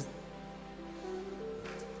Monday.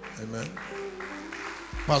 Amen.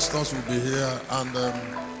 Pastors will be here, and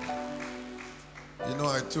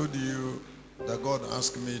I told you that God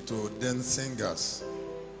asked me to ordain singers.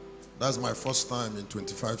 That's my first time in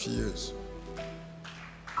 25 years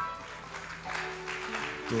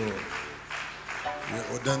to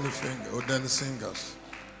ordain singers.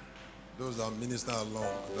 Those that minister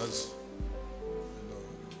along. That's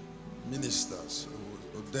ministers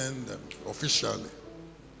who ordain them officially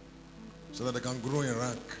so that they can grow in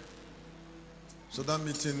rank. So that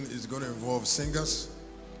meeting is going to involve singers,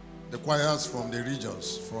 the choirs from the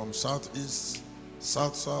regions, from southeast,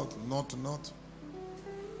 south, north,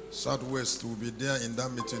 southwest will be there in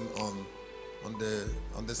that meeting on the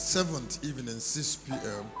 7th evening, 6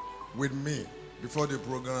 p.m. with me before the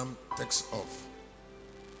program takes off.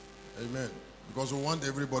 Amen. Because we want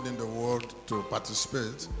everybody in the world to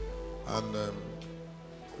participate, and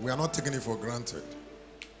we are not taking it for granted.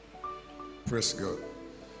 Praise God.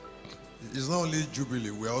 It's not only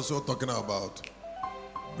Jubilee, we are also talking about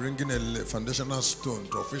bringing a foundational stone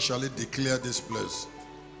to officially declare this place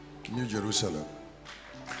New Jerusalem.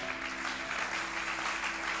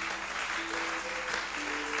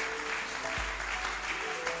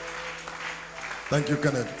 Thank you,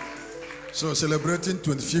 Kenneth. So, celebrating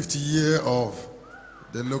 25th year of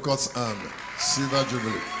the Locust and Silver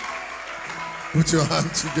Jubilee. Put your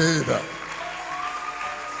hand together.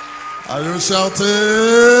 Are you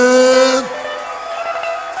shouting?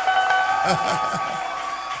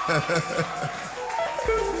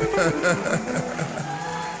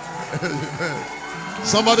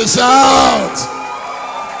 Somebody shout.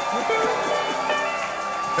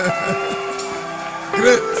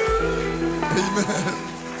 Great. Amen.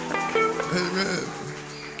 Amen.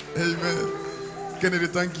 Amen. Kennedy,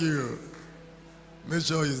 thank you. Make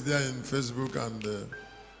sure it's there in Facebook and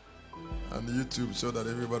YouTube so that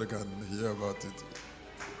everybody can hear about it.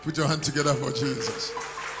 Put your hand together for Jesus.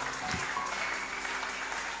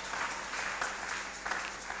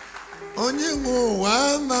 Onye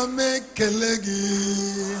nwa na mekele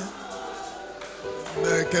gi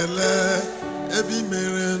mekele ebi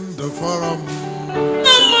mere ndo forum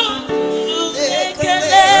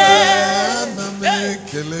Ekele na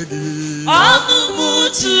mekele gi ọnụ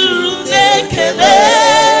mụtụrụ n'ekele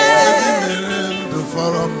ebi mere ndo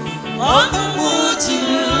forum ọnụ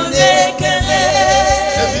mụtụrụ n'ekele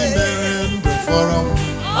ebi mere ndo forum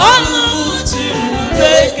ọnụ mụtụrụ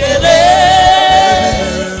n'ekele ebi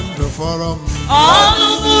mere ndo forum ọnụ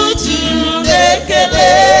mụtụrụ n'ekele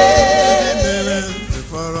ebi mere ndo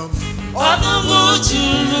forum ọnụ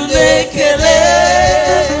mụtụrụ n'ekele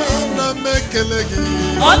na mekele gi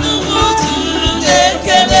ọnụ mụtụrụ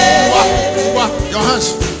n'ekele. Your hands.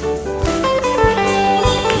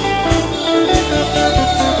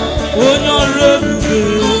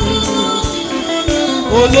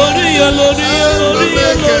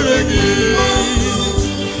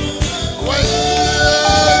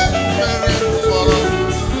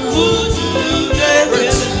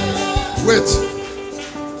 Wait.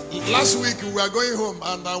 Last week we were going home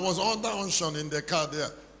and I was under unction in the car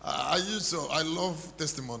there. I love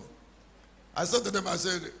testimony. I said to them, I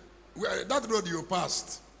said, that road you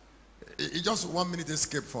passed, it just 1 minute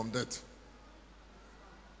escape from death.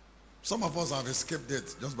 Some of us have escaped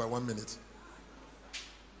death just by 1 minute.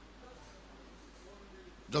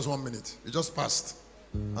 Just 1 minute. It just passed.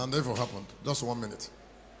 And never happened. Just 1 minute.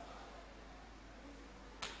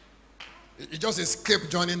 It just escaped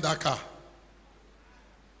joining that car.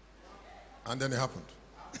 And then it happened.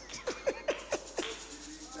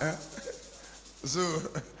 So,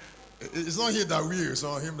 it's not he that will, it's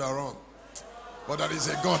not him that wrong. But there is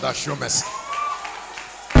a God that shows mercy.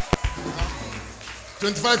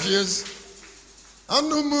 25 years.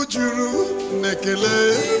 Anumujuru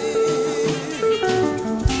nekele.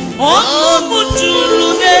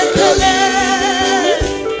 Anumujuru nekele.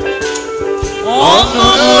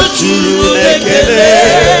 Anumujuru nekele.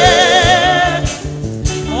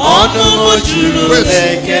 Anumujuru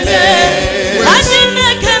nekele.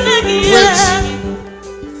 Wait.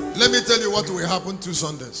 Let me tell you what will happen 2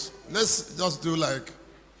 Sundays. Let's just do like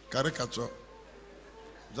caricature.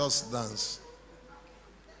 Just dance.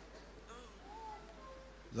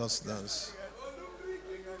 Just dance.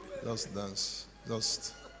 Just dance.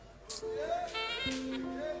 Just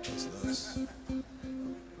dance.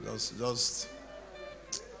 Just,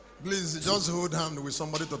 please, just hold hand with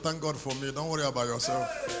somebody to thank God for me. Don't worry about yourself.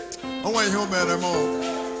 Don't want to hear me anymore.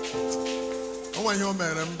 Don't want to hear me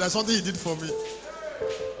anymore. There's something he did for me.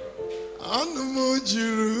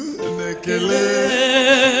 Anumujuru nekele.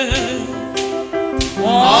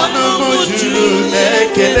 Anumujuru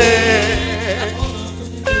nekele.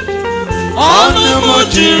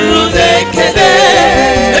 Anumujuru nekele.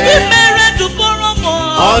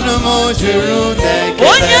 Anumujuru nekele.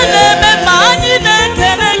 Onye na-eme ma anyị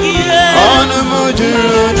na-ekele gị.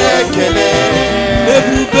 Anumujuru nekele.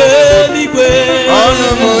 Ebube eluigwe.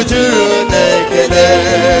 Anumujuru nekele.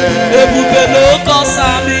 Ebube n'oke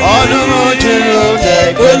ọsami. Anumujuru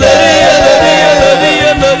nekele.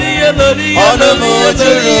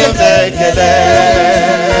 Anumujuru nekele.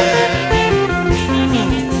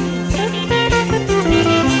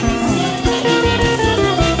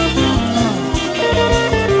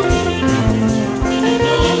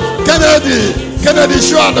 Kennedy,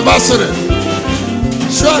 show anniversary.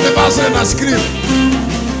 Show anniversary na scream.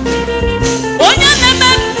 Onye na-eme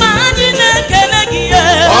mma anyị na-ekele gị.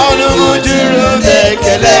 Anumujuru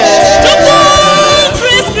nekele. Chukwu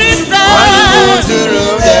Chris Christian. Anumujuru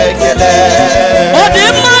nekele. Ọ dị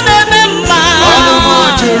mma na-eme mma.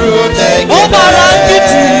 Anumujuru nekele. Ọ gbara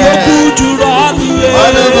nkịtị okwu juru ọnụ.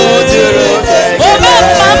 Anumujuru nekele. Ome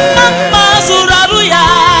mma mma mma zụrụ arụ ya.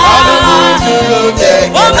 Anumujuru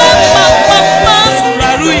nekele. Ome mma mma mma zụrụ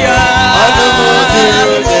arụ ya.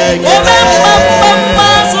 Anumujuru nekele. Ome mma mma mma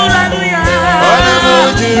zụrụ arụ ya.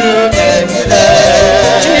 Anumujuru nekele.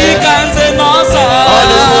 Chika nze n'ọzọ.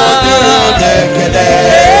 Anumujuru nekele.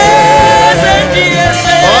 Eze ndị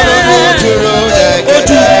eze. Anumujuru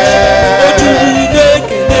nekele. O juru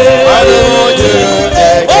n'ekele. Anumujuru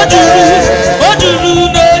nekele. O juru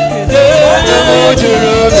n'ekele.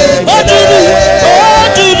 Anumujuru nekele. O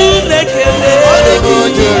juru n'ekele.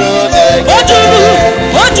 Anumujuru nekele.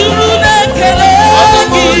 O juru n'ekele.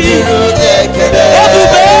 Anumujuru nekele.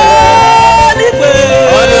 Ebube eluigwe.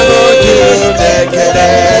 Anumujuru nekele.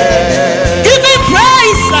 Give him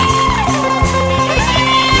praise.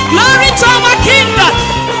 Glory to our King.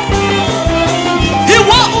 He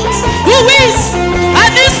was, who is,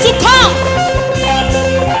 and is to come.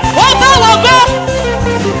 Ọba Ògo,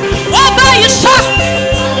 Ọba Isha,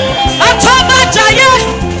 Atoba Jaye,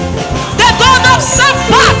 the God of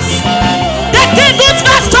Sabbath, the King whose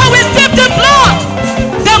master will dip the blood,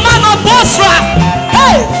 the man of Bosra.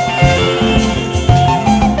 Hey!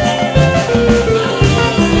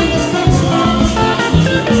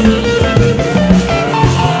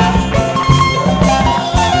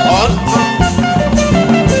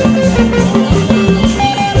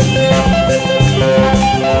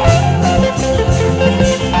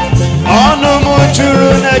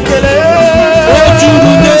 Anumujuru nekele. O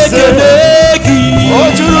juru n'ekele gị. O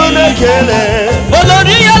juru nekele.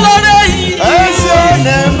 Olórí ya lórí yìí. Eze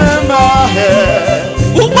na-eme m ahịa.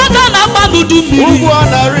 Ụkpaka na-agba n'udu mmiri. Ụgwọ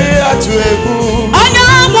narị atụ egwu.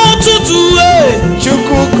 Anyanwụ ụtụtụ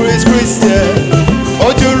Chukwu Chris Christian. O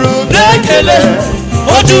juru n'ekele.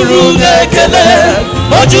 O juru n'ekele.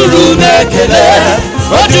 O juru n'ekele.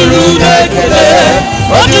 O juru n'ekele.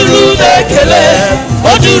 O juru n'ekele.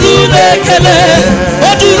 O juru n'ekele.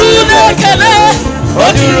 O juru n'ekele. O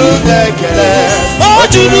juru nekele. O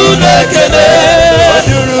juru n'ekele. O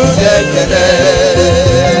juru nekele.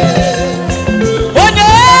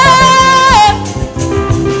 Onye.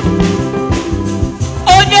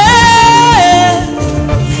 Onye.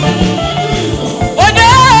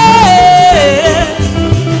 Onye.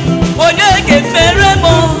 Onye ga-emere m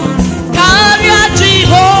karịa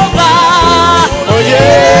Jehova. Onye.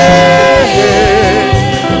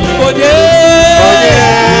 Onye. Onye.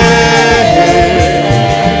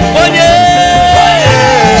 Onye.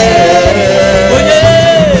 Onye.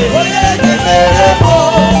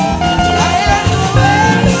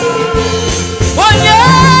 Onye.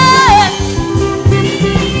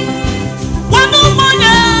 Nwanne m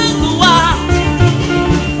onye n'ụwa.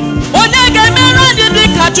 Onye ga-emere anyị dị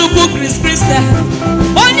ka Chukwu Chris Christian.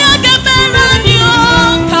 Onye ga-emere anyị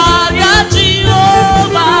karịa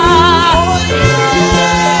Jehova.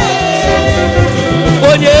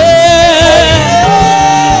 Onye.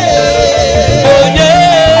 Onye.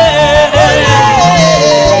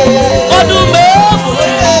 Ọdụm egwu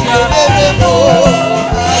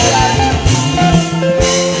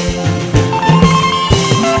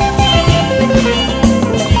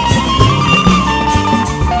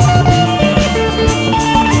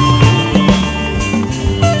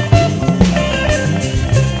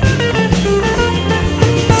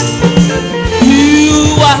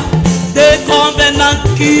You are the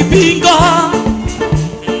covenant keeping God.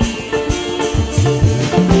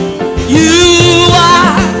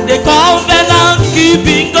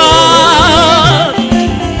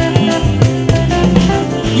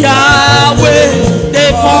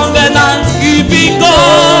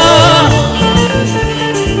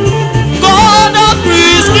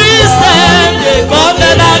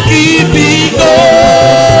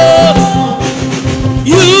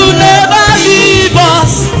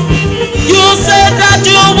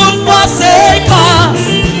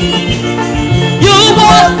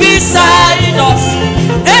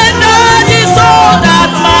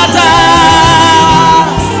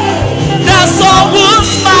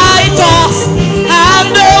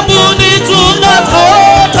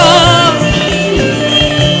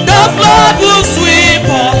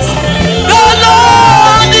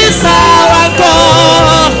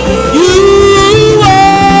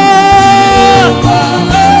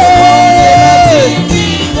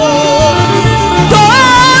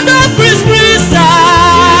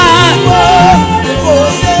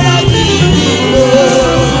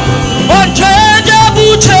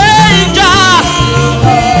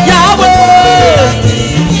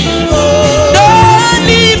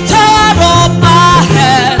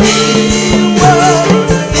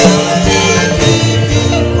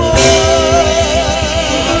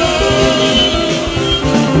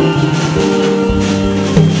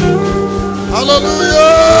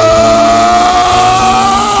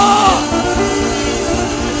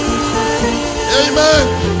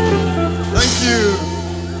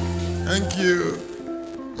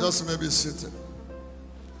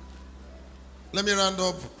 Let me round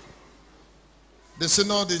up. The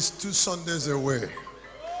synod is 2 Sundays away.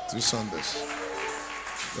 2 Sundays.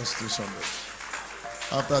 Just 2 Sundays.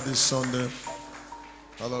 After this Sunday,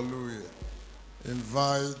 hallelujah,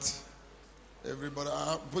 invite everybody.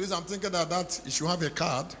 Please, I'm thinking that you should have a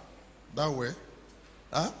card that way.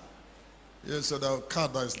 Huh? Yes, so that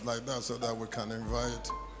card that is like that, so that we can invite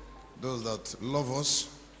those that love us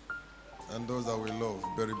and those that we love.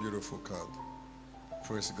 Very beautiful card.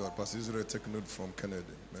 Praise God. Pastor Israel, take note from Kennedy.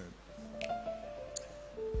 Amen.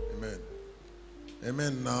 Amen.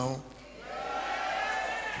 Amen. Now,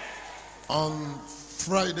 on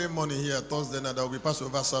Friday morning here, Thursday night, there will be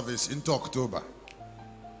Passover service into October.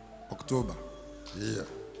 October. Yeah.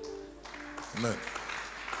 Amen.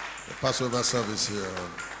 The Passover service here on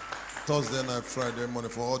Thursday night, Friday morning.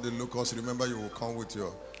 For all the locals, remember you will come with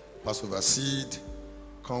your Passover seed,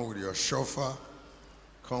 come with your shofar,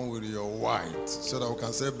 come with your white, so that we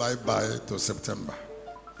can say bye-bye to September.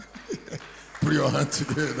 Put your hand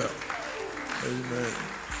together. Amen.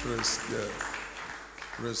 Praise God.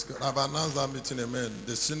 Praise God. I've announced that meeting, amen.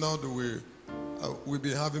 The synod we'll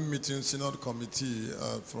be having meeting, synod committee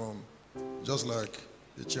from, just like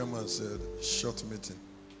the chairman said, short meeting.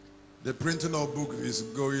 The printing of book is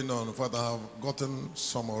going on. In fact, I have gotten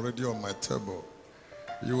some already on my table.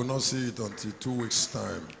 You will not see it until 2 weeks'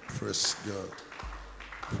 time. Praise God.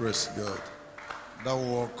 Praise God. That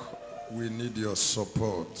work, we need your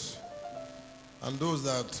support. And those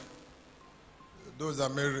that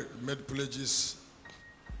made pledges,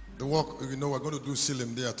 the work, we're going to do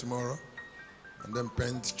ceiling there tomorrow, and then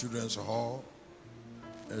paint children's hall.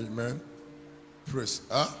 Amen. Praise.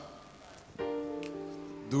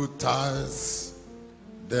 Do tithes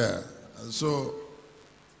there. And so,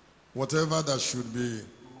 whatever that should be,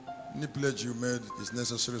 any pledge you made is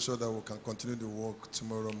necessary so that we can continue the work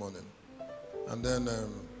tomorrow morning. And then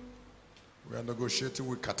we are negotiating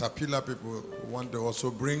with Caterpillar people. We want to also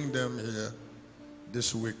bring them here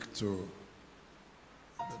this week to.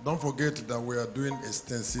 Don't forget that we are doing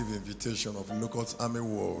extensive invitation of Locust Army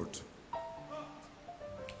World.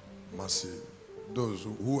 Massive. Those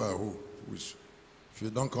who are who. Which, if you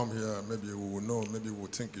don't come here, maybe we will know, maybe we'll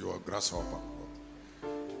think you are a grasshopper.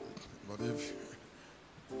 But if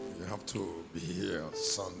you have to be here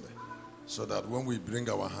Sunday, so that when we bring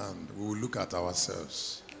our hand, we will look at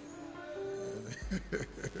ourselves.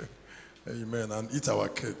 Amen. And eat our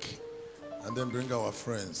cake. And then bring our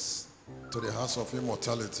friends to the house of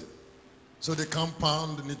Immortality. So the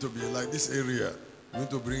compound need to be like this area. We need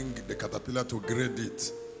to bring the Caterpillar to grade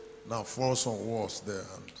it. Now fall some walls there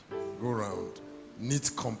and go around.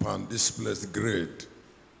 Neat compound, this place, grade.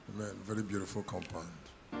 Amen. Very beautiful compound.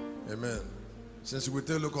 Amen. Since we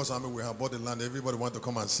tell Locust Army we have bought the land, everybody want to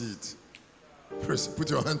come and see it. Praise, put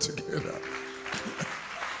your hand together.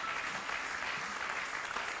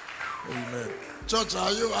 Amen. Church,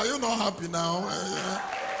 are you not happy now?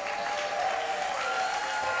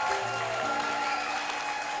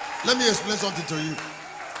 Let me explain something to you.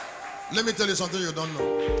 Let me tell you something you don't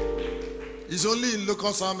know. It's only in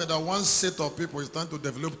Locust Army that one set of people is trying to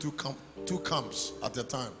develop two camps at a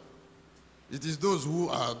time. It is those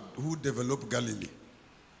who develop Galilee.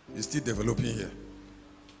 It's still developing here.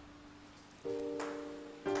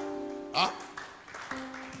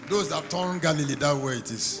 Those that turn Galilee that way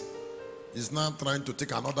it is now trying to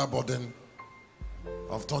take another burden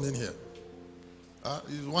of turning here.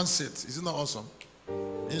 It's one set. Is it not awesome?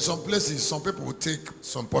 In some places, some people will take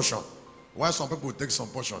some portion, while some people will take some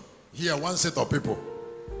portion. Here, one set of people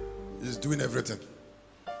is doing everything.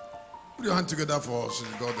 Put your hand together for us,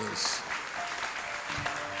 God is.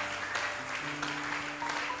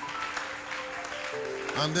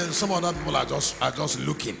 And then some other people are just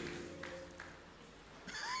looking.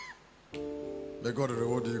 May God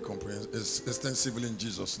reward you extensively in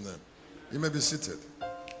Jesus' name. You may be seated.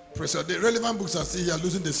 Praise God. The relevant books are still here.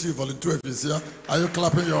 Losing the Sea, volume 12 is here. Are you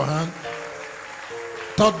clapping your hand?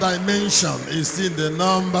 Third dimension is in the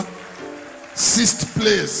number. Sixth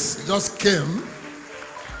place just came.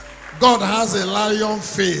 God has a lion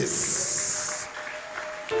face.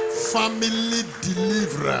 Family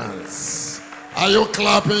deliverance. Are you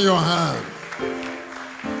clapping your hand?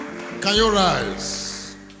 Can you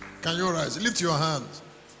rise? Can you rise? Lift your hand.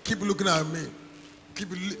 Keep looking at me.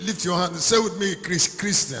 Lift your hand. Say with me, Chris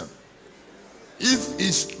Christian. If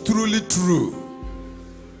it's truly true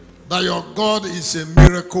that your God is a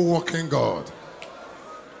miracle working God,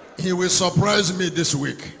 He will surprise me this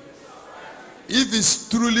week. If it's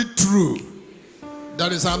truly true,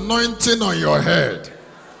 there is anointing on your head.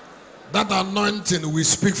 That anointing will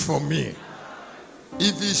speak for me.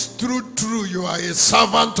 If it's true, you are a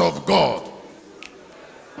servant of God.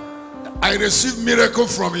 I receive miracle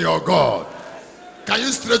from your God. Can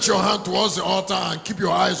you stretch your hand towards the altar and keep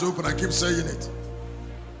your eyes open and keep saying it?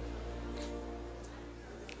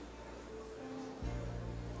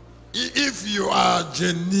 If you are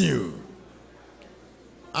genuine,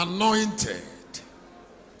 anointed,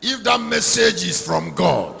 if that message is from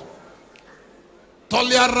God,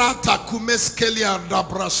 Toliara takumeskelia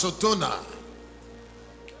dabrasotona,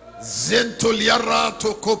 zentoliara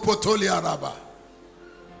tokopotoliaraba,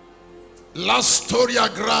 lastoria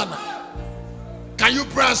grana. Can you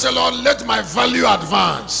pray and say, Lord, let my value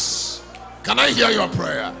advance? Can I hear your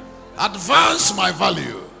prayer? Advance my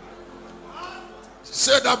value.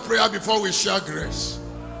 Say that prayer before we share grace.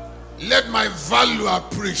 Let my value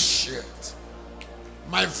appreciate.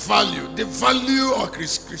 My value, the value of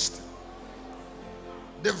Chris Christian,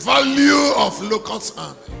 the value of Locust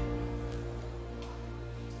Army.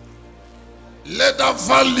 Let that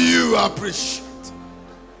value appreciate.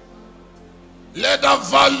 Let that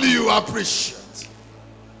value appreciate.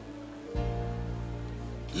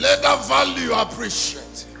 Let that value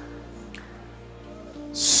appreciate.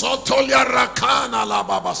 Sotolia rakana la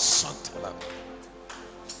baba santa la.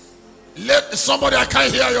 Let somebody, I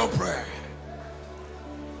can't hear your prayer.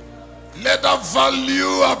 Let that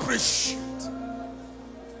value appreciate.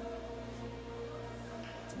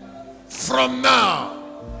 From now,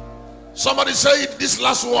 somebody say this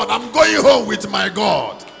last word. I'm going home with my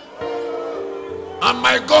God, and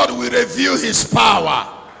my God will reveal his power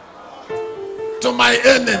to my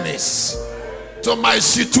enemies, to my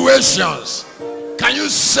situations. Can you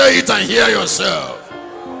say it and hear yourself?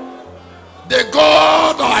 The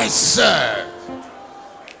God I serve,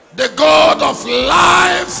 the God of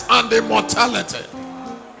life and immortality.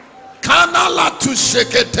 Kanala tu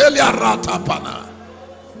sheketelia ratapana.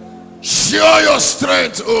 Show your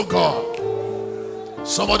strength, oh God.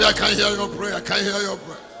 Somebody, I can't hear your prayer. I can't hear your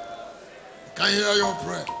prayer. I can't hear your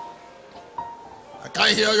prayer. I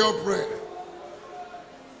can't hear your prayer.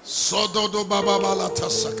 Sododo baba balata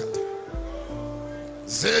sakata.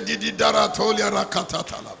 Zedidi daratolia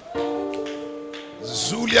rakatatalaba.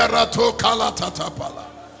 Zulia rato kalatatapala.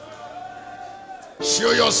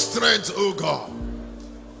 Show your strength, oh God.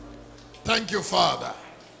 Thank you, Father.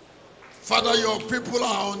 Father, your people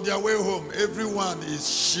are on their way home. Everyone is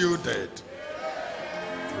shielded.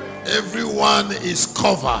 Everyone is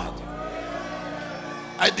covered.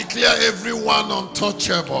 I declare everyone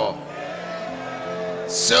untouchable.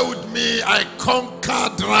 Say with me, I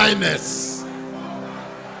conquer dryness.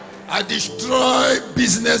 I destroy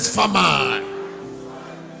business famine.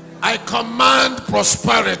 I command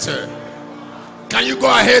prosperity. Can you go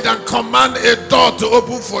ahead and command a door to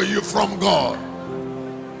open for you from God?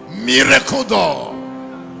 Miracle door.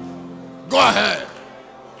 Go ahead.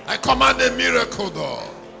 I command a miracle door.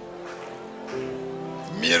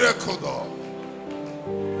 Miracle door.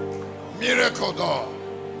 Miracle door.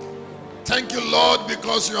 Thank you, Lord,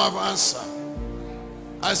 because you have answered.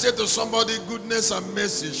 I say to somebody, goodness and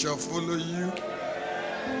mercy shall follow you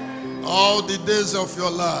all the days of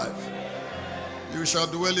your life. You shall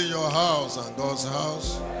dwell in your house and God's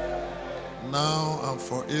house now and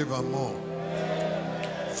forevermore.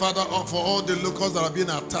 Father, for all the locals that have been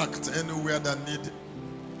attacked anywhere that need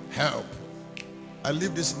help, I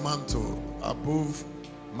leave this mantle above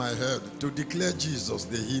my head to declare Jesus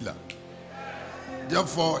the healer.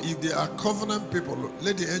 Therefore, if they are covenant people,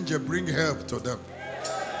 let the angel bring help to them.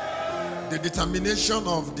 The determination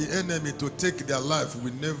of the enemy to take their life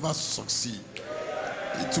will never succeed.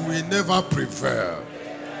 It will never prevail.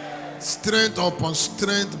 Strength upon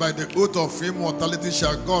strength by the oath of immortality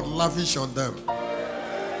shall God lavish on them.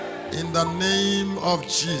 In the name of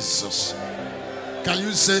Jesus. Can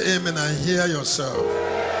you say amen and hear yourself?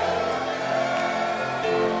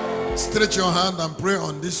 Stretch your hand and pray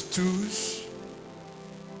on these tools.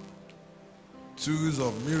 Tools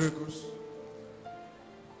of miracles.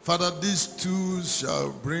 Father, these tools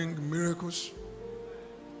shall bring miracles.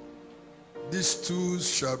 These tools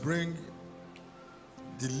shall bring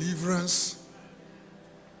deliverance.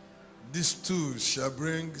 These tools shall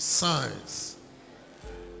bring signs.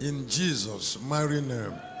 In Jesus' mighty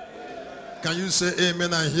name. Can you say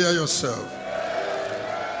amen and hear yourself?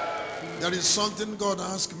 There is something God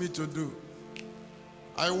asked me to do.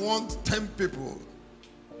 I want 10 people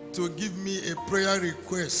to give me a prayer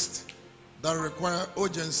request that require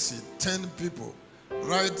urgency. 10 people.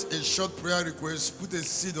 Write a short prayer request, put a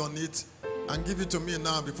seed on it, and give it to me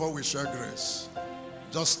now before we share grace.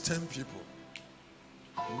 Just 10 people.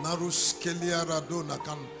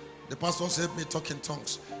 The pastors help me talk in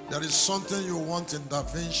tongues. There is something you want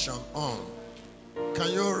intervention on.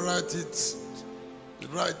 Can you write it?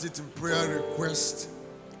 Write it in prayer request.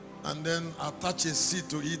 and then attach a seed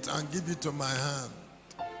to it and give it to my hand.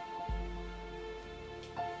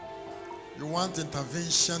 You want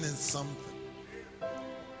intervention in something.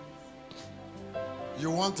 You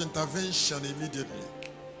want intervention immediately.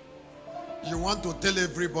 You want to tell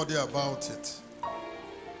everybody about it.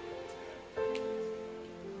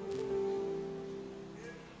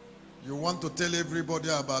 You want to tell everybody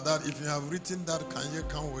about that. If you have written that, can you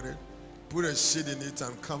come with it? Put a seed in it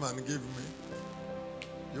and come and give me.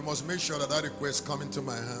 You must make sure that that request comes into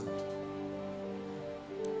my hand.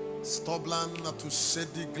 Stoblan to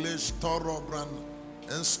sedi glash torobran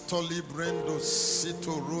and stoli brendo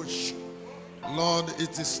sito roche. Lord,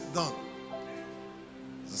 it is done.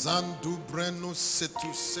 Zandu breno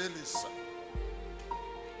setu selisa.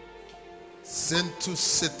 Zentu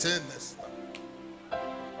setenes.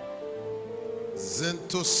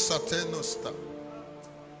 Zentu satenosta.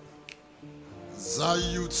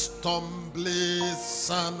 Zayut stomble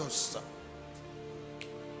sanosta.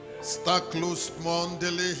 Staklos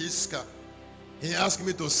mondele hiska. He asked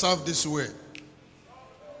me to serve this way.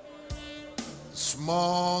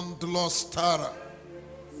 Smondlostara.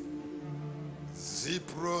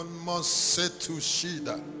 Zipron mosetu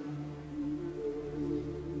shida.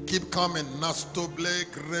 Keep coming. Nastoble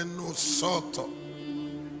grenu soto.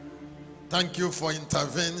 Thank you for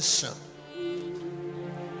intervention.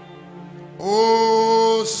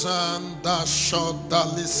 Oh, Sanda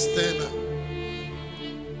Shodalistena.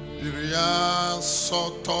 Iria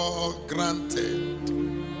Soto granted.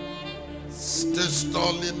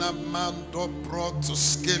 Stestolina Mando brought to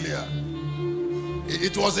Scalia.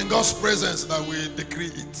 It was in God's presence that we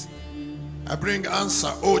decree it. I bring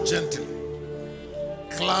answer urgently.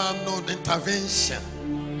 Clan of intervention.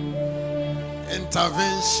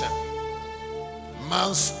 Intervention.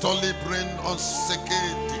 Man's tolly brain on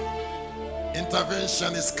security.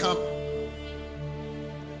 Intervention is coming.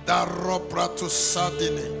 Daropra to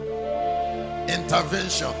Sardini.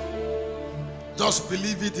 Intervention. Just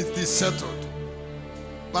believe it is settled.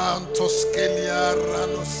 Bantoskelia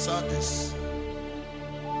Ranosadis.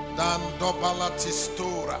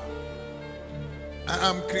 Dandobalatistora. I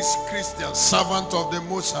am Chris Christian, servant of the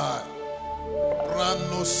Most High.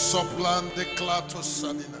 Rano Soplan de Clato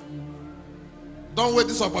Sadina. Don't wait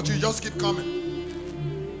this opportunity, just keep coming.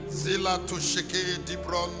 Zila to sheke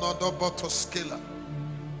dibro nodo botoskela.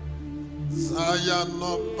 Zaya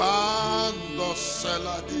no bando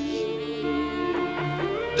seladi.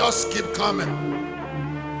 Just keep coming.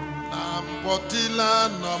 Nambotila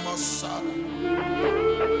namasara.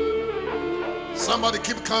 Somebody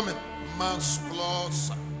keep coming.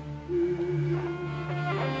 Mansplosa.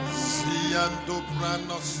 Ziando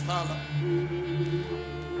branostala.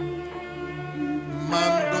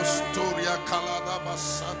 Mando Storia Kaladaba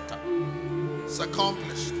Santa. It's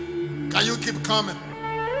accomplished. Can you keep coming?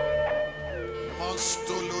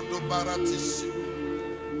 Monstolo do Baratisi.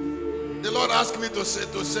 The Lord asked me to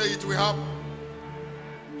say it will happen.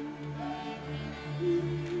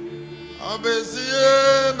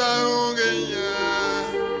 Abezie na ungenya.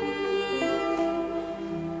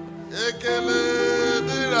 Ekele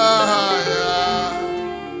diraya.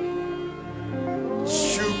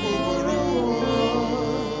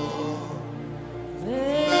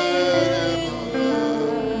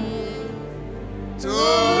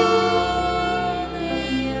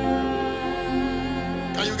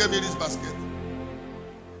 Get me this basket.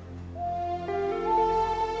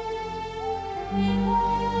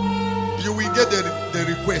 You will get the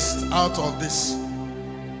request out of this.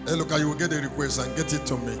 Hey, look, you will get the request and get it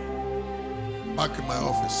to me back in my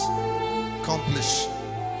office. Accomplish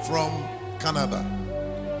from Canada.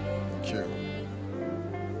 Thank you.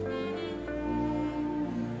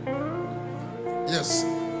 Yes,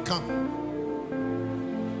 come.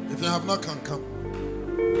 If you have not come.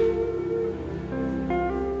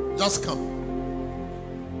 Just come.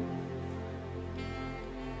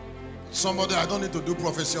 Somebody, I don't need to do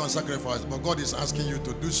prophecy and sacrifice, but God is asking you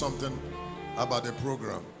to do something about the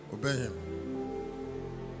program. Obey Him.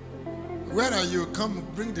 Where are you? Come,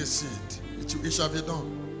 bring the seed. It shall be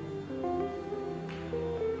done.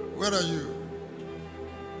 Where are you?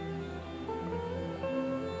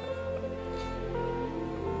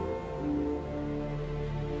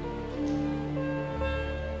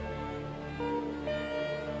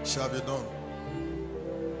 Shall be done.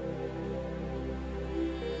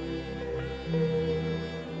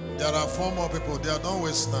 There are 4 more people there. Don't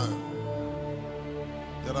waste time.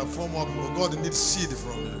 There are 4 more people. God needs seed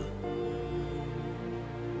from you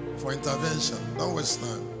for intervention. Don't waste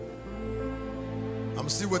time. I'm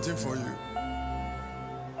still waiting for you.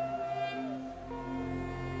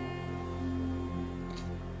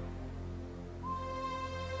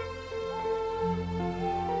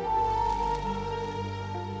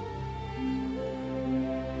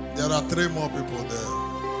 There are 3 more people there.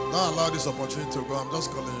 Don't allow this opportunity to go. I'm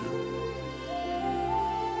just calling you.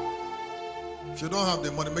 If you don't have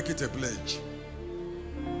the money, make it a pledge.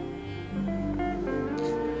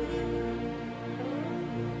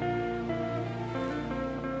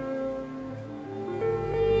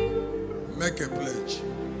 Make a pledge.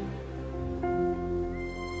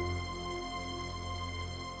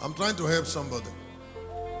 I'm trying to help somebody.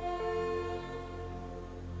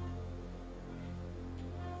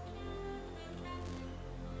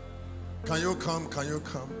 Can you come? Can you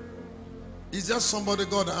come? Is there somebody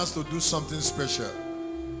God has to do something special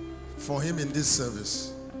for him in this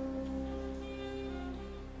service?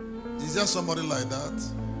 Is there somebody like that?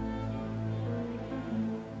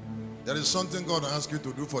 There is something God asks you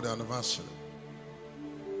to do for the anniversary.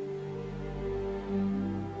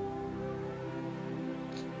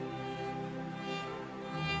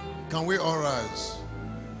 Can we all rise?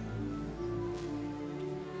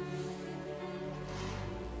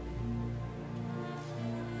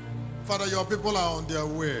 Father, your people are on their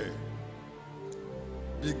way.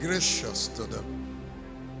 Be gracious to them.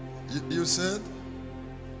 You said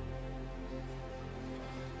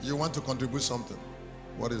you want to contribute something.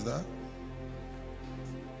 What is that?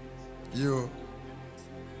 You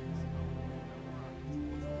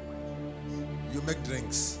make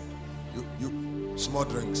drinks. You small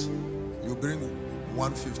drinks. You bring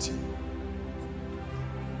 150.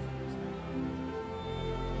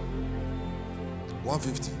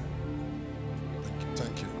 $150.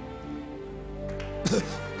 Thank you.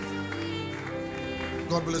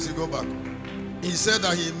 God bless you. Go back. He said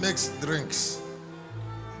that he makes drinks.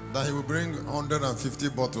 That he will bring 150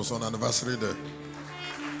 bottles on anniversary day.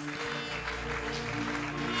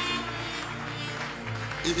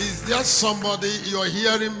 Is there somebody you're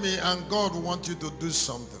hearing me and God wants you to do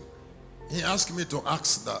something? He asked me to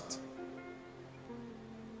ask that.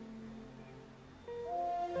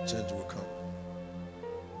 Change will come.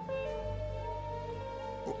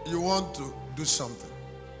 You want to do something.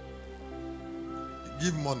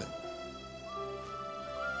 Give money.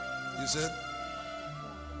 You said?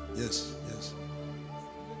 Yes, yes.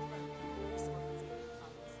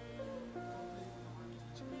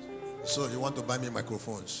 So you want to buy me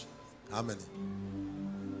microphones? How many?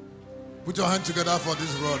 Put your hand together for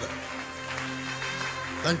this brother.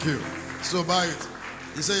 Thank you. So buy it.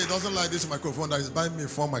 He said he doesn't like this microphone, that he's buying me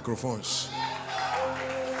 4 microphones.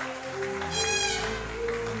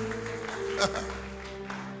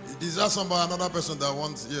 Is that somebody, another person that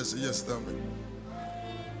wants? Yes, yes, tell me.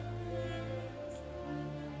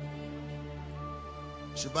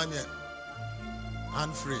 She buy me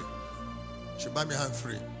hand free. She buy me hand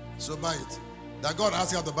free. So buy it. That God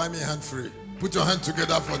asked you to buy me hand free. Put your hand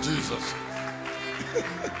together for Jesus.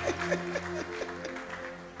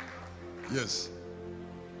 Yes.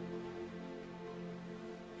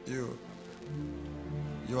 You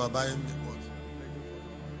are buying what?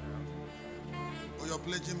 Oh, you're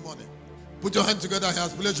pledging money. Put your hand together. He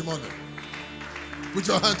has pledged money. Put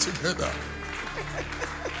your hand together.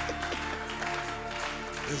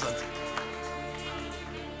 Yes,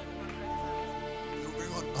 you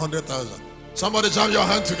bring 100,000. Somebody jam your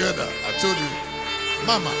hand together. I told you.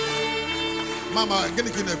 Mama,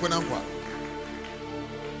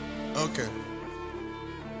 okay.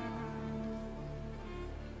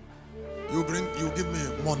 You give me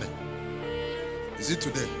money. Is it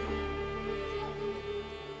today?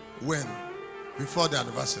 When? Before the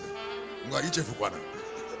anniversary.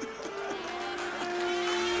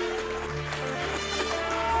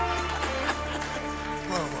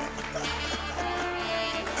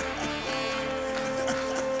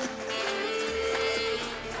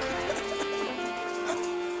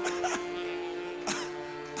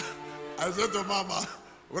 I said to Mama,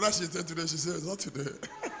 what she said today? She said, not today.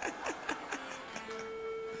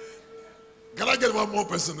 Can I get one more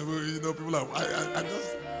person? You know, people are, I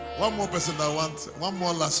just, one more person that wants, one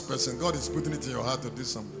more last person. God is putting it in your heart to do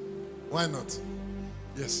something. Why not?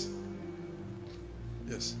 Yes.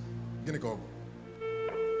 Yes. Gonna go.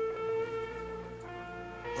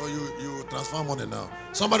 Oh, you transfer money now.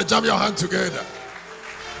 Somebody jam your hand together.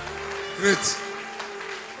 Great.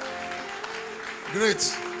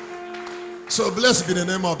 Great. So blessed be the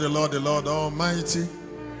name of the Lord Almighty,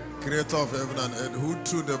 creator of heaven and earth, who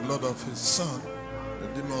through the blood of his Son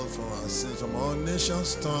redeemed us from our sins, from all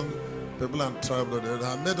nations, tongue, people and tribe of the earth,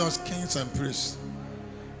 and made us kings and priests.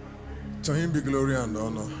 To him be glory and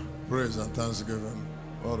honor, praise and thanksgiving,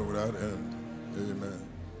 all without end. Amen.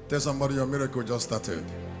 Tell somebody your miracle just started.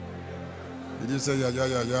 Did you say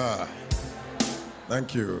yeah?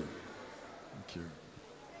 Thank you. Thank you.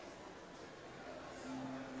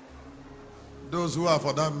 Those who are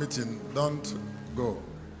for that meeting, don't go.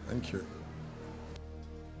 Thank you.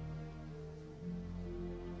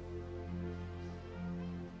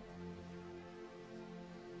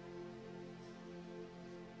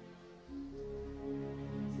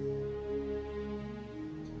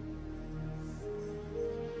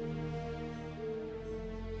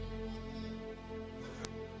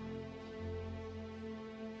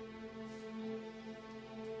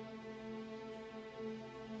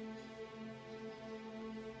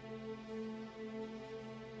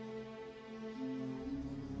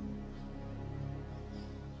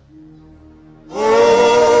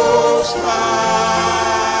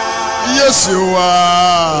 Yes, you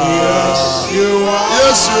are. Yes, you are.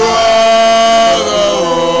 Yes, you are.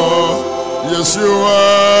 Oh, yes, you are.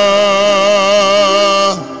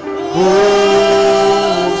 Oh,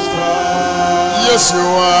 yes, you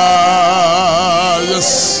are. Yes,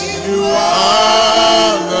 you are.